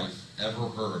my life ever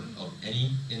heard of any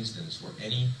instance where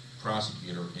any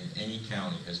prosecutor in any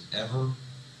county has ever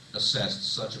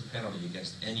assessed such a penalty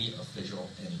against any official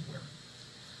anywhere.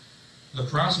 The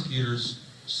prosecutors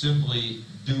simply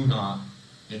do not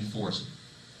enforce it.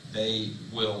 They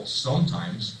will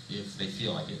sometimes, if they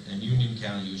feel like it, and Union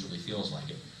County usually feels like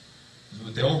it,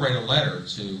 they'll write a letter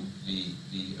to the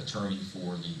attorney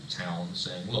for the town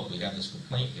saying, look, we have this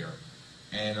complaint here,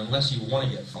 and unless you want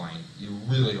to get fined, you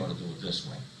really ought to do it this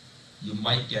way. You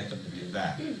might get them to do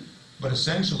that. But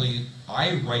essentially,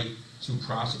 I write to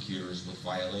prosecutors with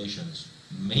violations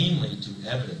mainly to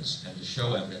evidence and to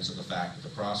show evidence of the fact that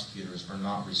the prosecutors are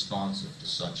not responsive to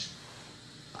such.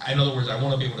 In other words, I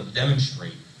want to be able to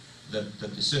demonstrate that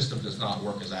the system does not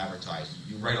work as advertised.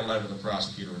 You write a letter to the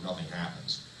prosecutor and nothing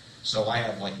happens. So I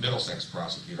have, like, Middlesex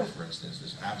prosecutors, for instance,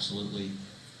 is absolutely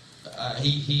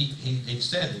They've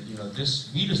said that,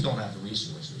 we just don't have the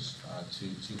resources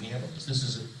to handle this.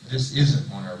 This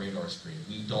isn't on our radar screen.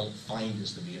 We don't find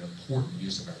this to be an important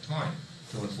use of our time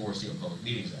to enforce the Open Public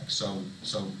Meetings Act. So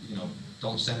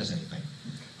don't send us anything.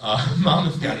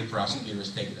 Monmouth County prosecutor has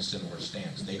taken a similar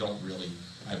stance. They don't really.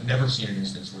 I've never seen an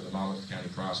instance where the Monmouth County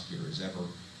prosecutor has ever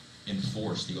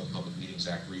enforced the Open Public Meetings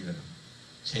Act or even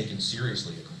taken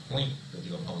seriously a complaint that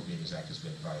the Open Public Meetings Act has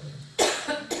been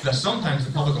violated. Because sometimes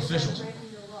the public officials.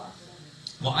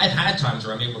 Well, I've had times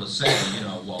where I'm able to say,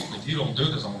 well, if you don't do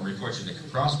this, I'm going to report you to the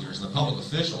prosecutors. And the public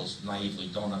officials naively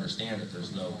don't understand that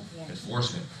there's no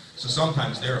enforcement. So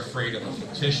sometimes they're afraid of a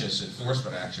fictitious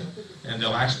enforcement action, and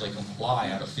they'll actually comply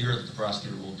out of fear that the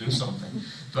prosecutor will do something.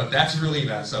 But that's really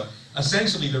bad. So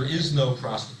essentially, there is no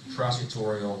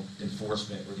prosecutorial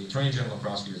enforcement, or the Attorney General and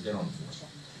prosecutors, they don't enforce it.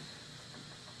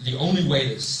 The only way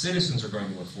that citizens are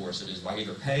going to enforce it is by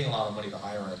either paying a lot of money to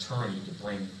hire an attorney to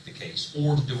bring the case,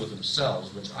 or to do it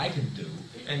themselves, which I can do,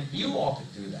 and you all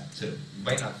can do that too. You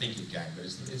might not think you can, but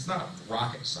it's not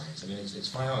rocket science. I mean, it's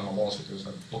filing a lawsuit. There's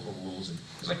a book of rules, and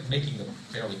it's like making a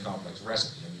fairly complex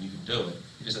recipe. I mean, you can do it.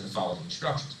 You just have to follow the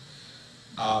instructions.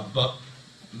 But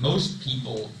most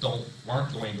people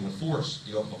aren't going to enforce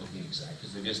the Open Public Meetings Act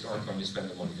because they just aren't going to spend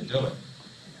the money to do it.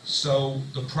 So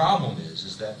the problem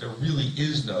is that there really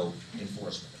is no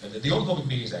enforcement. And the Open Public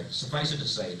Meetings Act, suffice it to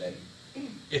say that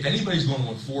if anybody's going to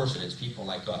enforce it, it's people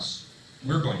like us.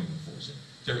 We're going to enforce it.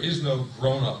 There is no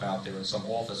grown-up out there in some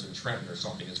office in Trenton or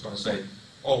something that's going to say,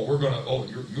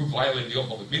 you violated the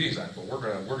Open Public Meetings Act, but we're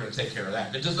going to take care of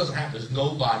that. It just doesn't happen. There's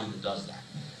nobody that does that.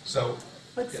 So.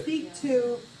 But speak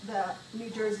to the New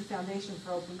Jersey Foundation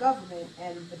for Open Government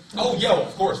and the... Oh, yeah, well,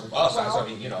 of course, us.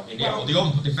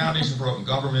 The Foundation for Open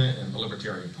Government and the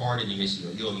Libertarian Party and the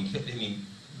ACLU,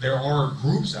 there are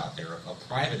groups out there of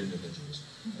private individuals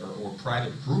or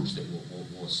private groups that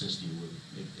will assist you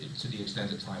to the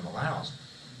extent that time allows.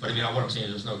 But what I'm saying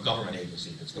is there's no government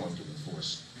agency that's going to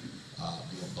enforce the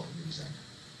Open Public Meetings Act.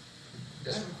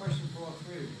 I have a question for all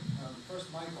three of you.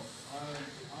 First, Michael,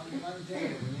 on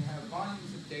data, when you have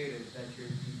volumes of data that you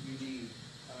need,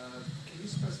 can you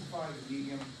specify the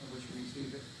medium in which you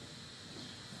receive it?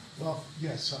 Well,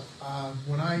 yes.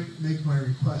 When I make my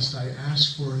request, I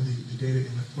ask for the data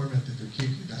in the format that they're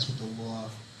keeping. That's what the law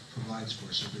provides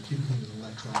for. So if they're keeping it in an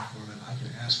electronic format, I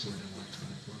can ask for it in an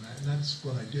electronic format, and that's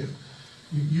what I do.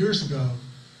 Years ago,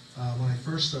 when I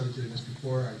first started doing this,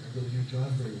 before I really knew John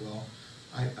very well,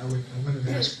 I went and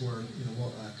asked for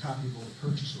a copy of all the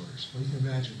purchase orders. Well, you can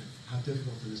imagine how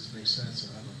difficult it is to make sense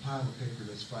of a pile of paper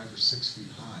that's 5 or 6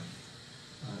 feet high.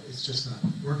 It's just not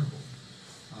workable.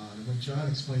 And when John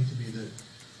explained to me that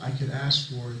I could ask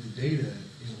for the data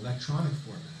in electronic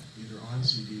format, either on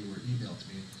CD or emailed to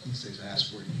me, these days I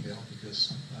ask for an email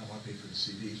because I don't want to pay for the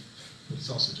CD, but it's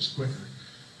also just quicker.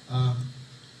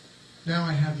 Now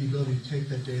I have the ability to take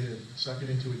that data, suck it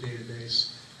into a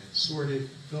database, sort it,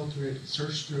 filter it,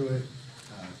 search through it,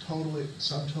 total it,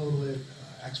 subtotal it,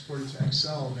 export it to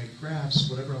Excel, make graphs,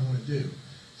 whatever I want to do.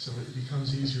 So it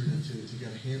becomes easier to get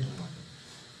a handle on it.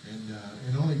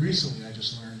 And only recently I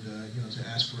just learned to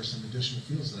ask for some additional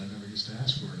fields that I never used to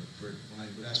ask for. When I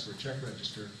would ask for a check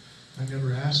register, I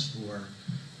never asked for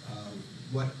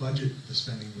what budget the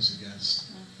spending was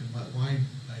against and what line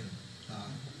item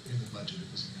in the budget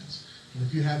it was against. And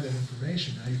if you have that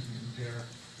information, now you can compare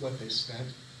what they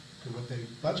spent to what they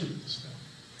budgeted to spend.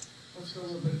 Let's go a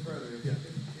little bit further. Yeah.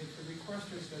 If the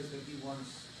requester says that he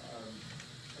wants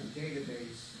a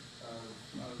database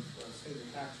of say, the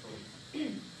tax rolls,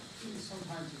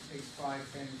 sometimes it takes 5,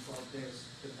 10, 12 days,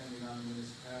 depending on the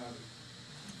municipality.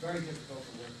 Very difficult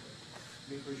to work with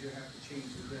because you have to change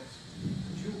the disk.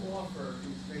 Could you offer,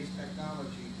 in today's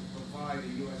technology, to provide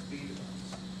a USB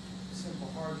device, a simple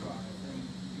hard drive? And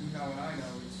you know and I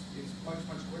know it's much,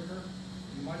 much quicker,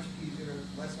 much easier,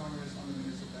 less onerous on the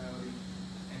municipality,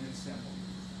 and it's simple.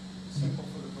 Simple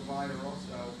for the provider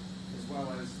also, as well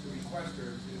as the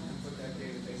requester to put that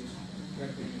database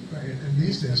directly in. Right, and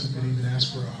these days you can even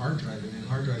ask for a hard drive. I mean,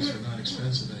 hard drives are not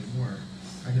expensive anymore.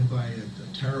 I can buy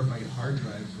a terabyte hard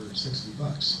drive for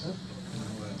 $60.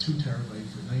 2 terabyte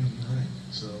for $99.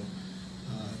 So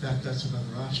that's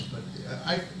another option. But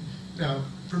now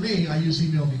for me, I use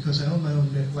email because I own my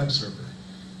own web server.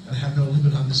 I have no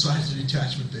limit on the size of the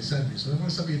attachment they send me. So if I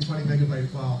want to send me a 20 megabyte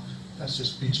file, that's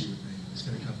just peachy with me. It's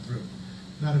going to come through.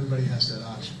 Not everybody has that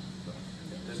option.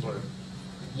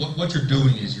 What you're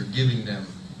doing is you're giving them,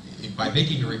 by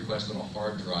making a request on a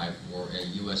hard drive or a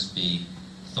USB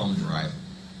thumb drive,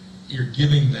 you're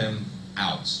giving them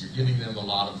outs. You're giving them a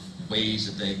lot of ways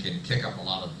that they can kick up a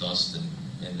lot of dust and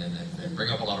and bring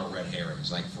up a lot of red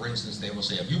herrings. Like, for instance, they will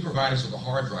say, if you provide us with a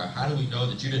hard drive, how do we know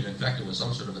that you didn't infect it with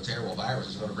some sort of a terrible virus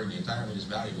that's going to bring the entire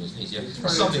municipality to its knees? Yeah,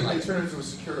 something like that. They turn it into a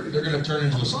security. They're going to turn it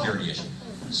into a security issue.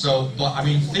 So, but I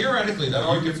mean, theoretically,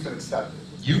 though,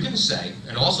 you can say,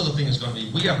 and also the thing is going to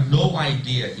be, we have no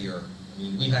idea here. I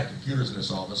mean, we've had computers in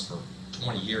this office for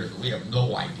 20 years, but we have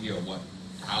no idea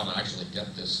how to actually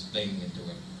get this thing into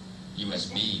a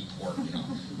USB port. You know,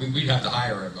 we'd have to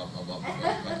hire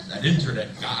an internet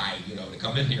guy, you know, to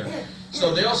come in here.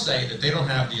 So they'll say that they don't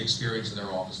have the experience in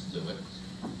their office to do it.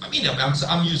 I mean,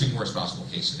 I'm using worst possible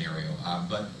case scenario,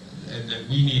 but that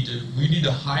we need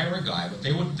to hire a guy. But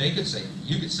they could say,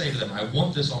 you could say to them, I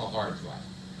want this on a hard drive.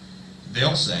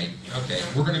 They'll say, okay,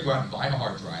 we're going to go out and buy a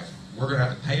hard drive. We're going to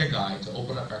have to pay a guy to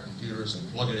open up our computers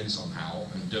and plug it in somehow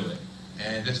and do it.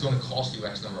 And it's going to cost you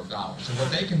X number of dollars. So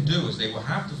what they can do is they will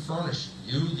have to furnish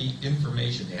you the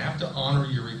information. They have to honor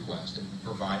your request and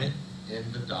provide it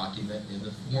in the document, in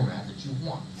the format that you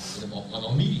want, on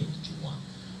the medium that you want.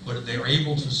 But they're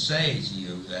able to say to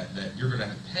you that you're going to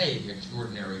have to pay the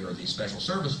extraordinary or the special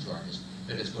service charges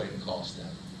that it's going to cost them,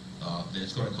 out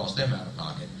of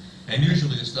pocket. And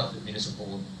usually the stuff that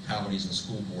municipalities and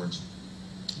school boards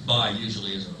buy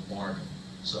usually isn't a bargain.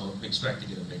 So expect to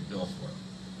get a big bill for it.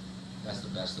 That's the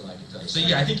best that I can tell you. So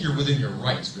yeah, I think you're within your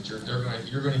rights, but you're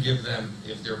going to give them,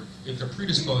 if they're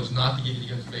predisposed not to give you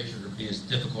the information or be as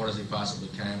difficult as they possibly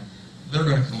can, they're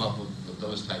going to come up with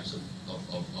those types of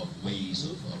ways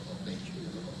of making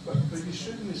it difficult. But you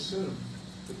shouldn't assume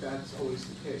that that's always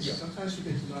the case. Yeah. Sometimes you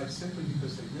get denied simply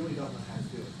because they really don't know how to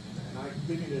do it. And I can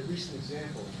give you a recent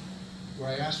example where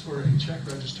I asked for a check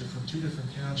register from 2 different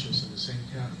townships in the same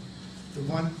county. The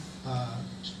one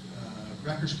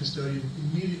records custodian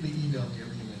immediately emailed me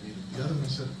everything I needed. The other one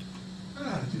said, I don't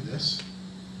know how to do this.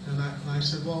 And I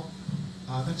said, well,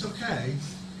 that's okay.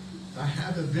 I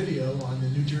have a video on the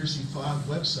New Jersey FOG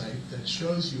website that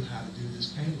shows you how to do this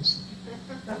painlessly.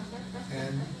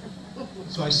 And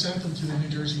so I sent them to the New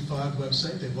Jersey FOG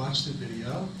website. They watched the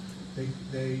video.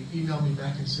 They emailed me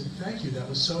back and said, thank you, that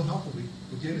was so helpful.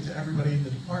 We gave it to everybody in the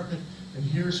department, and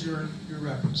here's your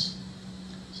records.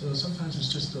 So sometimes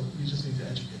it's just you just need to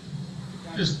educate them.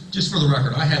 Just for the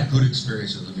record, I have good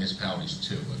experience with the municipalities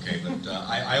too, okay? But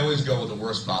I always go with the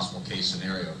worst possible case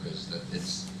scenario because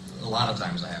it's a lot of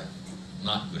times I have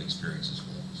not good experiences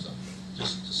with them. So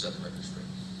just to set the record straight.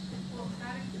 Well,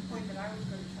 adding to the point that I was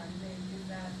going to try to make is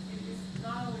that it is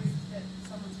not always that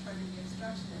someone's trying to be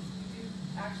obstructionist. We do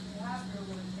actually have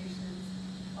real limitations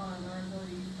on our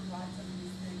ability to provide some of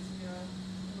these things. You know,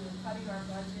 we're cutting our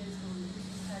budgets, we're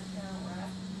reducing headcount, we're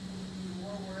asking people to do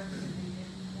more work than they did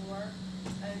before.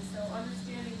 And so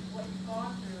understanding what you've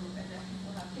gone through and that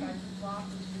people have tried to block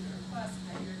legitimate requests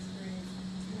and your experience,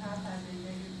 you have had a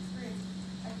negative experience.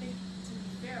 I think, to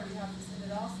be fair, we have to say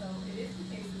that also it is the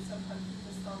case that sometimes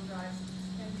people's thumb drives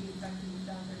can be infected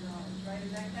without their knowledge, right?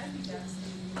 And that can be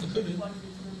devastating if you plug it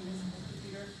into a municipal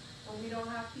computer. When we don't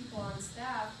have people on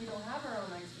staff, we don't have our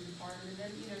own IT department, and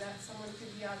then, you know, that someone could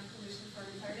be out of commission for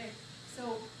an entire day.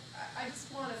 So I just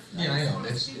want to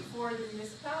speak for the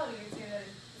municipality and say that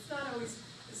it's not always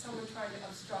someone trying to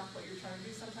obstruct what you're trying to do.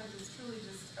 Sometimes it's truly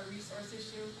just a resource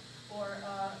issue or,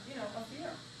 you know, a fear.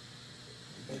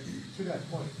 To that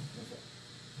point,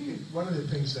 one of the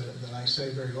things that I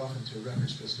say very often to a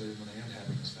records custodian when I am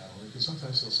having this battle, because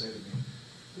sometimes they'll say to me,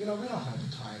 you know, we don't have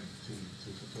the time to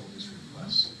fulfill these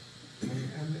requests.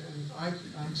 And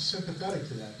I'm sympathetic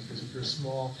to that, because if you're a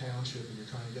small township and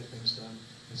you're trying to get things done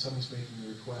and someone's making a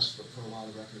request for a lot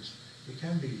of records, it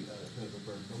can be a bit of a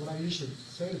burden. But what I usually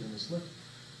say to them is, look,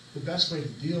 the best way to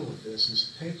deal with this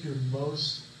is take your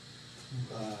most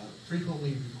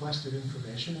frequently requested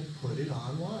information and put it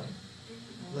online.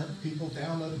 Let people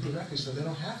download it directly so they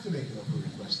don't have to make it over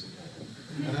request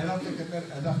again. And I don't think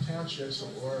that enough townships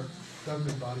or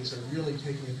government bodies are really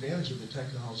taking advantage of the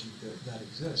technology that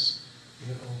exists.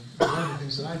 You know, one of the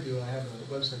things that I do, I have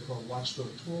a website called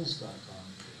watchdogtools.com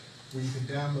where you can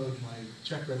download my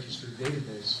check register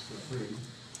database for free,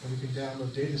 and you can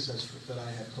download data sets that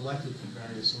I have collected from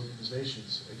various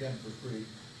organizations, again, for free,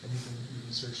 and you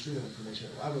can search through that information.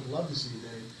 I would love to see a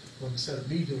day when, instead of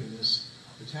me doing this,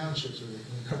 the townships or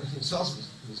the government themselves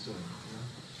was doing it. You know?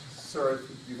 Sir,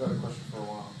 you've had a question for a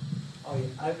while. Oh, yeah.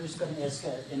 I was going to ask,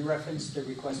 in reference to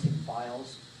requesting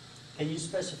files, can you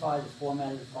specify the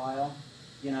format of the file?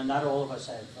 You know, not all of us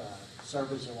have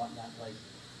servers and whatnot, like,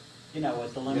 you know,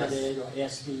 with the limited or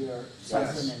ASCII or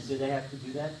something, and do they have to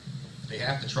do that? They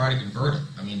have to try to convert it.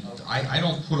 I mean, I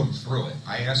don't put them through it.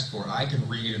 I ask for, I can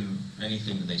read in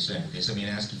anything that they send. If they send me an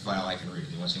ASCII file, I can read it.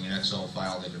 If they want to send me an Excel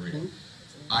file, they can read it.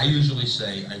 I usually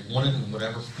say, I want it in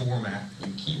whatever format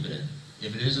you keep it in.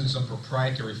 if it is in some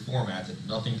proprietary format that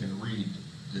nothing can read,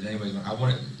 that anybody, I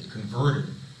want it converted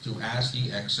to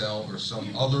ASCII, Excel, or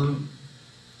some other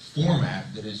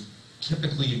format that is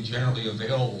typically and generally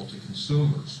available to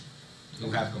consumers who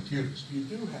have computers. You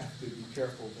do have to be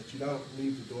careful that you don't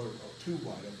leave the door too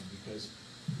wide open, because,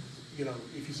 you know,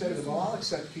 if you say to them, well, I'll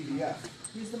accept PDF.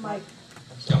 Use the mic.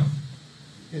 Yeah.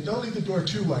 Yeah, don't leave the door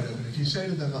too wide open. If you say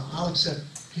to them, I'll accept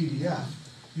PDF,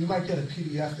 you might get a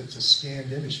PDF that's a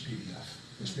scanned image PDF,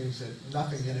 which means that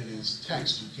nothing in it is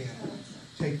text. You can't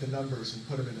take the numbers and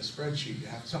put them in a spreadsheet.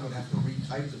 Someone have to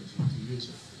retype them to use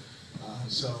it.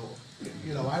 So,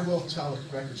 you know, I will tell a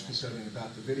records custodian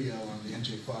about the video on the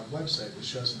NJFOG website, which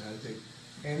shows them how to take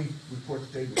any report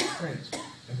that they would print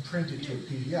and print it to a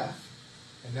PDF.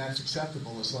 And that's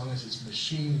acceptable as long as it's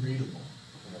machine readable.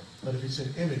 But if it's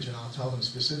an image, and I'll tell them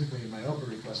specifically in my OPA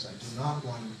request, I do not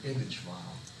want an image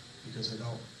file, because I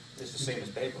don't. It's the same as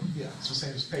paper. Yeah, it's the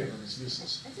same as paper, and it's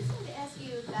useless. I just wanted to ask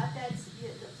you about that,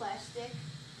 the flash stick.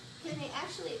 Can they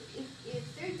actually, if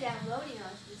they're downloading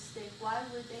onto the stick, why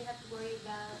would they have to worry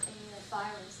about a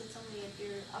virus? It's only if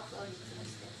you're uploading to the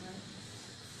stick, right?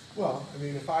 Well, I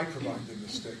mean, if I provide them the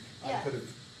stick, I Yeah. could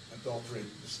have adulterated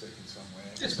the stick in some way.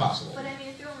 It's possible. But I mean,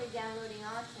 if they're only downloading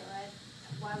onto it,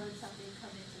 why would something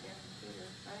come into their computer,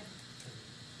 right?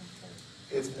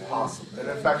 It's possible,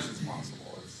 an infection's possible.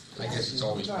 I guess it's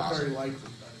always not possible. very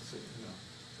likely, but it's, you know,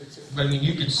 it's. But I mean,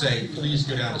 you could say, please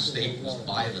go down to Staples,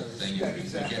 buy the thing, Yeah, and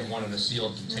exactly. get one in a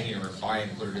sealed container, and buy it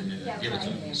and put it in it and give it to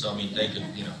them. So I mean, they could,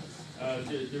 you know.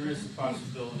 There is a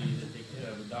possibility that they could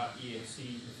have a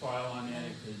 .exe file on there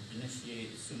that could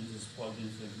initiate as soon as it's plugged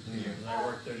into the computer. And I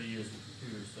worked 30 years with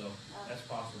computers, so that's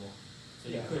possible. So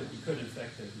you could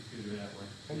infect the computer that way.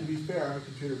 And to be fair, I'm a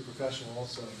computer professional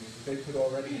also. I mean, they could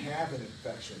already have an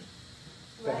infection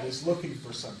that is looking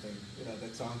for something, you know,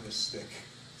 that's on this stick.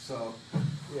 So,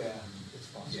 yeah, it's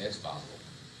possible. Yeah, it's possible.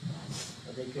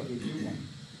 Or they could review one.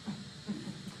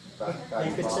 They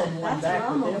They could send one back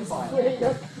with their file.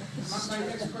 My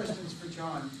next question is for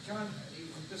John. John,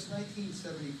 this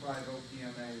 1975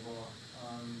 OPMA law,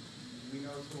 we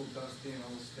know it's a little dusty and a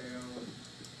little stale.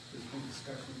 There's been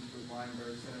discussions with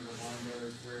Weinberg, Senator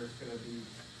Weinberg, where it's going to be,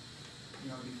 you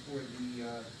know, before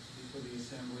the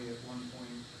Assembly at one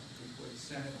point, before the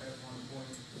Senate at one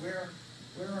point. Where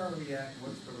are we at?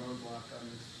 What's the roadblock on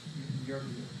this, in your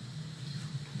view?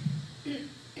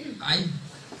 I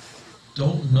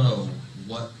don't know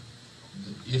what,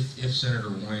 if Senator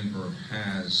Weinberg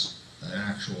has an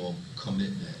actual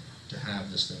commitment to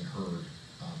have this thing heard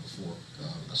before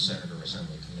a Senate or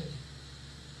Assembly committee.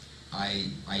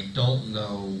 I don't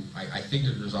know, I think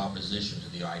that there's opposition to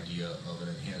the idea of an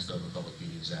enhanced Open Public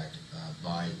Meetings Act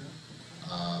by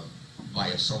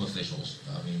some officials.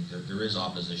 I mean, there is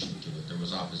opposition to it. There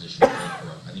was opposition to it.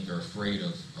 I think they're afraid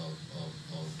of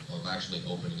actually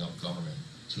opening up government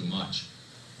too much.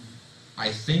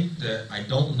 I think that, I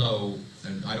don't know,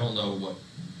 and I don't know what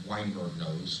Weinberg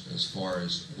knows as far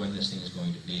as when this thing is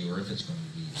going to be, or if it's going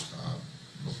to be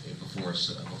before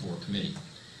a committee.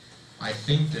 I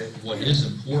think that what is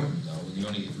important, though, and the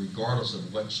only, regardless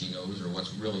of what she knows or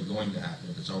what's really going to happen,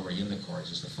 if it's already in the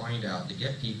cards, is to find out, to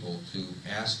get people to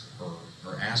ask her,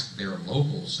 or ask their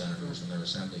local senators and their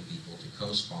assembly people to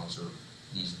co-sponsor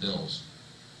these bills.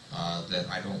 That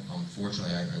I don't,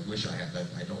 unfortunately, I wish I had that,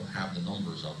 I don't have the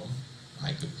numbers of them.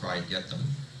 I could probably get them.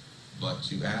 But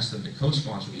to ask them to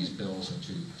co-sponsor these bills and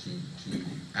to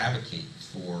advocate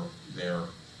for their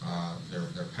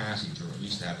passage, or at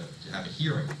least to have a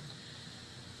hearing.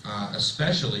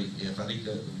 Especially if, I think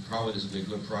that probably this would be a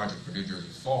good project for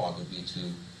NJFOG, would be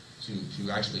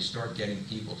to actually start getting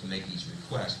people to make these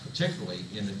requests, particularly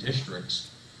in the districts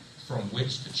from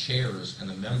which the chairs and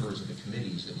the members of the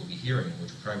committees that will be hearing,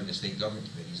 which are probably the state government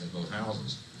committees in both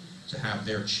houses, to have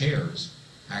their chairs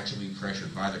actually be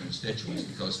pressured by their constituents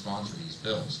to co-sponsor these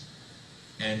bills,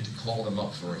 and to call them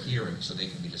up for a hearing so they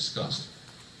can be discussed.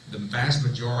 The vast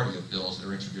majority of bills that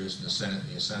are introduced in the Senate and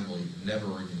the Assembly never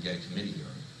even get a committee hearing.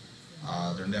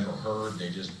 They're never heard, they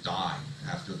just die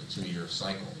after the 2-year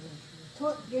cycle.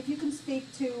 If you can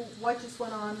speak to what just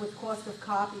went on with cost of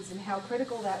copies and how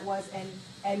critical that was,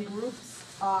 and groups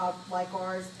like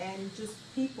ours and just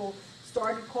people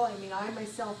started calling. I mean, I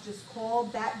myself just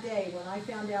called that day when I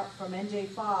found out from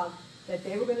NJFOG that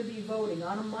they were going to be voting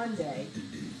on a Monday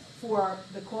for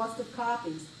the cost of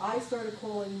copies. I started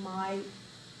calling my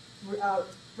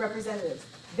representatives.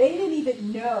 They didn't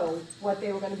even know what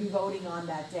they were going to be voting on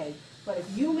that day. But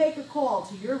if you make a call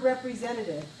to your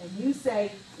representative and you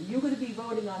say, you're going to be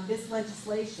voting on this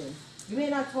legislation, you may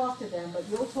not talk to them, but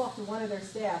you'll talk to one of their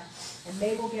staff, and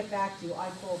they will get back to you. I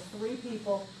called 3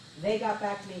 people. They got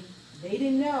back to me. They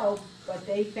didn't know, but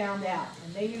they found out,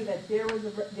 and they knew that there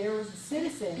was a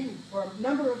citizen, or a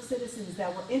number of citizens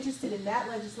that were interested in that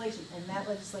legislation, and that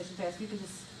legislation passed. You can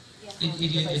just.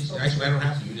 Actually, I don't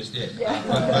have to, you just did. Yeah.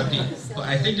 But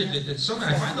I think that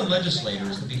I find the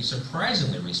legislators to be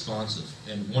surprisingly responsive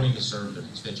and wanting to serve their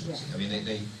constituency. I mean,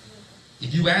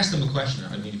 if you ask them a question,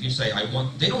 I mean, if you say,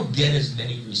 they don't get as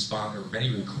many many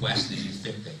requests as you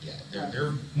think they get.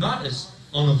 They're not as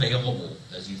unavailable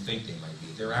as you think they might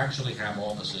be. They actually have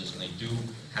offices, and they do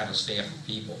have a staff of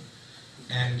people.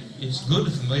 And it's good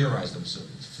to familiarize them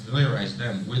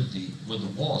with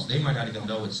the laws. They might not even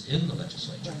know it's in the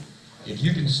legislature. If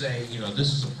you can say,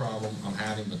 this is a problem I'm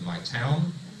having with my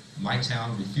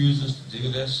town refuses to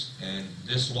do this, and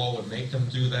this law would make them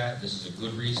do that, this is a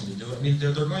good reason to do it, I mean,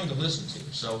 they're going to listen to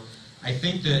you. So I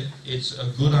think that it's a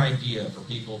good idea for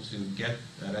people to get,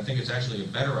 and I think it's actually a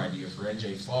better idea for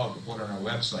NJFOG to put on our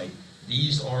website,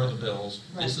 these are the bills,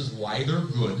 this is why they're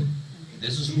good,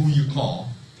 this is who you call,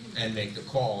 and make the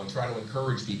call, and try to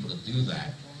encourage people to do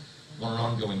that on an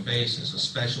ongoing basis,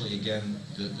 especially, again,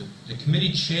 the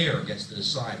committee chair gets to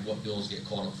decide what bills get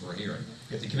called up for a hearing.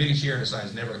 If the committee chair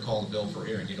decides never to call the bill for a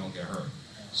hearing, you don't get heard.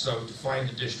 So to find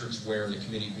the districts where the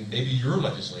committee, maybe your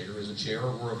legislator is a chair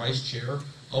or a vice chair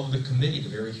of the committee, the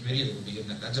very committee that will be in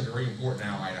that, that's a very important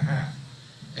ally to have.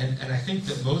 And I think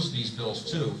that most of these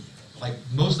bills, too, like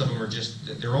most of them are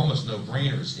they're almost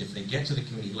no-brainers. If they get to the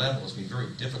committee level, it's going to be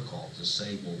very difficult to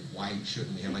say, well, why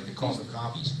shouldn't we have, like the cost of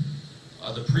copies.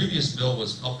 The previous bill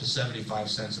was up to 75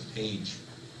 cents a page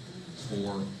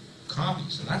for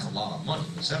copies, and that's a lot of money.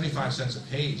 I mean, 75 cents a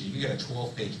page, you get a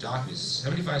 12-page document.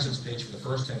 75 cents a page for the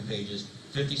first 10 pages,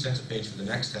 50 cents a page for the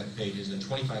next 10 pages, and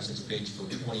 25 cents a page for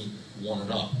 21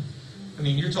 and up. I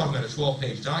mean, you're talking about a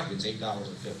 12-page document, it's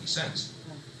 $8.50.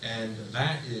 And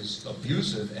that is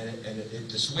abusive, and it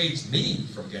dissuades me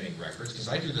from getting records, because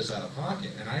I do this out of pocket,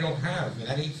 and I don't have, I mean,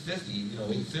 that $8.50,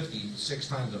 $8.50 6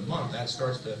 times a month, that's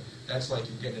like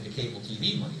you're getting into cable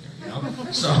TV money there,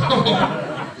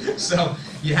 So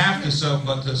you have to, so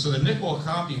the nickel a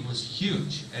copy was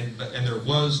huge, and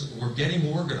we're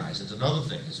getting organized. It's another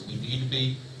thing, is that we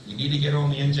need to get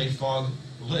on the NJFOG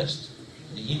list,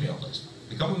 the email list,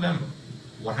 become a member.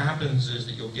 What happens is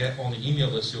that you'll get on the email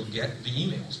list, you'll get the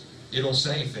emails. It'll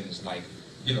say things like,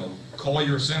 call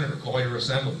your senator, call your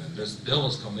assemblyman. This bill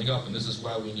is coming up, and this is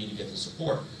why we need to get the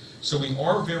support. So we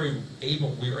are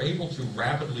able to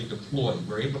rapidly deploy.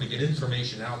 We're able to get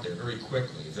information out there very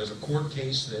quickly. If there's a court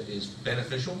case that is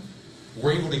beneficial,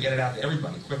 we're able to get it out to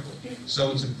everybody quickly. So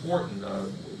it's important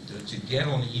to get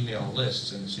on the email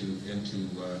lists and to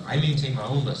I maintain my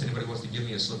own list. Anybody wants to give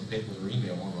me a slip of paper with their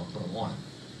email on, I'll put them on.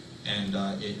 And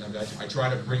I try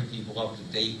to bring people up to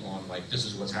date on, like, this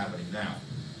is what's happening now.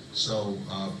 So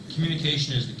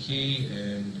communication is the key,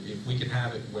 and if we can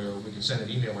have it where we can send an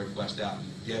email request out and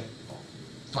get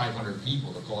 500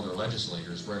 people to call their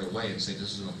legislators right away and say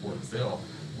this is an important bill,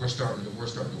 we're starting to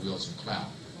wield some clout.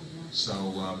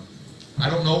 So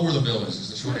I don't know where the bill is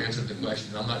the short answer to the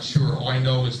question. I'm not sure. All I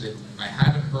know is that I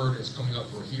haven't heard it's coming up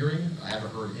for a hearing. I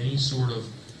haven't heard any sort of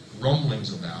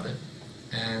rumblings about it.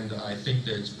 And I think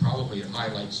that it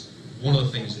highlights one of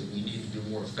the things that we need to do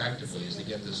more effectively is to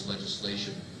get this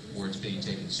legislation where it's being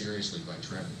taken seriously by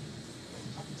Trenton.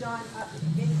 John,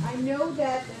 I know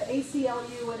that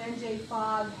ACLU and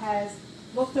NJFOG has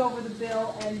looked over the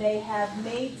bill, and they have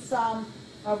made some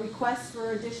requests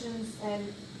for additions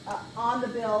and on the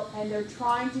bill, and they're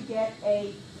trying to get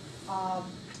a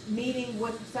meeting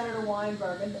with Senator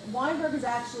Weinberg. And Weinberg has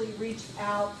actually reached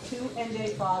out to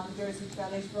NJFOG, New Jersey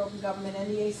Foundation for Open Government,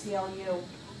 and the ACLU.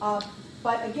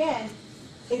 But again,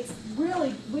 it's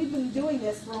really, we've been doing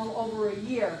this for over a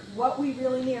year. What we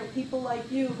really need are people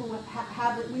like you who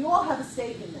we all have a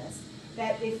stake in this,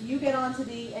 that if you get onto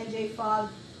the NJFOG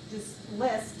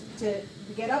list to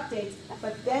get updates,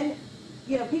 but then,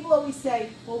 people always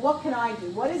say, well, what can I do?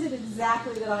 What is it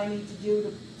exactly that I need to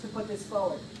do to put this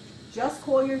forward? Just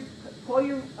call your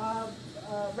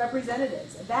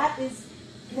representatives. That is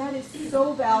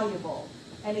so valuable.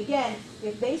 And again,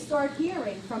 if they start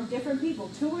hearing from different people,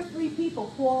 2 or 3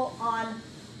 people call on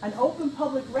an open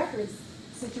public records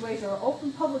situation or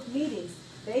open public meetings,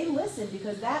 they listen,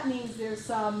 because that means there's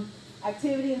some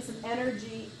activity and some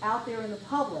energy out there in the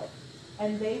public,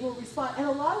 and they will respond. And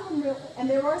a lot of them, and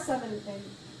there are some, and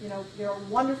there are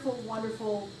wonderful,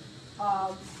 wonderful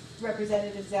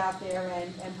representatives out there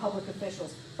and public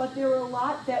officials. But there are a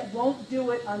lot that won't do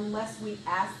it unless we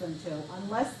ask them to,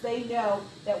 unless they know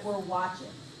that we're watching.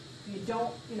 If you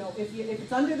don't, if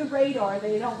it's under the radar,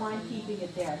 they don't mind keeping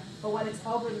it there. But when it's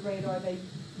over the radar, they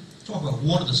talk about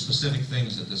one of the specific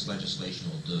things that this legislation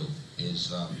will do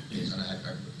is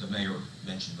and the mayor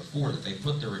mentioned before, that they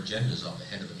put their agendas up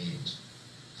ahead of the meetings.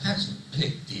 That's a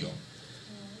big deal.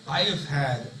 I have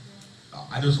had,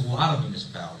 there's a lot of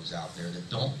municipalities out there that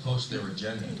don't post their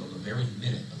agenda until the very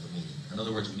minute of the meeting. In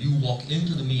other words, when you walk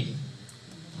into the meeting,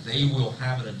 they will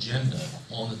have an agenda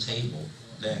on the table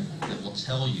then that will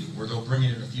tell you, or they'll bring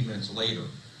it in a few minutes later,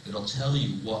 it'll tell you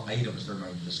what items they're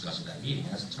going to discuss at that meeting.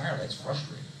 That's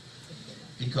frustrating.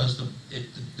 Because the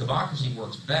democracy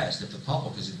works best if the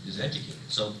public is educated.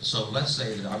 So let's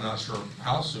say that, I'm not sure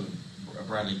how soon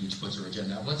Bradley Beach puts her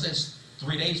agenda out. Let's say it's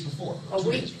 3 days before, or A 2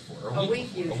 week. days before, or A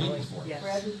week before, usually, a week before.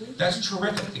 yes. That's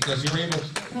terrific, because you're able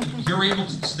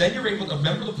to, a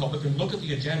member of the public can look at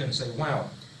the agenda and say, wow,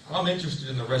 I'm interested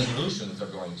in the resolution that they're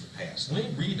going to pass. Let me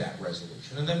read that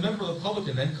resolution. And then a member of the public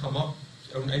can then come up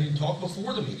and talk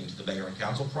before the meeting to the mayor and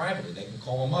council privately. They can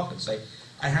call them up and say,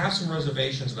 I have some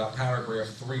reservations about paragraph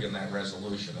 3 in that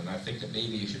resolution, and I think that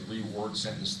maybe you should reword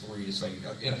sentence 3 to say,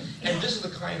 and this is the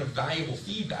kind of valuable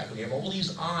feedback when you have all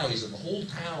these eyes and the whole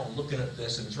town looking at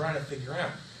this and trying to figure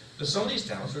out. But some of these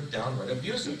towns are downright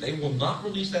abusive. They will not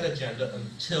release that agenda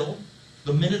until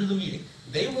the minute of the meeting.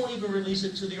 They won't even release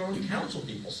it to their own council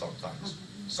people sometimes.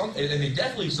 And they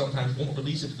definitely sometimes won't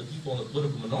release it to the people in the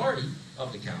political minority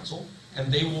of the council,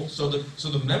 and they will, so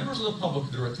the members of the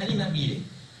public that are attending that meeting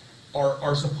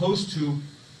are supposed to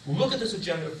look at this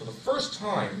agenda for the first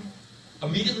time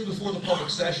immediately before the public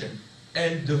session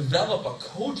and develop a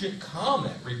cogent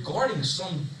comment regarding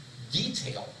some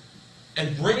detail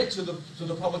and bring it to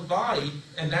the public body,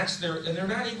 and they're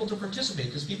not able to participate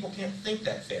because people can't think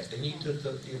that fast. They need to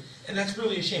and that's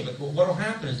really a shame. But what will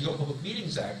happen is the Open Public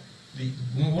Meetings Act,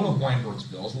 one of Weinberg's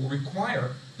bills, will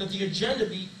require that the agenda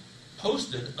be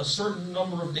posted a certain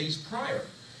number of days prior,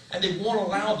 and they won't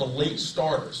allow the late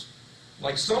starters.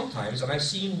 Like sometimes, and I've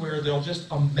seen where they'll just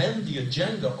amend the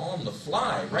agenda on the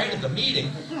fly, right at the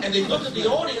meeting, and they look at the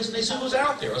audience and they say, who's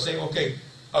out there? I'll say, okay,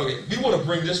 we want to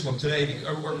bring this one today,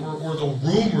 or the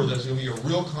rumor there's going to be a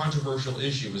real controversial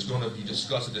issue is going to be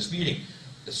discussed at this meeting.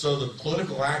 So the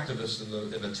political activists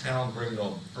in the town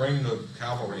bring the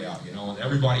cavalry out, and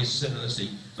everybody's sitting in the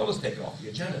seat. They'll just take it off the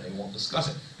agenda. They won't discuss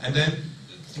it. And then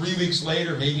 3 weeks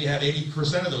later, maybe you have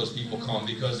 80% of those people come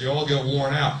because they all get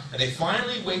worn out. And they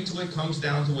finally wait till it comes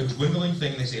down to a dwindling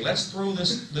thing. They say, let's throw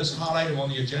this hot item on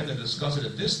the agenda and discuss it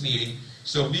at this meeting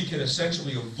so we can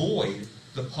essentially avoid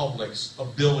the public's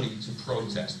ability to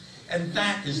protest. And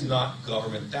that is not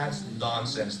government. That's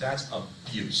nonsense. That's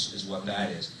abuse is what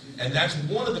that is. And that's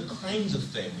one of the kinds of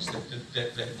things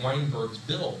that Weinberg's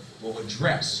bill will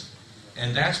address.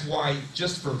 And that's why,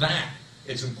 just for that,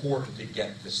 it's important to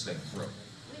get this thing through.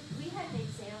 We had an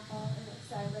example, and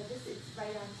sorry, but this is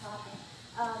right on topic.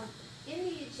 In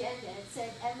the agenda, it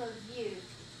said MOU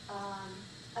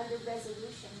under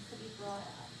resolution to be brought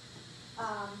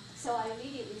up. So I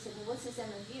immediately said, well, what's this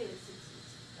MOU? It's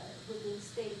within the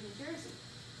state of New Jersey.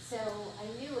 So I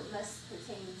knew it must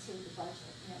pertain to the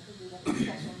budget, because we have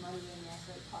special money in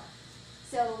Asbury Park.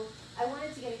 So I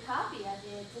wanted to get a copy of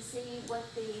it to see what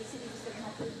the city was going to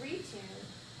have to agree to,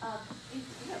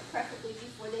 preferably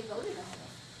before they voted on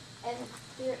it. And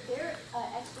their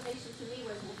explanation to me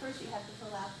was, well, first you have to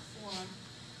fill out the form.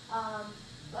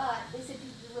 But they said you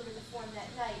deliver the form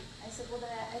that night. I said, well, then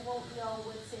I won't know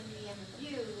what's in the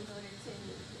MOU in order to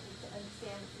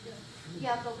understand what you're doing.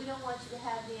 Yeah, but we don't want you to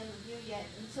have the MOU yet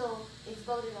until it's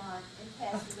voted on and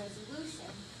passed the resolution.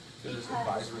 There's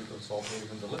advisory consulting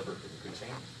even delivered, it could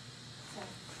change. So,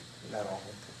 Isn't that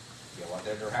awful? Yeah, well,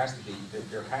 there has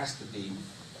to be,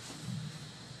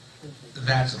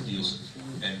 that's abusive.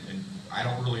 And I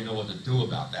don't really know what to do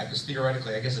about that, because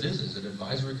theoretically, I guess it is it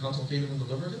advisory, consultative, and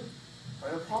deliberative?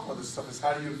 The problem with this stuff is,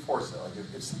 how do you enforce it? Like,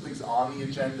 if something's on the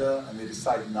agenda and they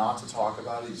decide not to talk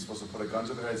about it, you're supposed to put a gun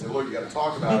to their head and say, look, you got to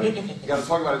talk about it. You got to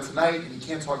talk about it tonight, and you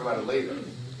can't talk about it later.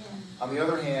 On the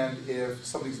other hand, if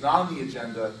something's not on the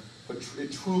agenda, but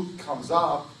it truly comes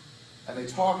up, and they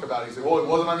talk about it, you say, well, it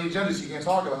wasn't on the agenda, so you can't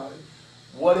talk about it.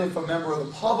 What if a member of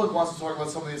the public wants to talk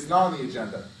about something that's not on the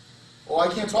agenda? Well,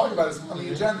 I can't talk about it, it's not on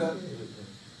the agenda.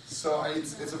 So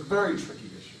it's a very tricky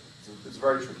issue. It's a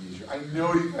very tricky issue. I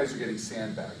know you guys are getting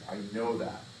sandbagged. I know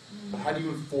that. But how do you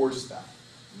enforce that?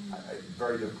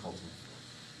 Very difficult to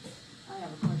enforce. I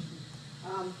have a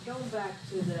question. Going back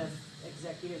to the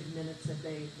executive minutes that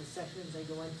the sessions they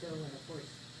go into, and of course,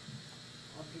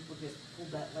 people just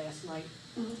pulled that last night,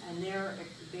 and their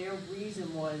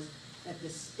reason was that the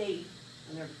state,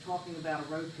 and they're talking about a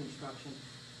road construction,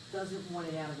 doesn't want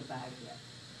it out of the bag yet.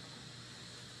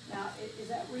 Now, is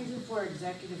that reason for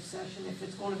executive session if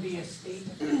it's going to be a state,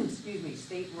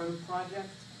 state road project?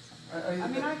 I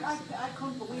mean, I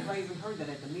couldn't believe I even heard that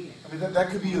at the meeting. I mean, that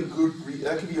could be a good,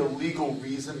 that could be a legal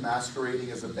reason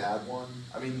masquerading as a bad one.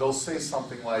 I mean, they'll say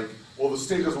something like, well, the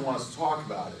state doesn't want us to talk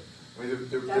about it. I mean,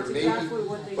 That's exactly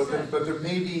what they said. but there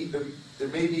may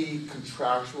be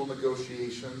contractual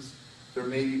negotiations, there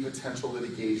may be potential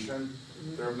litigation,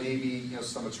 there may be,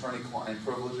 some attorney-client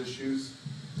privilege issues.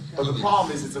 But the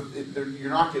problem is, you're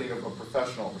not getting a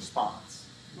professional response.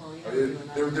 Well, I mean,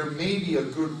 there may be a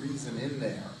good reason in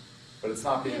there, but it's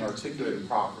not being articulated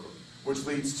properly, which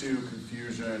leads to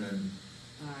confusion and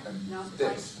Now,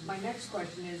 this. my next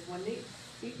question is, when they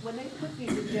put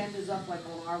these agendas up like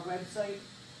on our website,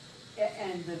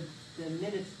 and the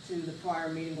minutes to the prior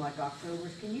meeting, like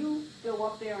October's, can you go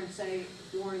up there and say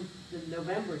during the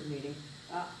November's meeting,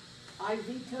 I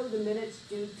veto the minutes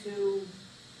due to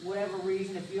whatever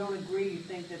reason, if you don't agree, you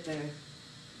think that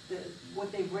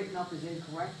what they've written up is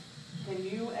incorrect? Can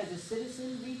you, as a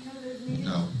citizen, veto those meetings?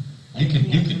 No. You can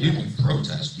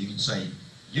protest. You can say,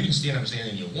 you can stand up and say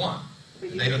anything you want.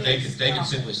 But you They can't can stop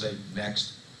simply say,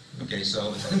 next. Okay,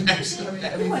 so next. Who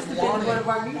must have been at one of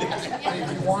our meetings?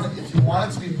 If you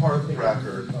want it to be part of the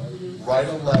record, write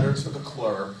a letter to the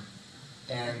clerk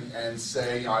and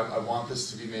say, I want this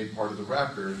to be made part of the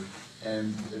record.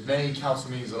 And at many council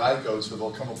meetings that I go to,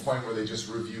 there'll come a point where they just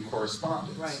review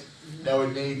correspondence. Right. Now, it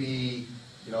may be,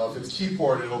 if it's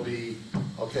keyboard, it'll be,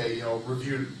 okay,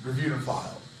 reviewed and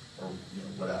filed, or,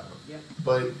 whatever. Yep.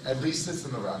 But at least it's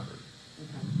in the record.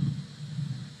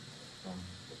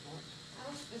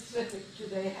 How specific do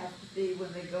they have to be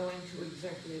when they go into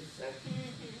executive session?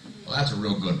 Well, that's a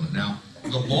real good one. Now,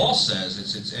 the law says,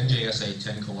 it's NJSA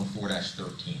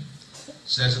 10:4-13,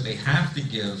 says that they have to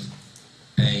give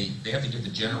the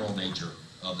general nature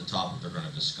of the topic they're going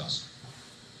to discuss.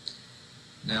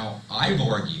 Now, I've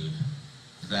argued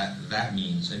that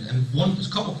means, and there's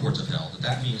a couple courts have held,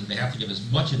 that means that they have to give as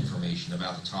much information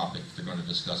about the topic they're going to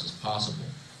discuss as possible.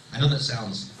 I know that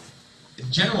sounds,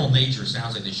 general nature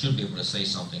sounds like they should be able to say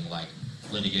something like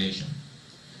litigation.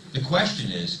 The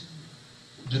question is,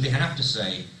 do they have to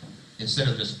say, instead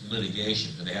of just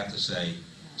litigation, do they have to say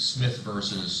Smith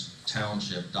versus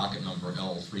Township, docket number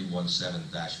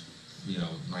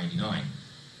L317-99?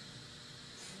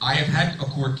 I have had a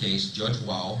court case, Judge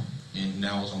Wow,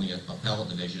 now is on the appellate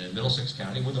division in Middlesex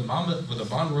County, where the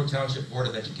Monroe Township Board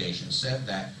of Education said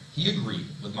that he agreed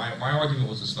with my argument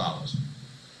was as follows.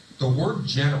 The word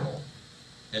general,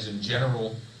 as in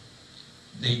general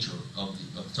nature of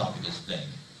the topic, is vague,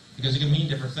 because it can mean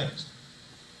different things.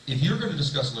 If you're going to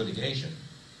discuss litigation,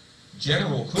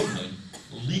 general could mean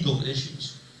legal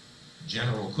issues.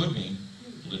 General could mean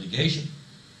litigation.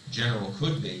 General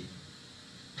could be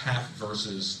Paff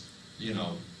versus,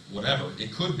 whatever.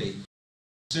 It could be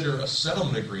consider a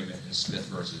settlement agreement in Smith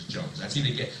versus Jones. That's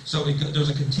either get. So there's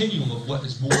a continuum of what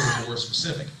is more and more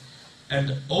specific.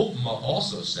 And OPMA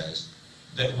also says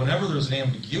that whenever there's an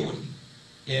ambiguity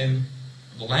in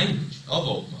the language of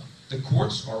OPMA, the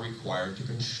courts are required to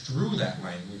construe that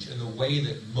language in the way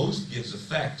that most gives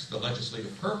effect to the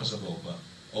legislative purpose of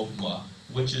OPMA,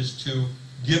 which is to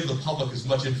give the public as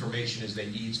much information as they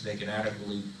need so they can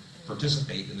adequately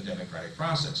participate in the democratic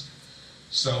process.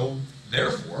 So,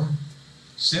 therefore,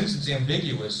 since it's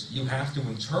ambiguous, you have to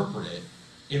interpret it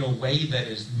in a way that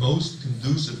is most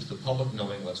conducive to the public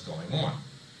knowing what's going on.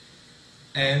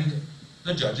 And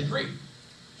the judge agreed.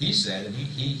 He said, and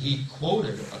he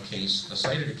quoted a case,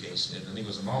 cited a case, and I think it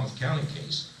was a Monmouth County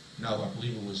case. No, I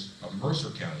believe it was a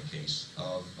Mercer County case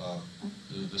of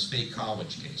the State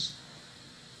College case.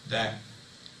 That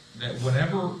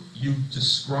whenever you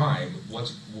describe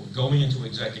what's going into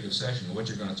executive session, what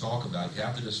you're going to talk about, you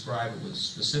have to describe it with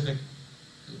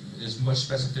as much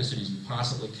specificity as you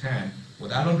possibly can,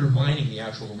 without undermining the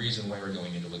actual reason why we're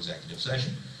going into executive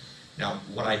session. Now,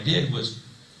 what I did was,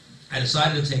 I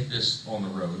decided to take this on the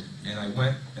road, and I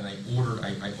went and I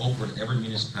opened every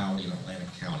municipality in Atlantic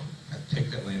County. I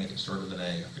picked Atlantic, it started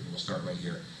today, I think we'll start right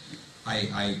here.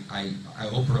 I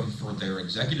opened them for their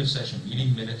executive session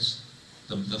meeting minutes,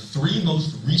 the minutes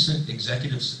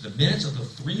of the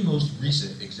three most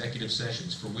recent executive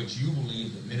sessions for which you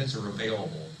believe that minutes are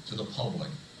available to the public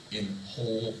in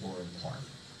whole or in part.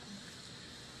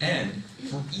 And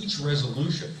for each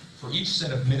resolution, for each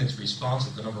set of minutes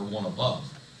responsive to number 1 above,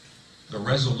 the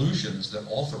resolutions that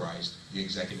authorized the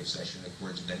executive session in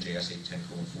accordance with NJSA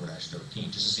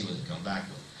 10:4-13, just to see what they come back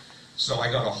with. So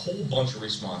I got a whole bunch of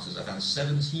responses. I found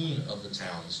 17 of the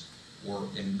towns were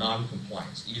in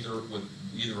non-compliance, either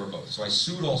or both. So I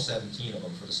sued all 17 of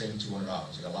them for the same $200.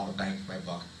 I got a lot of bang for my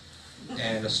buck.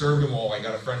 And I served them all. I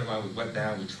got a friend of mine, we went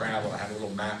down, we traveled, I had a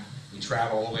little map. We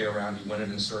traveled all the way around, we went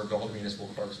in and served all the municipal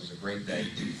clerks. It was a great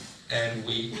day. And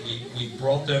we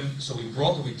brought them, we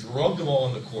drugged them all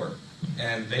into court,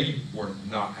 and they were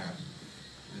not happy.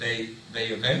 They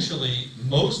eventually,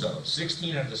 most of them,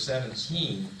 16 out of the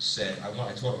 17, said, I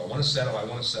told them, I want to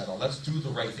settle, let's do the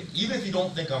right thing. Even if you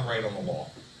don't think I'm right on the law.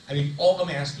 I mean, all I'm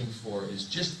asking for is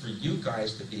just for you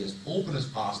guys to be as open as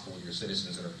possible with your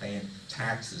citizens that are paying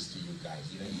taxes to you guys.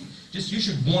 You know, you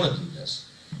should want to do this.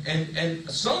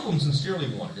 And some of them sincerely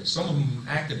wanted it. Some of them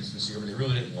acted sincere, but they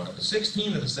really didn't want it. But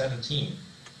 16 of the 17,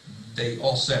 they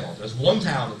all settled. There's one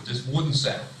town that just wouldn't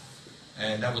settle,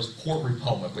 and that was Port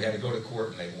Republic. We had to go to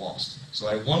court, and they lost. So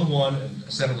I won one and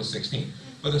settled with 16.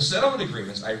 But the settlement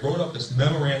agreements, I wrote up this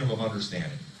memorandum of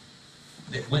understanding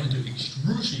that went into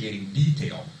excruciating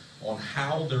detail on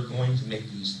how they're going to make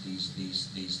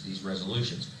these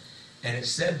resolutions. And it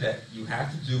said that you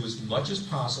have to do as much as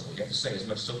possible. You have to say as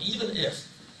much. So even if,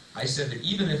 I said that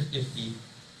even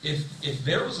if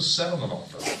there was a settlement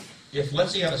offer, if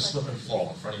let's say you had a slip and fall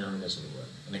in front of your municipal road,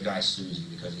 and the guy sues you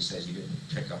because he says you didn't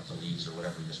pick up the leaves or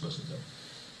whatever you're supposed to do,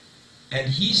 and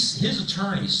his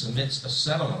attorney submits a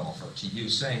settlement offer to you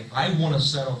saying, I want to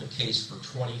settle the case for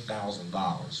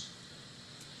 $20,000,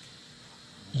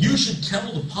 you should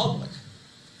tell the public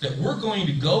that we're going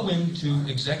to go into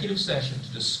executive session to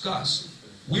discuss.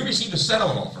 We received a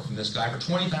settlement offer from this guy for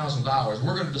 $20,000.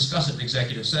 We're going to discuss it in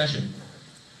executive session.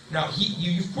 Now, of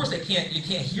course, you can't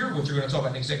hear what you're going to talk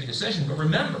about in executive session, but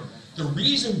remember, the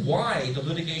reason why the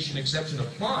litigation exception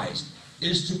applies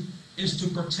is to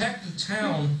protect the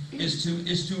town, is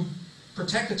to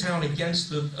protect the town against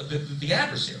the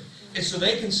adversary. It's so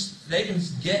they can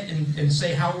get and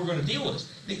say how we're going to deal with this.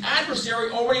 The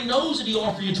adversary already knows that he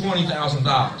offered you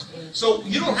 $20,000. So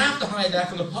you don't have to hide that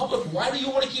from the public. Why do you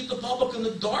want to keep the public in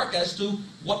the dark as to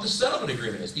what the settlement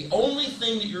agreement is? The only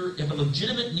thing that you have a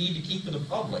legitimate need to keep in the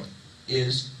public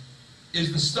is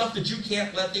the stuff that you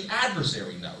can't let the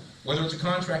adversary know, whether it's a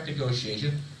contract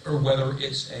negotiation or whether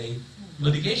it's a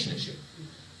litigation issue.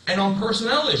 And on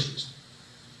personnel issues,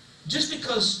 just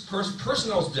because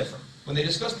personnel is different. When they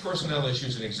discuss personnel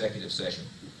issues in executive session,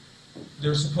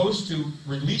 they're supposed to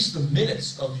release the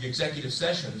minutes of the executive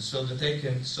session so that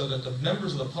the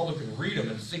members of the public can read them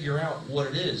and figure out what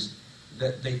it is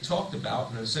that they talked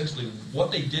about and essentially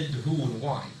what they did to who and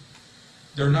why.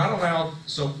 They're not allowed,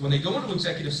 so when they go into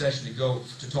executive session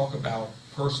to talk about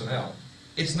personnel,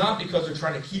 it's not because they're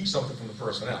trying to keep something from the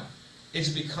personnel. It's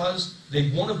because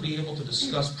they want to be able to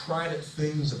discuss private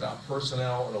things about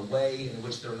personnel in a way in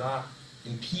which they're not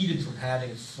impeded from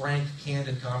having frank,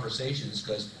 candid conversations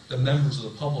because the members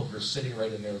of the public are sitting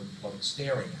right in there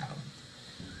staring at them.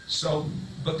 So,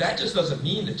 but that just doesn't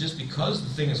mean that just because the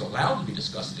thing is allowed to be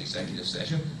discussed in executive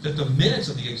session, that the minutes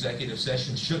of the executive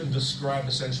session shouldn't describe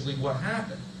essentially what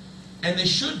happened. And they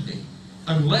should be,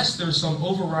 unless there's some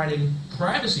overriding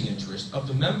privacy interest of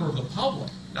the member of the public.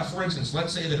 Now, for instance,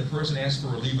 let's say that a person asks for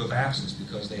a leave of absence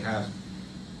because they have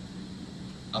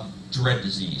a dread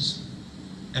disease.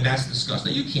 And that's discussed.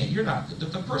 Now, you're not, the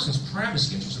person's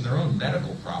privacy interest in their own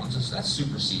medical problems, and so that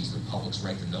supersedes the public's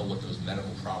right to know what those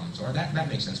medical problems are. That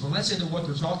makes sense. But let's say that what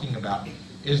they're talking about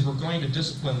is we're going to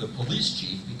discipline the police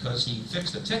chief because he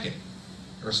fixed a ticket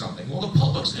or something. Well, the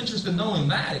public's interest in knowing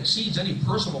that exceeds any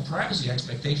personal privacy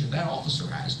expectation that officer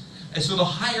has. And so the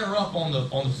higher up on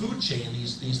the food chain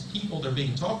these people they're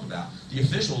being talked about, the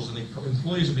officials and the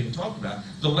employees are being talked about,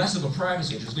 the less of a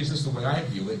privacy interest, at least this is the way I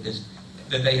view it, is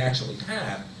that they actually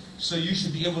have. So you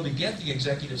should be able to get the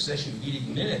executive session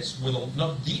meeting minutes with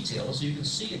enough detail so you can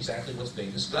see exactly what's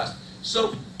being discussed.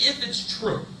 So if it's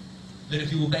true that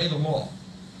if you obey the law,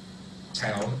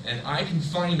 town, and I can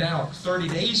find out 30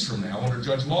 days from now under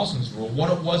Judge Lawson's rule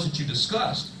what it was that you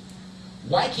discussed,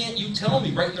 why can't you tell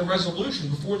me right in the resolution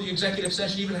before the executive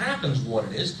session even happens what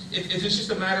it is? If it's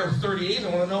just a matter of 30 days, I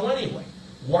want to know anyway.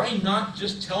 Why not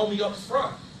just tell me up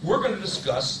front? We're going to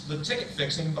discuss the ticket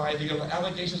fixing by the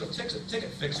allegations of ticket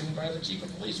fixing by the chief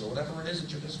of police or whatever it is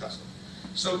that you're discussing.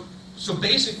 So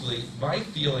basically, my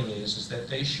feeling is that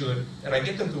they should, and I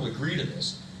get them to agree to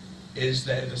this, is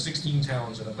that the 16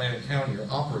 towns in Atlantic County are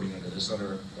operating under this,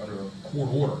 under a court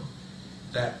order,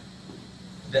 that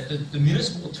the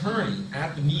municipal attorney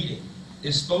at the meeting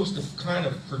is supposed to kind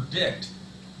of predict,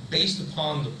 based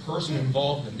upon the person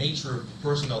involved in the nature of the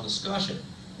personnel discussion,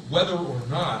 whether or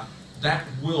not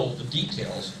the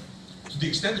details, to the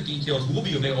extent the details will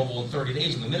be available in 30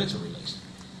 days when the minutes are released,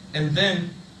 and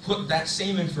then put that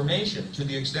same information, to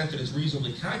the extent that it's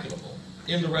reasonably calculable,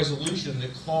 in the resolution that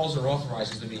calls or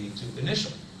authorizes the meeting to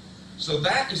initially. So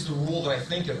that is the rule that I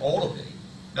think it ought to be.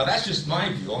 Now that's just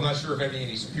my view. I'm not sure if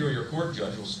any Superior Court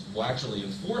judge will actually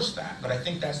enforce that, but I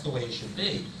think that's the way it should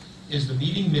be, is the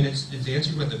meeting minutes, to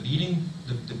answer what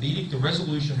the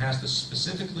resolution has to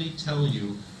specifically tell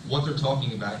you what they're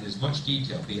talking about in as much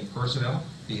detail, be it personnel,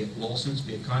 be it lawsuits,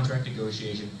 be it contract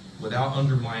negotiation, without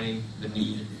undermining the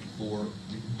need for,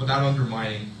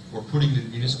 or putting the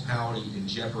municipality in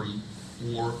jeopardy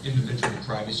or individual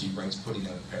privacy rights putting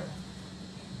them at peril.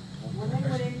 When they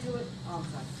went into it, oh, I'm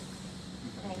sorry.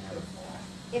 Thank you.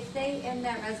 If they, in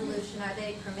that resolution, are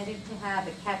they permitted to have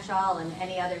a catch-all and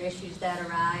any other issues that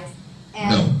arise?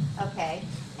 And, No. Okay.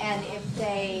 And if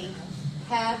they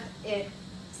have it,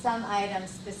 some items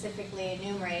specifically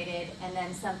enumerated, and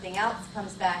then something else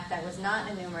comes back that was not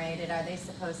enumerated, are they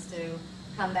supposed to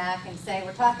come back and say,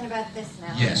 we're talking about this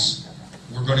now? Yes.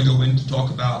 We're going to go in to talk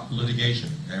about litigation.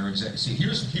 See,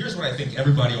 here's what I think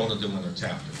everybody ought to do in their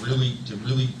town to really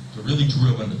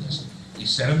drill into this. You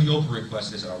send them the open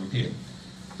request, and I'll repeat it.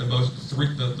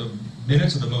 The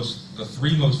minutes of the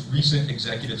three most recent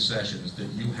executive sessions that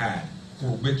you had, for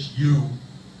which you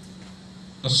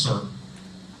assert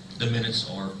the minutes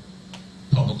are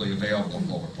publicly available in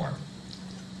public part.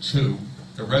 2,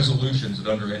 the resolutions that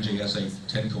under NJSA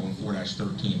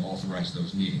 10:4-13 authorize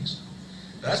those meetings.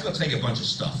 That's going to take a bunch of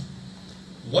stuff.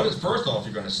 What is, first off,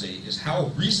 you're going to see is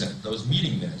how recent those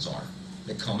meeting minutes are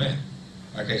that come in.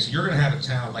 Okay, so you're going to have a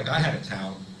town, like I had a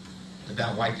town,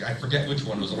 down like, I forget which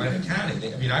one, it was Atlantic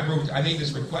County. I made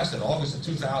this request in August of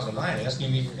 2009,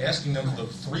 asking them for the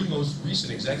 3 most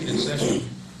recent executive session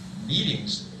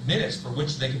minutes for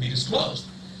which they can be disclosed.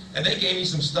 And they gave me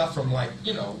some stuff from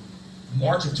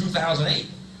March of 2008.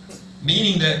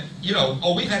 Meaning that,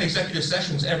 we've had executive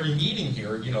sessions every meeting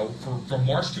here, from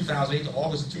March 2008 to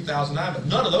August of 2009, but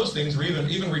none of those things were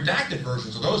even redacted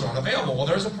versions of those aren't available. Well,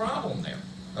 there's a problem there.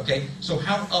 Okay, so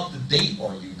how up to date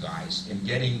are you guys in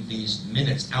getting these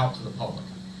minutes out to the public?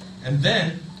 And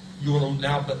then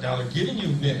now they're giving you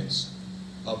minutes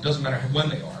of, doesn't matter when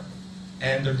they are,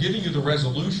 and they're giving you the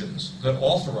resolutions that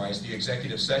authorize the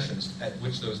executive sessions at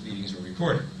which those meetings are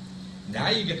recorded. Now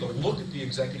you get to look at the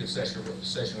executive session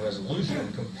resolution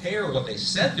and compare what they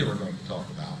said they were going to talk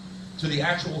about to the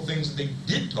actual things that they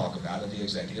did talk about at the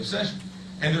executive session.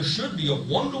 And there should be a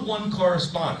one-to-one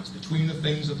correspondence between the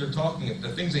things that they're talking about,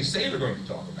 the things they say they're going to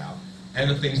talk about,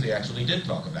 and the things they actually did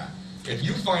talk about. If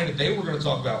you find that they were going to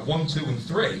talk about 1, 2, and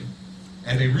 3,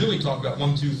 and they really talk about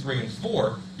 1, 2, 3, and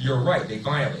 4, you're right, they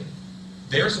violated.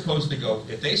 They're supposed to go,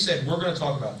 if they said we're going to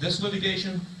talk about this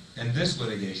litigation and this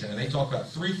litigation, and they talk about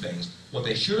 3 things, what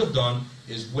they should have done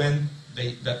is when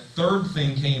that third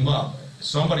thing came up,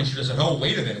 somebody should have said, oh,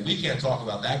 wait a minute, we can't talk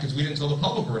about that because we didn't tell the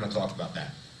public we're going to talk about that.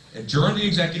 Adjourn the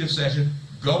executive session,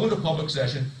 go into public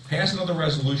session, pass another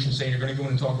resolution saying you're going to go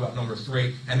in and talk about number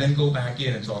 3, and then go back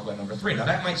in and talk about number 3. Now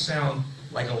that might sound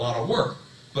like a lot of work,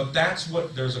 but that's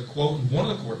what, there's a quote in one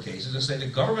of the court cases that say the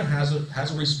government has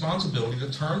a responsibility to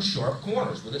turn sharp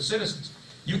corners with its citizens.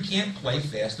 You can't play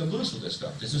fast and loose with this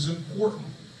stuff. This is important.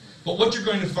 But what you're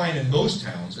going to find in most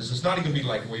towns is it's not going to be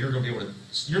like, well, you're not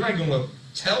going to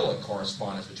tell a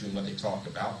correspondence between what they talked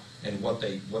about and what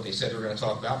they said they were going to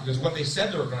talk about, because what they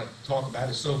said they were going to talk about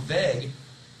is so vague.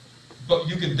 But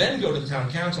you could then go to the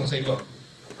town council and say, look,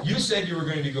 you said you were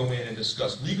going to go in and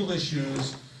discuss legal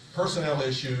issues, personnel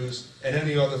issues, and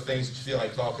any other things that you feel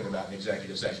like talking about in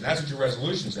executive session. That's what your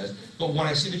resolution says. But when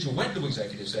I see that you went to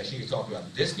executive session, you can talk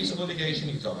about this piece of litigation,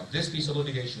 you can talk about this piece of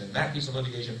litigation, and that piece of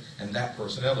litigation, and that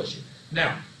personnel issue.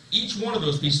 Now, each one of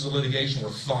those pieces of litigation were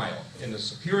filed in the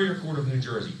Superior Court of New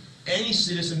Jersey. Any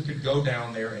citizen could go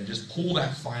down there and just pull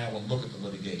that file and look at the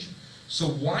litigation. So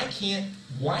why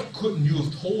couldn't you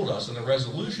have told us in the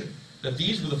resolution that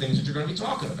these were the things that you're going to be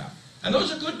talking about? And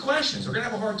those are good questions. We're going to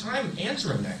have a hard time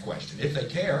answering that question if they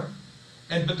care.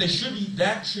 But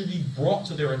that should be brought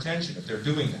to their attention if they're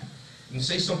doing that. And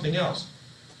say something else.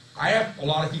 I have a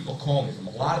lot of people call me from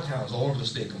a lot of towns all over the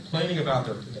state complaining about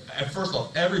first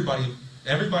off,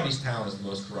 everybody's town is the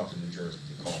most corrupt in New Jersey.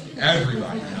 They call me.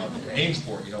 Everybody,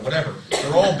 Amesport, whatever.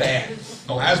 They're all bad.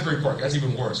 Oh, Asbury Park, that's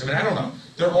even worse. I don't know.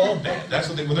 They're all bad. That's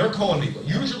what when they're calling me. But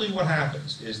usually what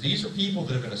happens is these are people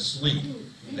that have been asleep.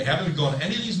 They haven't gone to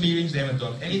any of these meetings. They haven't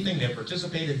done anything. They have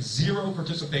participated, 0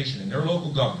 participation in their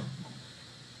local government.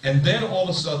 And then all of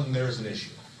a sudden there's an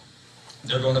issue.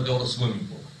 They're going to build a swimming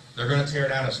pool. They're going to tear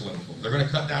down a swimming pool. They're going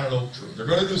to cut down an oak tree. They're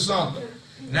going to do something.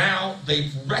 Now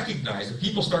they've recognized that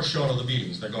people start showing up at the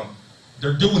meetings.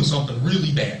 They're doing something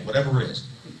really bad, whatever it is.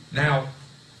 Now,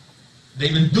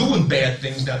 they've been doing bad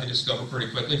things that they discover pretty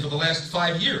quickly for the last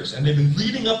 5 years. And they've been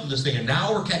leading up to this thing, and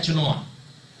now we're catching on.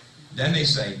 Then they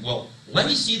say, well, let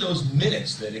me see those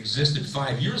minutes that existed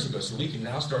 5 years ago so we can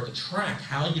now start to track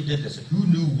how you did this and who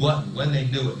knew what and when they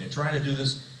knew it. And they're trying to do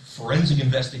this forensic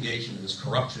investigation of this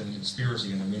corruption and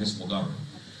conspiracy in the municipal government.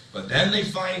 But then they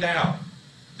find out,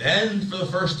 then for the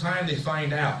first time they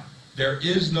find out, there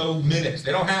is no minutes.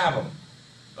 They don't have them.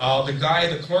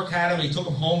 The clerk had him, he took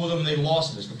him home with him, and they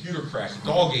lost him. His computer crashed, the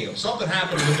dog ate him. Something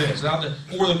happened to the minutes.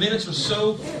 Or the minutes are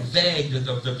so vague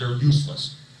that they're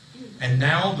useless. And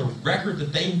now the record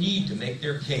that they need to make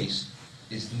their case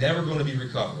is never going to be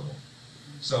recoverable.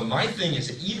 So my thing is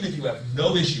that even if you have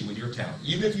no issue with your town,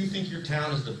 even if you think your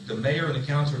town is the mayor and the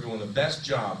council are doing the best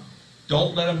job,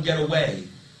 don't let them get away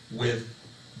with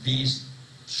these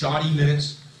shoddy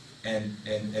minutes and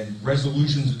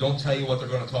resolutions that don't tell you what they're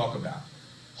going to talk about.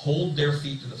 Hold their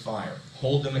feet to the fire.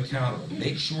 Hold them accountable.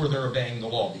 Make sure they're obeying the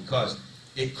law, because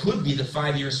it could be that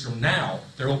 5 years from now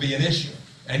there will be an issue,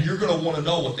 and you're going to want to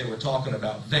know what they were talking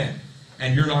about then,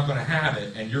 and you're not going to have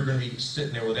it, and you're going to be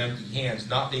sitting there with empty hands,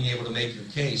 not being able to make your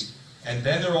case, and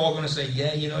then they're all going to say,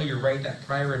 yeah, you know, you're right, that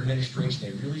prior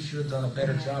administration, they really should have done a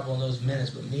better job on those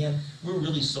minutes, but man, we're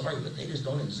really sorry, but they just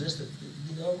don't exist,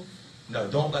 you know? No,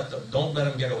 don't let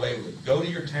them get away with it. Go to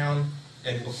your town.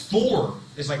 And before,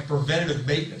 it's like preventative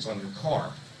maintenance on your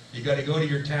car. You got to go to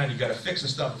your town, you got to fix the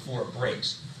stuff before it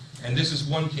breaks. And this is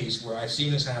one case where I've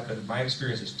seen this happen. My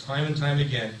experience is time and time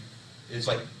again. It's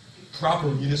like proper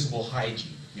municipal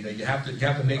hygiene. You know, you have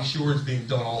to make sure it's being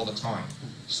done all the time.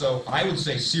 So I would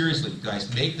say seriously,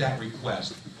 guys, make that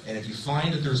request. And if you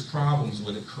find that there's problems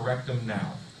with it, correct them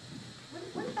now.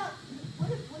 What are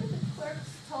the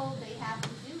clerks told they have to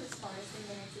do as far as the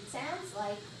minutes? It sounds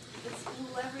like it's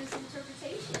whoever's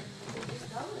interpretation. They just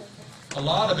go with it. A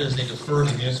lot of it is they defer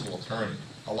to the municipal attorney.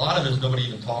 A lot of it is nobody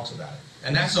even talks about it.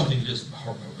 And that's something that just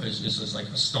is like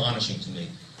astonishing to me,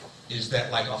 is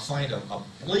that like I'll find a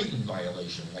blatant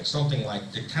violation, like something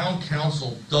like the town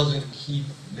council doesn't keep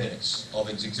minutes of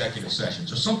its executive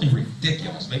sessions, or something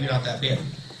ridiculous, maybe not that bad.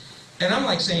 And I'm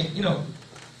like saying, you know,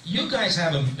 you guys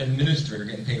have an administrator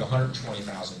getting paid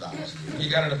 $120,000. You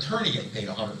got an attorney getting paid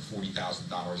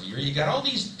 $140,000 a year. You got all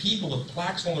these people with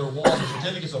plaques on their walls and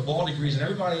certificates of law degrees and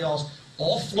everybody else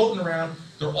all floating around.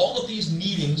 They're all at these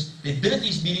meetings. They've been at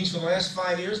these meetings for the last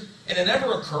 5 years, and it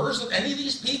never occurs with any of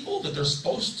these people that they're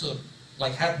supposed to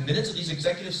like have minutes of these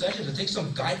executive sessions. It takes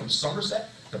some guy from Somerset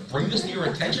to bring this to your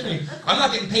attention. I mean, I'm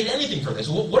not getting paid anything for this.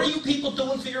 What are you people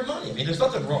doing for your money? I mean, there's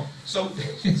nothing wrong. So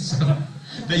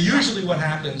usually what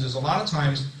happens is a lot of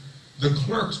times the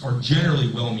clerks are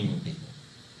generally well-meaning people.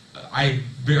 I've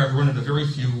run into very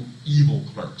few evil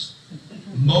clerks.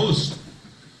 Most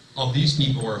of these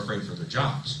people are afraid for their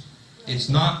jobs. It's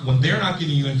not, when they're not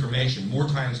giving you information, more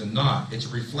times than not, it's a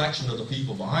reflection of the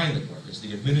people behind the clerk. It's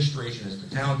the administration, it's the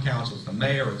town council, it's the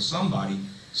mayor, it's somebody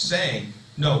saying,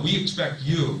 no, we expect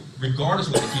you, regardless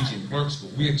of what they teach you in clerk school,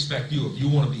 we expect you, if you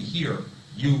want to be here,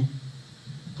 you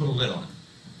put a lid on it.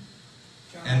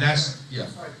 John, And that's, yeah.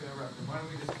 Sorry to interrupt, but why don't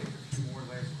we just take a few more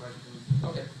last questions?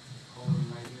 Okay. Call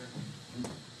them right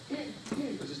here.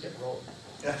 We'll just get rolling.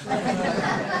 Yeah,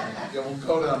 we'll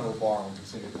go down to a bar and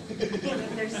continue.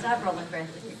 There's several in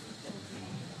parentheses.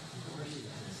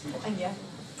 Yeah.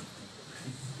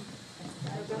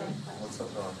 What's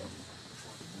up, Don?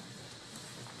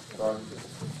 Don? You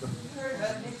heard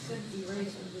about Nixon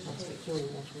erasing the tape.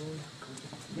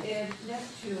 In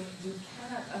Neptune, you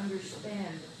cannot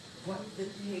understand what the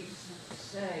tapes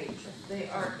say. They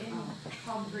are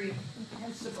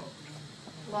incomprehensible.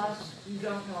 Plus, you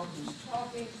don't know who's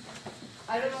talking.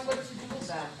 I don't know what to do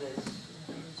about this.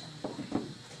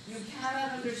 You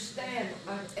cannot understand.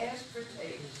 I've asked for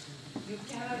tapes. You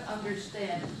cannot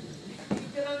understand. You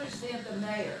can understand the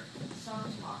mayor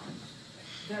sometimes,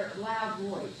 their loud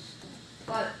voice,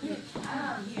 but you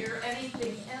cannot hear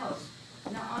anything else.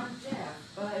 Now, I'm deaf,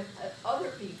 but I've had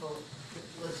other people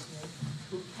listening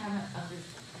who cannot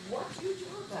understand. What do you do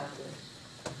about this?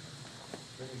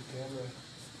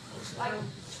 Like,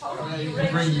 totally You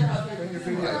can bring you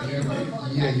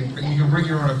can bring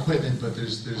your own equipment, but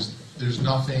there's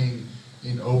nothing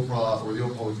in Oprah or the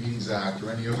Open Public Meetings Act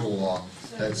or any other law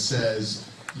that says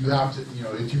you have to, you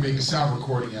know, if you make a sound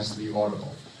recording, it has to be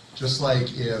audible. Just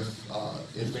like if a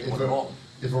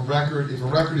record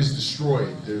is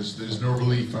destroyed, there's no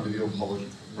relief under the Open Public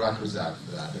Records Act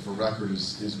for that. If a record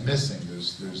is missing,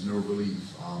 there's no relief.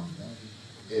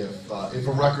 If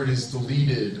a record is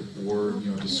deleted or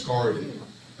discarded,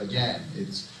 again,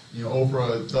 it's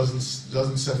Oprah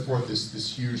doesn't set forth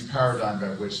this huge paradigm by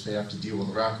which they have to deal with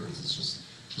records. It's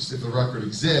just if the record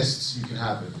exists, you can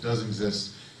have it. If it doesn't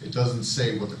exist, it doesn't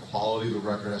say what the quality of the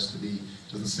record has to be.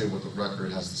 It doesn't say what the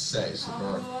record has to say. So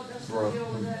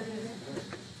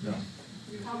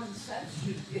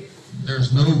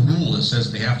There's no rule that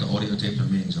says they have to audio tape their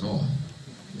meetings at all.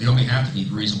 They only have to be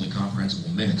reasonably comprehensible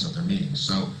minutes of their meetings.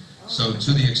 So So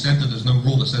to the extent that there's no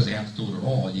rule that says they have to do it at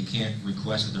all, you can't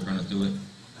request that they're going to do it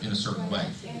in a certain way.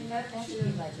 And that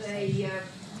they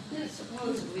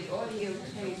supposedly audio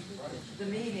tape the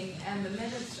meeting, and the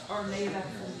minutes are made up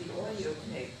from the audio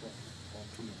tape.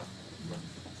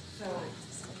 So,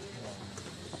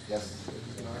 Yes.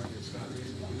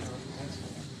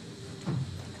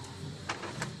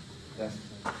 Yes.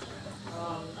 I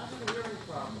have a hearing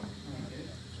problem. I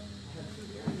have 2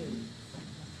 hearing aids.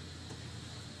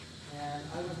 And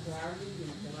I went to our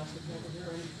meeting and I could never hear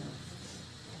anything.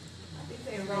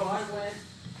 So I went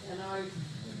and I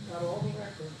got all the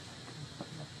records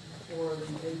for the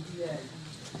ADA.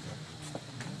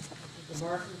 The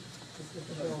market, the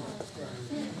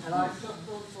facility. And I took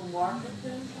them from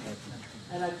Washington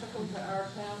and I took them to our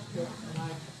township and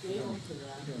I gave them to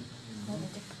them.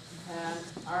 And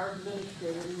our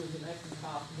administrator, who was an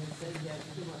ex-cop, had said he had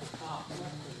too much cop left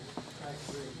in it. I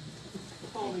agree. He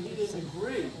told me he didn't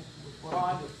agree with what I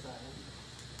was saying.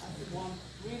 I said, well, I'm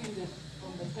reading this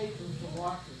from the papers from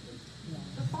Washington.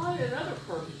 To find another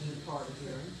person in charge of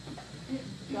hearing,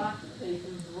 got the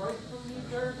papers right from New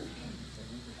Jersey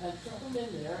and took them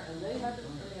in there, and they had to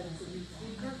put these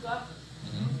speakers up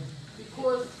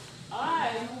because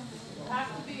I have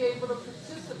to be able to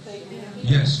participate in the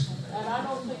meeting. Yes. And I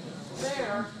don't think it's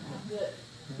fair that,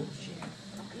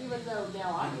 even though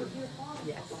now I could hear fine,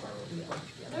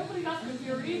 nobody else could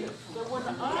hear either. So when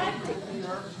I could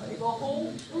hear, the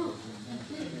whole group.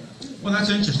 Well, that's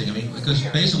interesting. I mean, because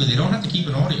basically they don't have to keep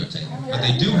an audio tape, but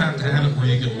they do have to have it where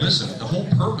you can listen. The whole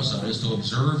purpose of it is to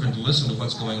observe and to listen to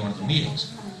what's going on at the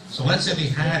meetings. So let's say they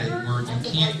had it where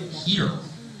you can't hear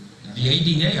the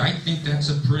ADA. I think that's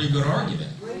a pretty good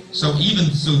argument. So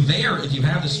there, if you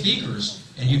have the speakers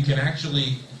and you can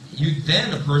actually,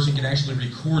 then a person can actually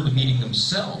record the meeting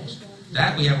themselves.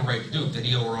 That we have a right to do,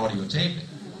 video or audio taping.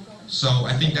 So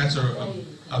I think that's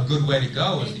a good way to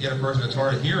go, is to get a person that's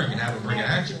hard of hearing and have them bring an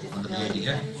action under the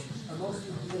ADA.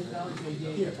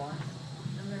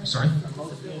 Sorry?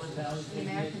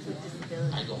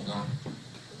 I don't know.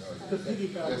 To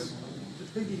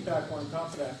piggyback on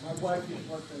top of that, my wife used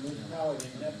to work for a municipality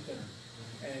in Neptune,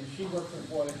 and she worked for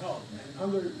Board of Health. And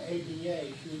under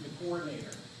ADA, she was the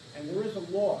coordinator. And there is a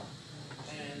law,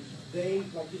 and they,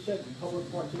 like you said, in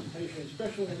public participation,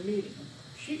 especially in a meeting,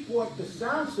 she bought the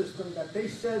sound system that they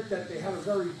said that they had a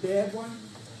very bad one,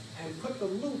 and put the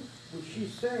loop, which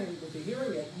she's saying with the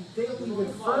hearing aid, they don't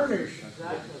even furnish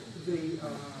the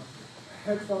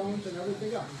headphones and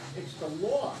everything else. It's the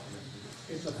law.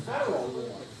 It's a federal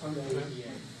law under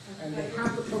ADA, and they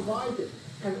have to provide it.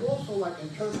 And also like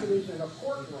interpreters in a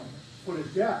courtroom for the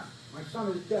deaf. My son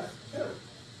is deaf too,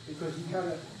 because he had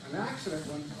an accident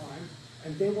one time,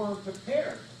 and they weren't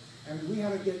prepared. And we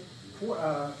had to get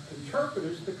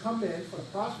interpreters to come in for the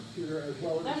prosecutor as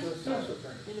well as the assessor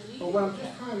attorney. But what I'm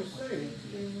just trying to say,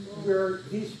 where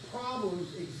these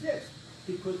problems exist,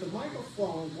 because the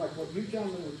microphones, like what you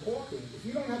gentlemen were talking, if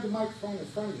you don't have the microphone in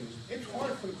front of you, it's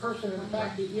hard for the person in the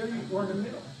back to hear you or in the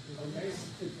middle, okay?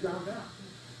 It's drowned out.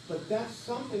 But that's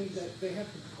something that they have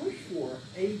to push for,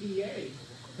 ADA,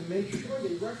 to make sure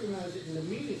they recognize it in the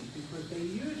meetings, because they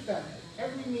use that at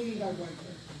every meeting I went to.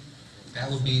 That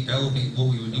would be what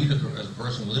we would need as a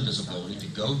person with a disability to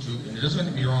go to, and it doesn't have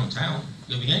to be your own town.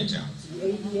 It could be any town. The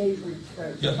ADA,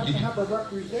 they have to have a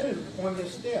representative on their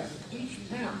staff, each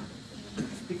town,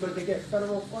 because they get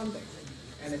federal funding,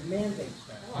 and it mandates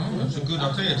that. Oh, that's a good,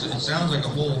 I'll tell you, it sounds like a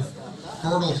whole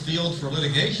fertile field for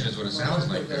litigation is what it sounds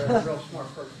like. They're a real smart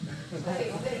person.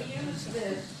 they use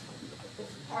this as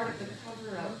part of the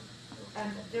cover-up,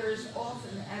 and there is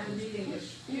often at a meeting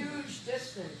this huge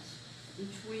distance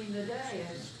between the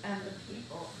dais and the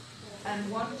people.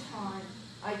 And one time,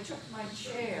 I took my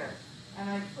chair and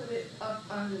I put it up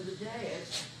under the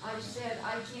dais. I said,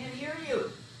 I can't hear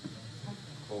you.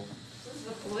 This is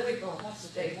a political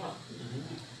statement.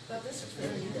 But this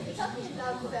is talking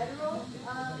about federal,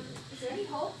 is there any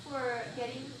hope for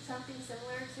getting something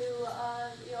similar to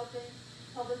the Open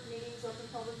Public Meetings, Open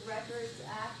Public Records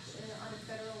Act on a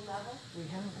federal level? We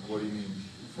have. What do you mean?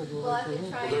 Well, I've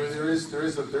been trying. There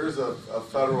is a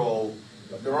federal.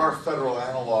 There are federal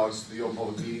analogs to the Open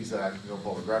Public Meetings Act and the Open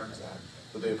Public Records Act,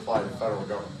 but they apply to federal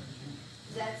government.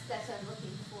 That's what I'm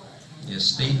looking for. Yeah,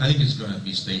 state. I think it's going to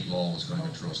be state law that's going to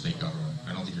control state government.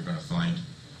 I don't think you're going to find,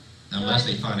 unless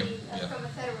they find it. Yeah. From a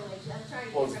federal agency. I'm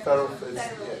trying to Well, get it's federal.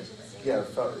 federal agency. Yeah,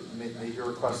 make your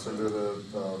request under the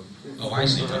Oh, I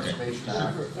see. Okay. Information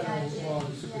Act.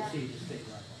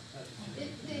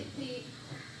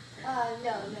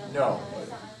 No, No. that's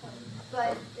not my point.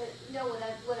 But, no,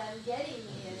 what I'm getting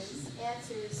is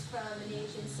answers from an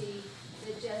agency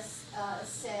that just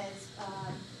says,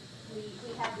 we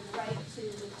have the right to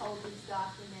withhold these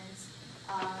documents.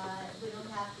 We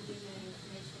don't have to give you any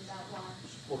information about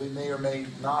lunch. Well, they may or may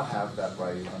not have that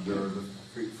right under the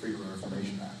Freedom of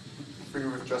Information Act.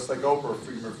 Just like Oprah,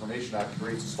 Freedom of Information Act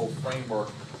creates this whole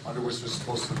framework under which they're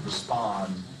supposed to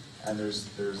respond, and there's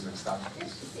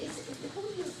exceptions. Who do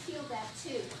you appeal that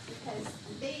to? Because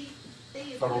they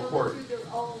Federal appeal court. it through their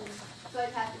own, so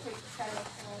I'd have to take the federal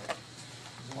court.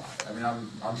 I mean,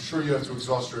 I'm sure you have to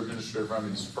exhaust your administrative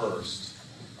remedies first.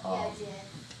 Yeah, I did.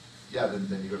 Yeah,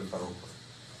 then you go to federal court.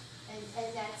 And is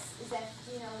that,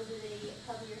 do you know, do they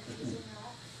cover your fees or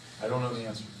not? I don't know the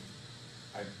answer.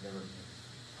 I've never.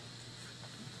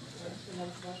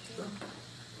 Another question?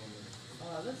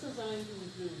 This has anything to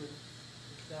do with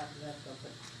exactly that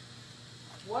subject.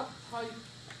 What type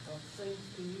of things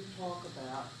can you talk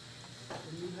about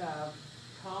when you have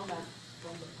comments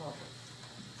from the public?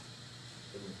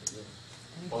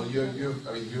 Well, when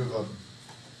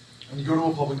you go to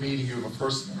a public meeting, you have a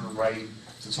First Amendment right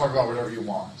to talk about whatever you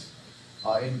want.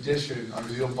 In addition,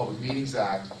 under the Open Public Meetings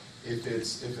Act, if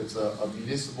it's a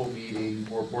municipal meeting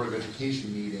or a Board of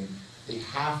Education meeting, they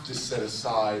have to set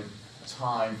aside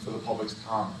time for the public's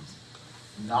comments.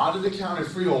 Not at a county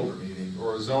freeholder meeting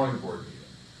or a zoning board meeting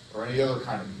or any other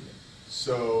kind of meeting.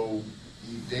 So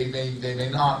they may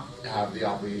not have the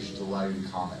obligation to allow you to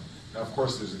comment. Now, of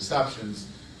course, there's exceptions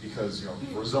because,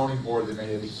 for a zoning board, they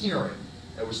may have a hearing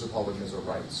at which the public has a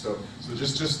right. So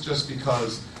just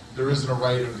because there isn't a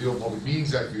right under the Open Public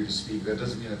Meetings Act for you to speak, that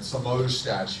doesn't mean that some other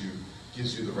statute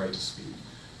gives you the right to speak.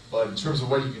 But in terms of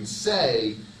what you can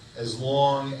say, as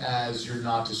long as you're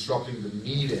not disrupting the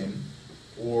meeting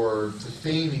or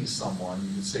defaming someone,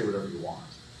 you can say whatever you want.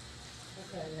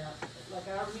 Okay, yeah. Like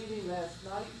our meeting last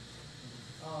night,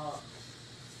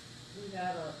 we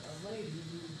had a lady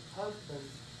whose husband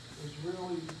was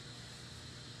really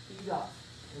beat up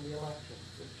in the election.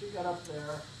 So she got up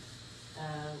there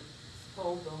and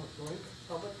told them during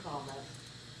public comment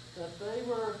that they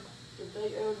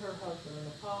owed her husband an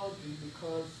apology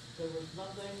because there was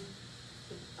nothing,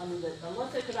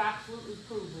 unless they could absolutely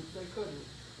prove, which they couldn't,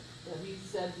 that he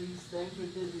said these things or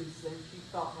did these things, she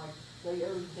felt like they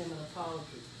owed him an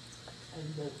apology. And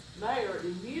the mayor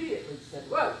immediately said,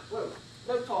 whoa,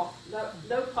 no talk,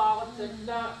 no politics,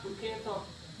 no, we can't talk.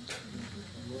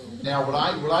 Now, what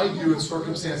I do in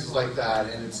circumstances like that,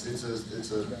 and it's a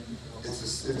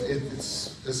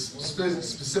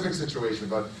specific situation,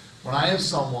 but when I have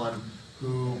someone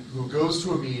who goes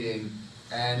to a meeting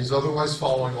and is otherwise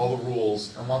following all the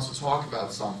rules and wants to talk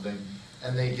about something,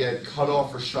 and they get cut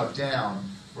off or shut down,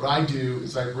 what I do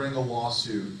is I bring a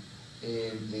lawsuit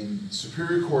in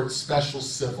Superior Court Special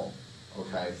Civil,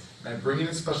 okay? And I bring it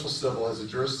in Special Civil as a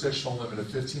jurisdictional limit of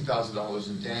 $15,000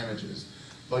 in damages.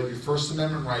 But your First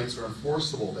Amendment rights are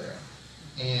enforceable there.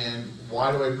 And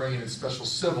why do I bring it in Special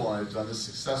Civil? And I've done this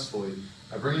successfully.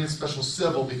 I bring it in Special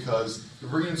Civil because you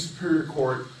bring it in Superior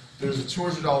Court, there's a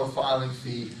 $200 filing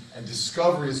fee, and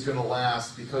discovery is going to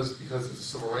last, because it's a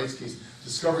civil rights case,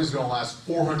 discovery is going to last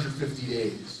 450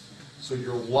 days. So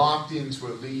you're locked into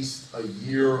at least a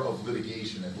year of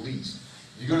litigation, at least.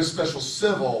 If you go to Special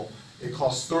Civil, it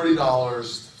costs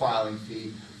 $30 filing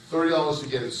fee, $30 to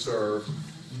get it served.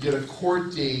 You get a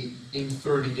court date in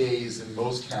 30 days in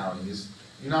most counties.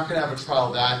 You're not going to have a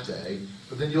trial that day,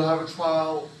 but then you'll have a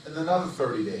trial in another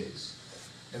 30 days.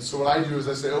 And so what I do is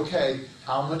I say, okay,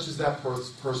 how much is that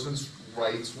person's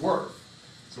rights worth?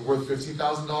 Is it worth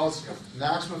 $15,000?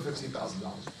 Maximum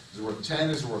 $15,000. Is it worth 10?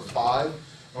 Is it worth 5? And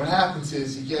what happens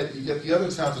is you get the other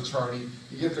town's attorney,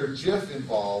 you get their JIF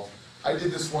involved. I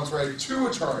did this once where I had 2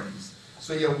 attorneys.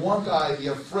 So you have one guy, you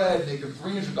have Fred making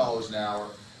 $300 an hour,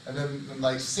 and then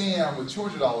like Sam with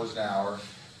 $200 an hour,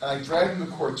 and I dragged them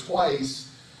to court twice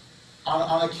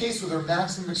on a case where their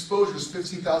maximum exposure is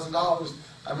 $15,000.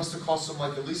 I must have cost them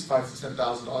like at least $5,000 to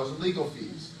 $10,000 in legal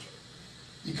fees,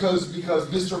 because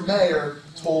Mr. Mayor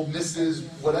told Mrs.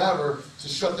 Whatever to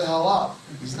shut the hell up.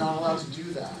 He's not allowed to do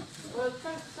that. Well, it's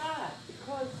so sad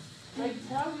because they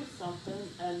tell you something,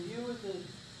 and you as a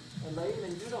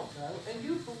layman, you don't know, and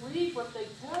you believe what they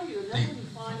tell you, and then when you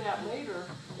find out later,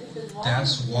 it's been wrong.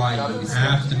 That's why you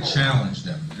have to challenge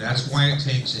them. That's why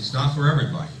it's not for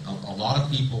everybody. A lot of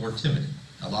people are timid.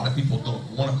 A lot of people don't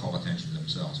want to call attention to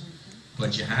themselves.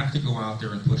 But you have to go out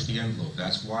there and push the envelope.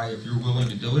 That's why if you're willing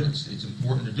to do it, it's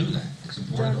important to do that. It's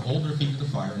important to hold their feet to the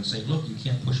fire and say, look, you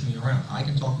can't push me around. I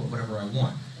can talk about whatever I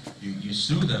want. You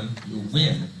sue them, you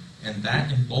win, and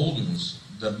that emboldens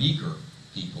the meeker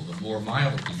people, the more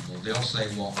mild people. They'll say,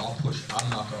 well, I'm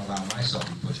not going to allow myself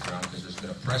to be pushed around because there's been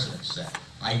a precedent set.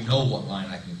 I know what line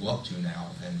I can go up to now,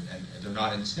 and they're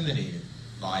not intimidated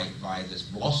by this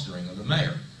blustering of the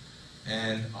mayor.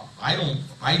 And I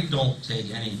don't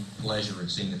take any pleasure in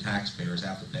seeing the taxpayers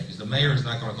have to pay, because the mayor is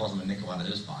not going to cost them a nickel out of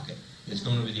his pocket. It's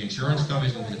going to be the insurance company,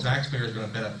 it's going to be the taxpayers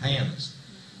going to end up paying this.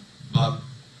 But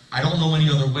I don't know any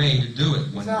other way to do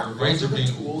it when your rights are being.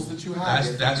 Tools that you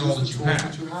have. That's all that you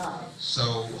have.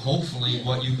 So hopefully,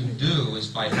 what you can do is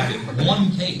by having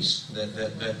one case and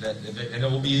it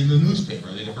will be in the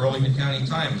newspaper, the Burlington County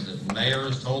Times, that the mayor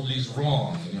is told he's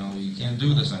wrong. You can't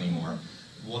do this anymore.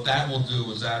 What that will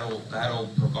do is that'll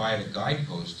provide a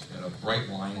guidepost and a bright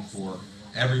line for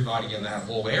everybody in that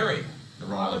whole area. I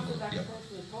was the next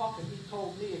person to talk, and he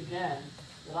told me again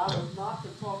that I was not to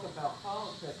talk about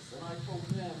politics, and I told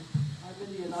him, I'm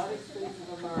in the United States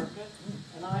of America,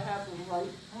 and I have the right to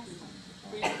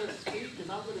freedom of speech,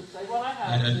 and I'm going to say what I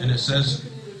have. And it says, you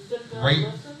can either sit there right,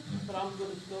 and listen, but I'm going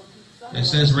to still keep saying it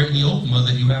says right in the OPMA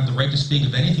that you have the right to speak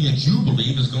of anything that you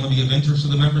believe is going to be of interest to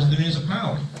the members of the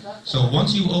municipality. So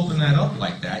once you open that up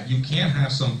like that, you can't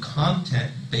have some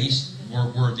content-based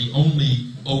where the only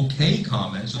okay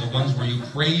comments are the ones where you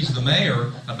praise the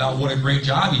mayor about what a great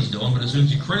job he's doing, but as soon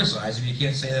as you criticize him, you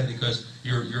can't say that because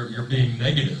you're being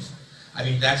negative. I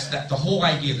mean, that's the whole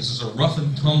idea. This is a rough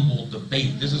and tumble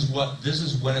debate. This is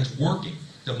when it's working.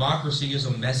 Democracy is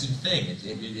a messy thing.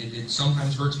 It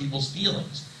sometimes hurts people's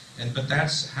feelings, but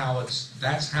that's how it's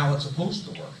supposed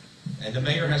to work. And the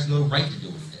mayor has no right to do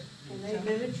what he did. Can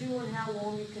they limit you on how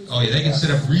long you can? Oh yeah, they can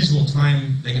set up reasonable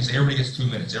time. They can say everybody gets 2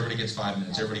 minutes, everybody gets 5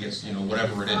 minutes, everybody gets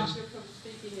whatever it is. Stop you from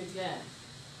speaking again.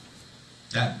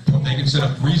 They can set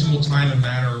up reasonable time and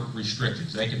manner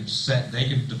restrictions. They can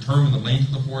determine the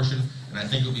length of the portion, and I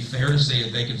think it would be fair to say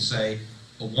that they can say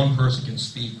one person can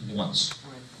speak once.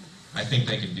 I think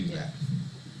they can do that.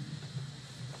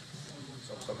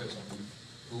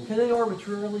 Can they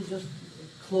arbitrarily just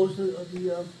close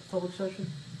the public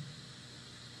session?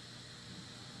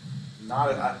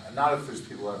 Not if there's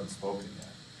people who haven't spoken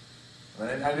yet.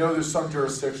 And I know there's some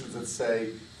jurisdictions that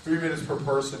say 3 minutes per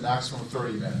person, maximum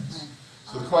 30 minutes.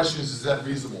 So the question is that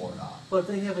reasonable or not? But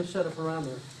they haven't set a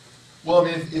parameter. Well,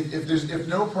 I mean, if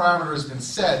no parameter has been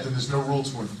set, then there's no rule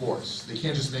to enforce. They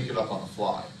can't just make it up on the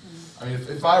fly. I mean,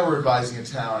 if I were advising a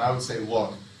town, I would say,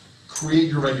 look, create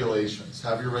your regulations.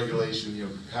 Have your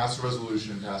regulation, pass a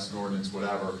resolution, pass an ordinance,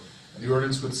 whatever. And the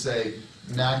ordinance would say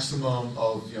maximum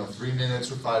of 3 minutes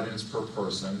or 5 minutes per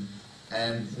person,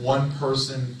 and 1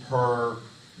 person per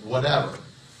whatever.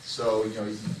 So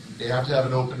they have to have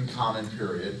an open comment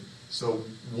period. So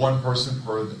 1 person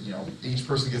per, each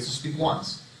person gets to speak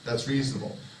once. That's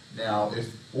reasonable. Now,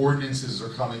 if ordinances are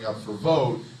coming up for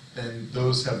vote, then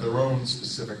those have their own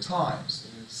specific times.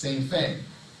 Same thing,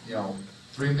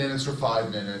 3 minutes or 5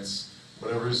 minutes,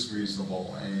 whatever is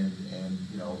reasonable, and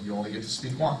you only get to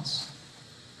speak once.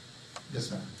 Yes,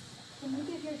 ma'am. Can you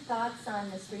give your thoughts on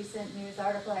this recent news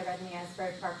article I read in the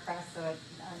Asbury Park Press, so it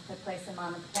took place in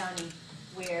Monmouth County,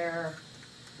 where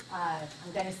I'm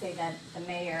going to say that the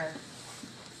mayor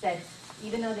said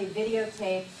even though they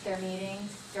videotape their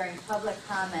meetings, during public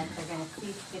comment, they're going to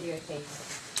cease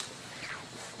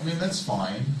videotaping. I mean, that's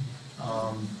fine.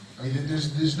 I mean,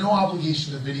 there's no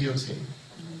obligation to videotape.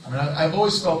 I mean, I've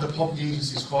always felt that public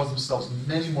agencies cause themselves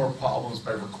many more problems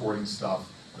by recording stuff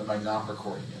than by not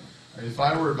recording it. I mean, if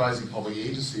I were advising a public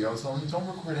agency, I would tell them, don't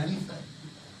record anything.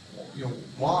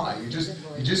 Why? You're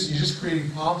just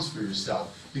creating problems for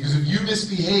yourself. Because if you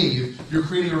misbehave, you're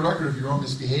creating a record of your own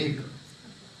misbehavior.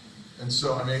 And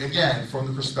so, I mean, again, from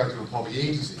the perspective of a public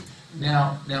agency.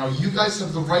 Now, you guys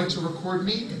have the right to record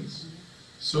meetings.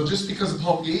 So just because a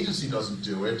public agency doesn't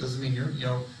do it, doesn't mean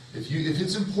if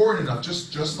it's important enough,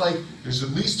 just like there's at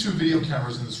least 2 video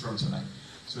cameras in this room tonight.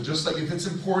 So just like if it's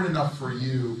important enough for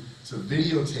you to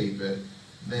videotape it,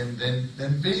 then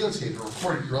videotape it,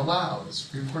 record it. You're allowed. The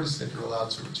Supreme Court has said you're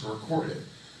allowed to record it.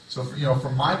 So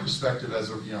from my perspective, as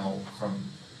from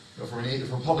a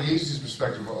public agency's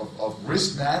perspective of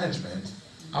risk management,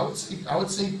 I would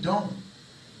say don't.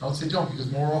 I would say don't,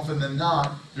 because more often than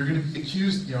not, you're going to be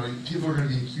accused. People are going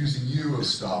to be accusing you of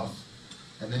stuff,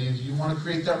 and then you want to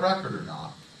create that record or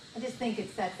not. I just think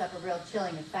it sets up a real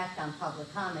chilling effect on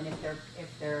public comment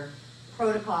if their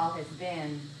protocol has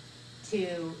been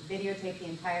to videotape the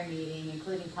entire meeting,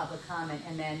 including public comment,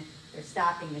 and then they're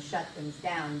stopping to shut things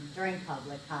down during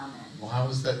public comment. Well, how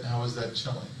is that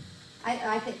chilling?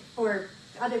 I think for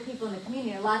other people in the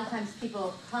community, a lot of times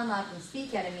people come up and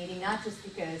speak at a meeting, not just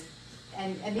because,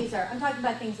 and these are, I'm talking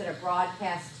about things that are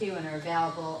broadcast too and are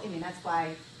available. I mean, that's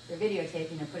why they're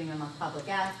videotaping, they're putting them on public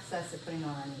access, they're putting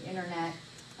them on the internet.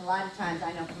 A lot of times,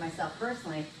 I know for myself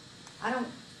personally,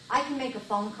 I can make a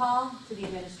phone call to the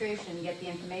administration and get the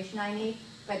information I need,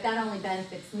 but but that only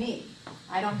benefits me.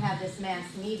 I don't have this mass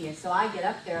media, so I get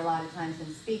up there a lot of times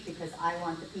and speak because I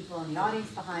want the people in the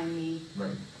audience behind me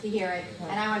Right. to hear it,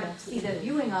 and I want to see the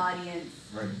viewing audience,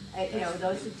 Right.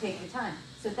 those who take the time.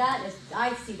 So that is,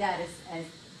 I see that as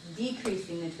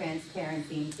decreasing the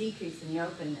transparency and decreasing the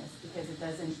openness, because it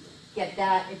doesn't get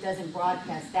that, it doesn't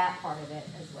broadcast that part of it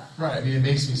as well. Right, I mean, it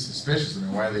makes me suspicious. I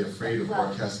mean, why are they afraid of Well,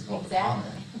 broadcasting public exactly.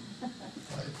 comment?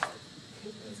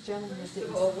 First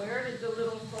of all, where did the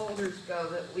little folders go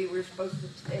that we were supposed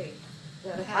to take?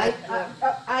 That I, had,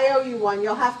 I owe you one,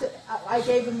 you'll have to, I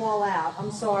gave them all out,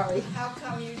 I'm sorry. how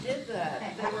come you did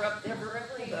that? They were up there for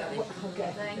everybody.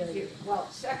 Okay. Thank you. Well,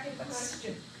 Second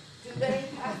question, do they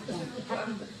have to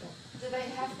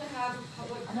have a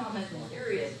public comment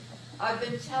period? I've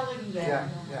been telling them.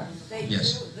 They do,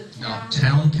 Yes. the Now, town.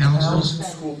 town councils, And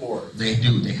school board. they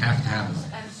do, they have to have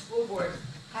them. And school boards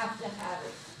have to have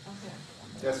it. Okay.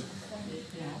 Yes, sir.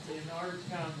 In our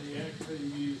town, they actually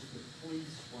used the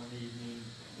police one evening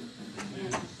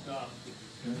to stop the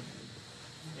discussion.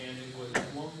 And it was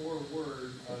one more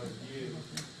word of you,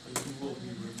 and you will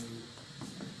be removed.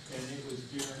 And it was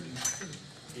during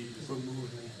a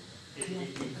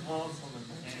compliment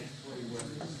actually was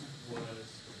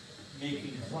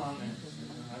making comments,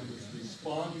 and I was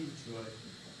responding to it.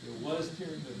 It was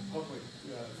during the public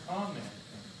comment,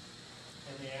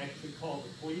 and they actually called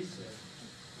the police in.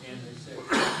 And they said,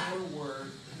 one more word,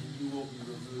 and you will be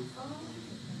removed from the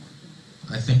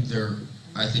meeting.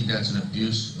 I think that's an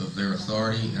abuse of their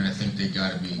authority, and I think they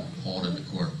gotta be hauled into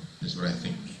court, is what I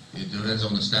think. It depends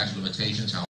on the statute of limitations, how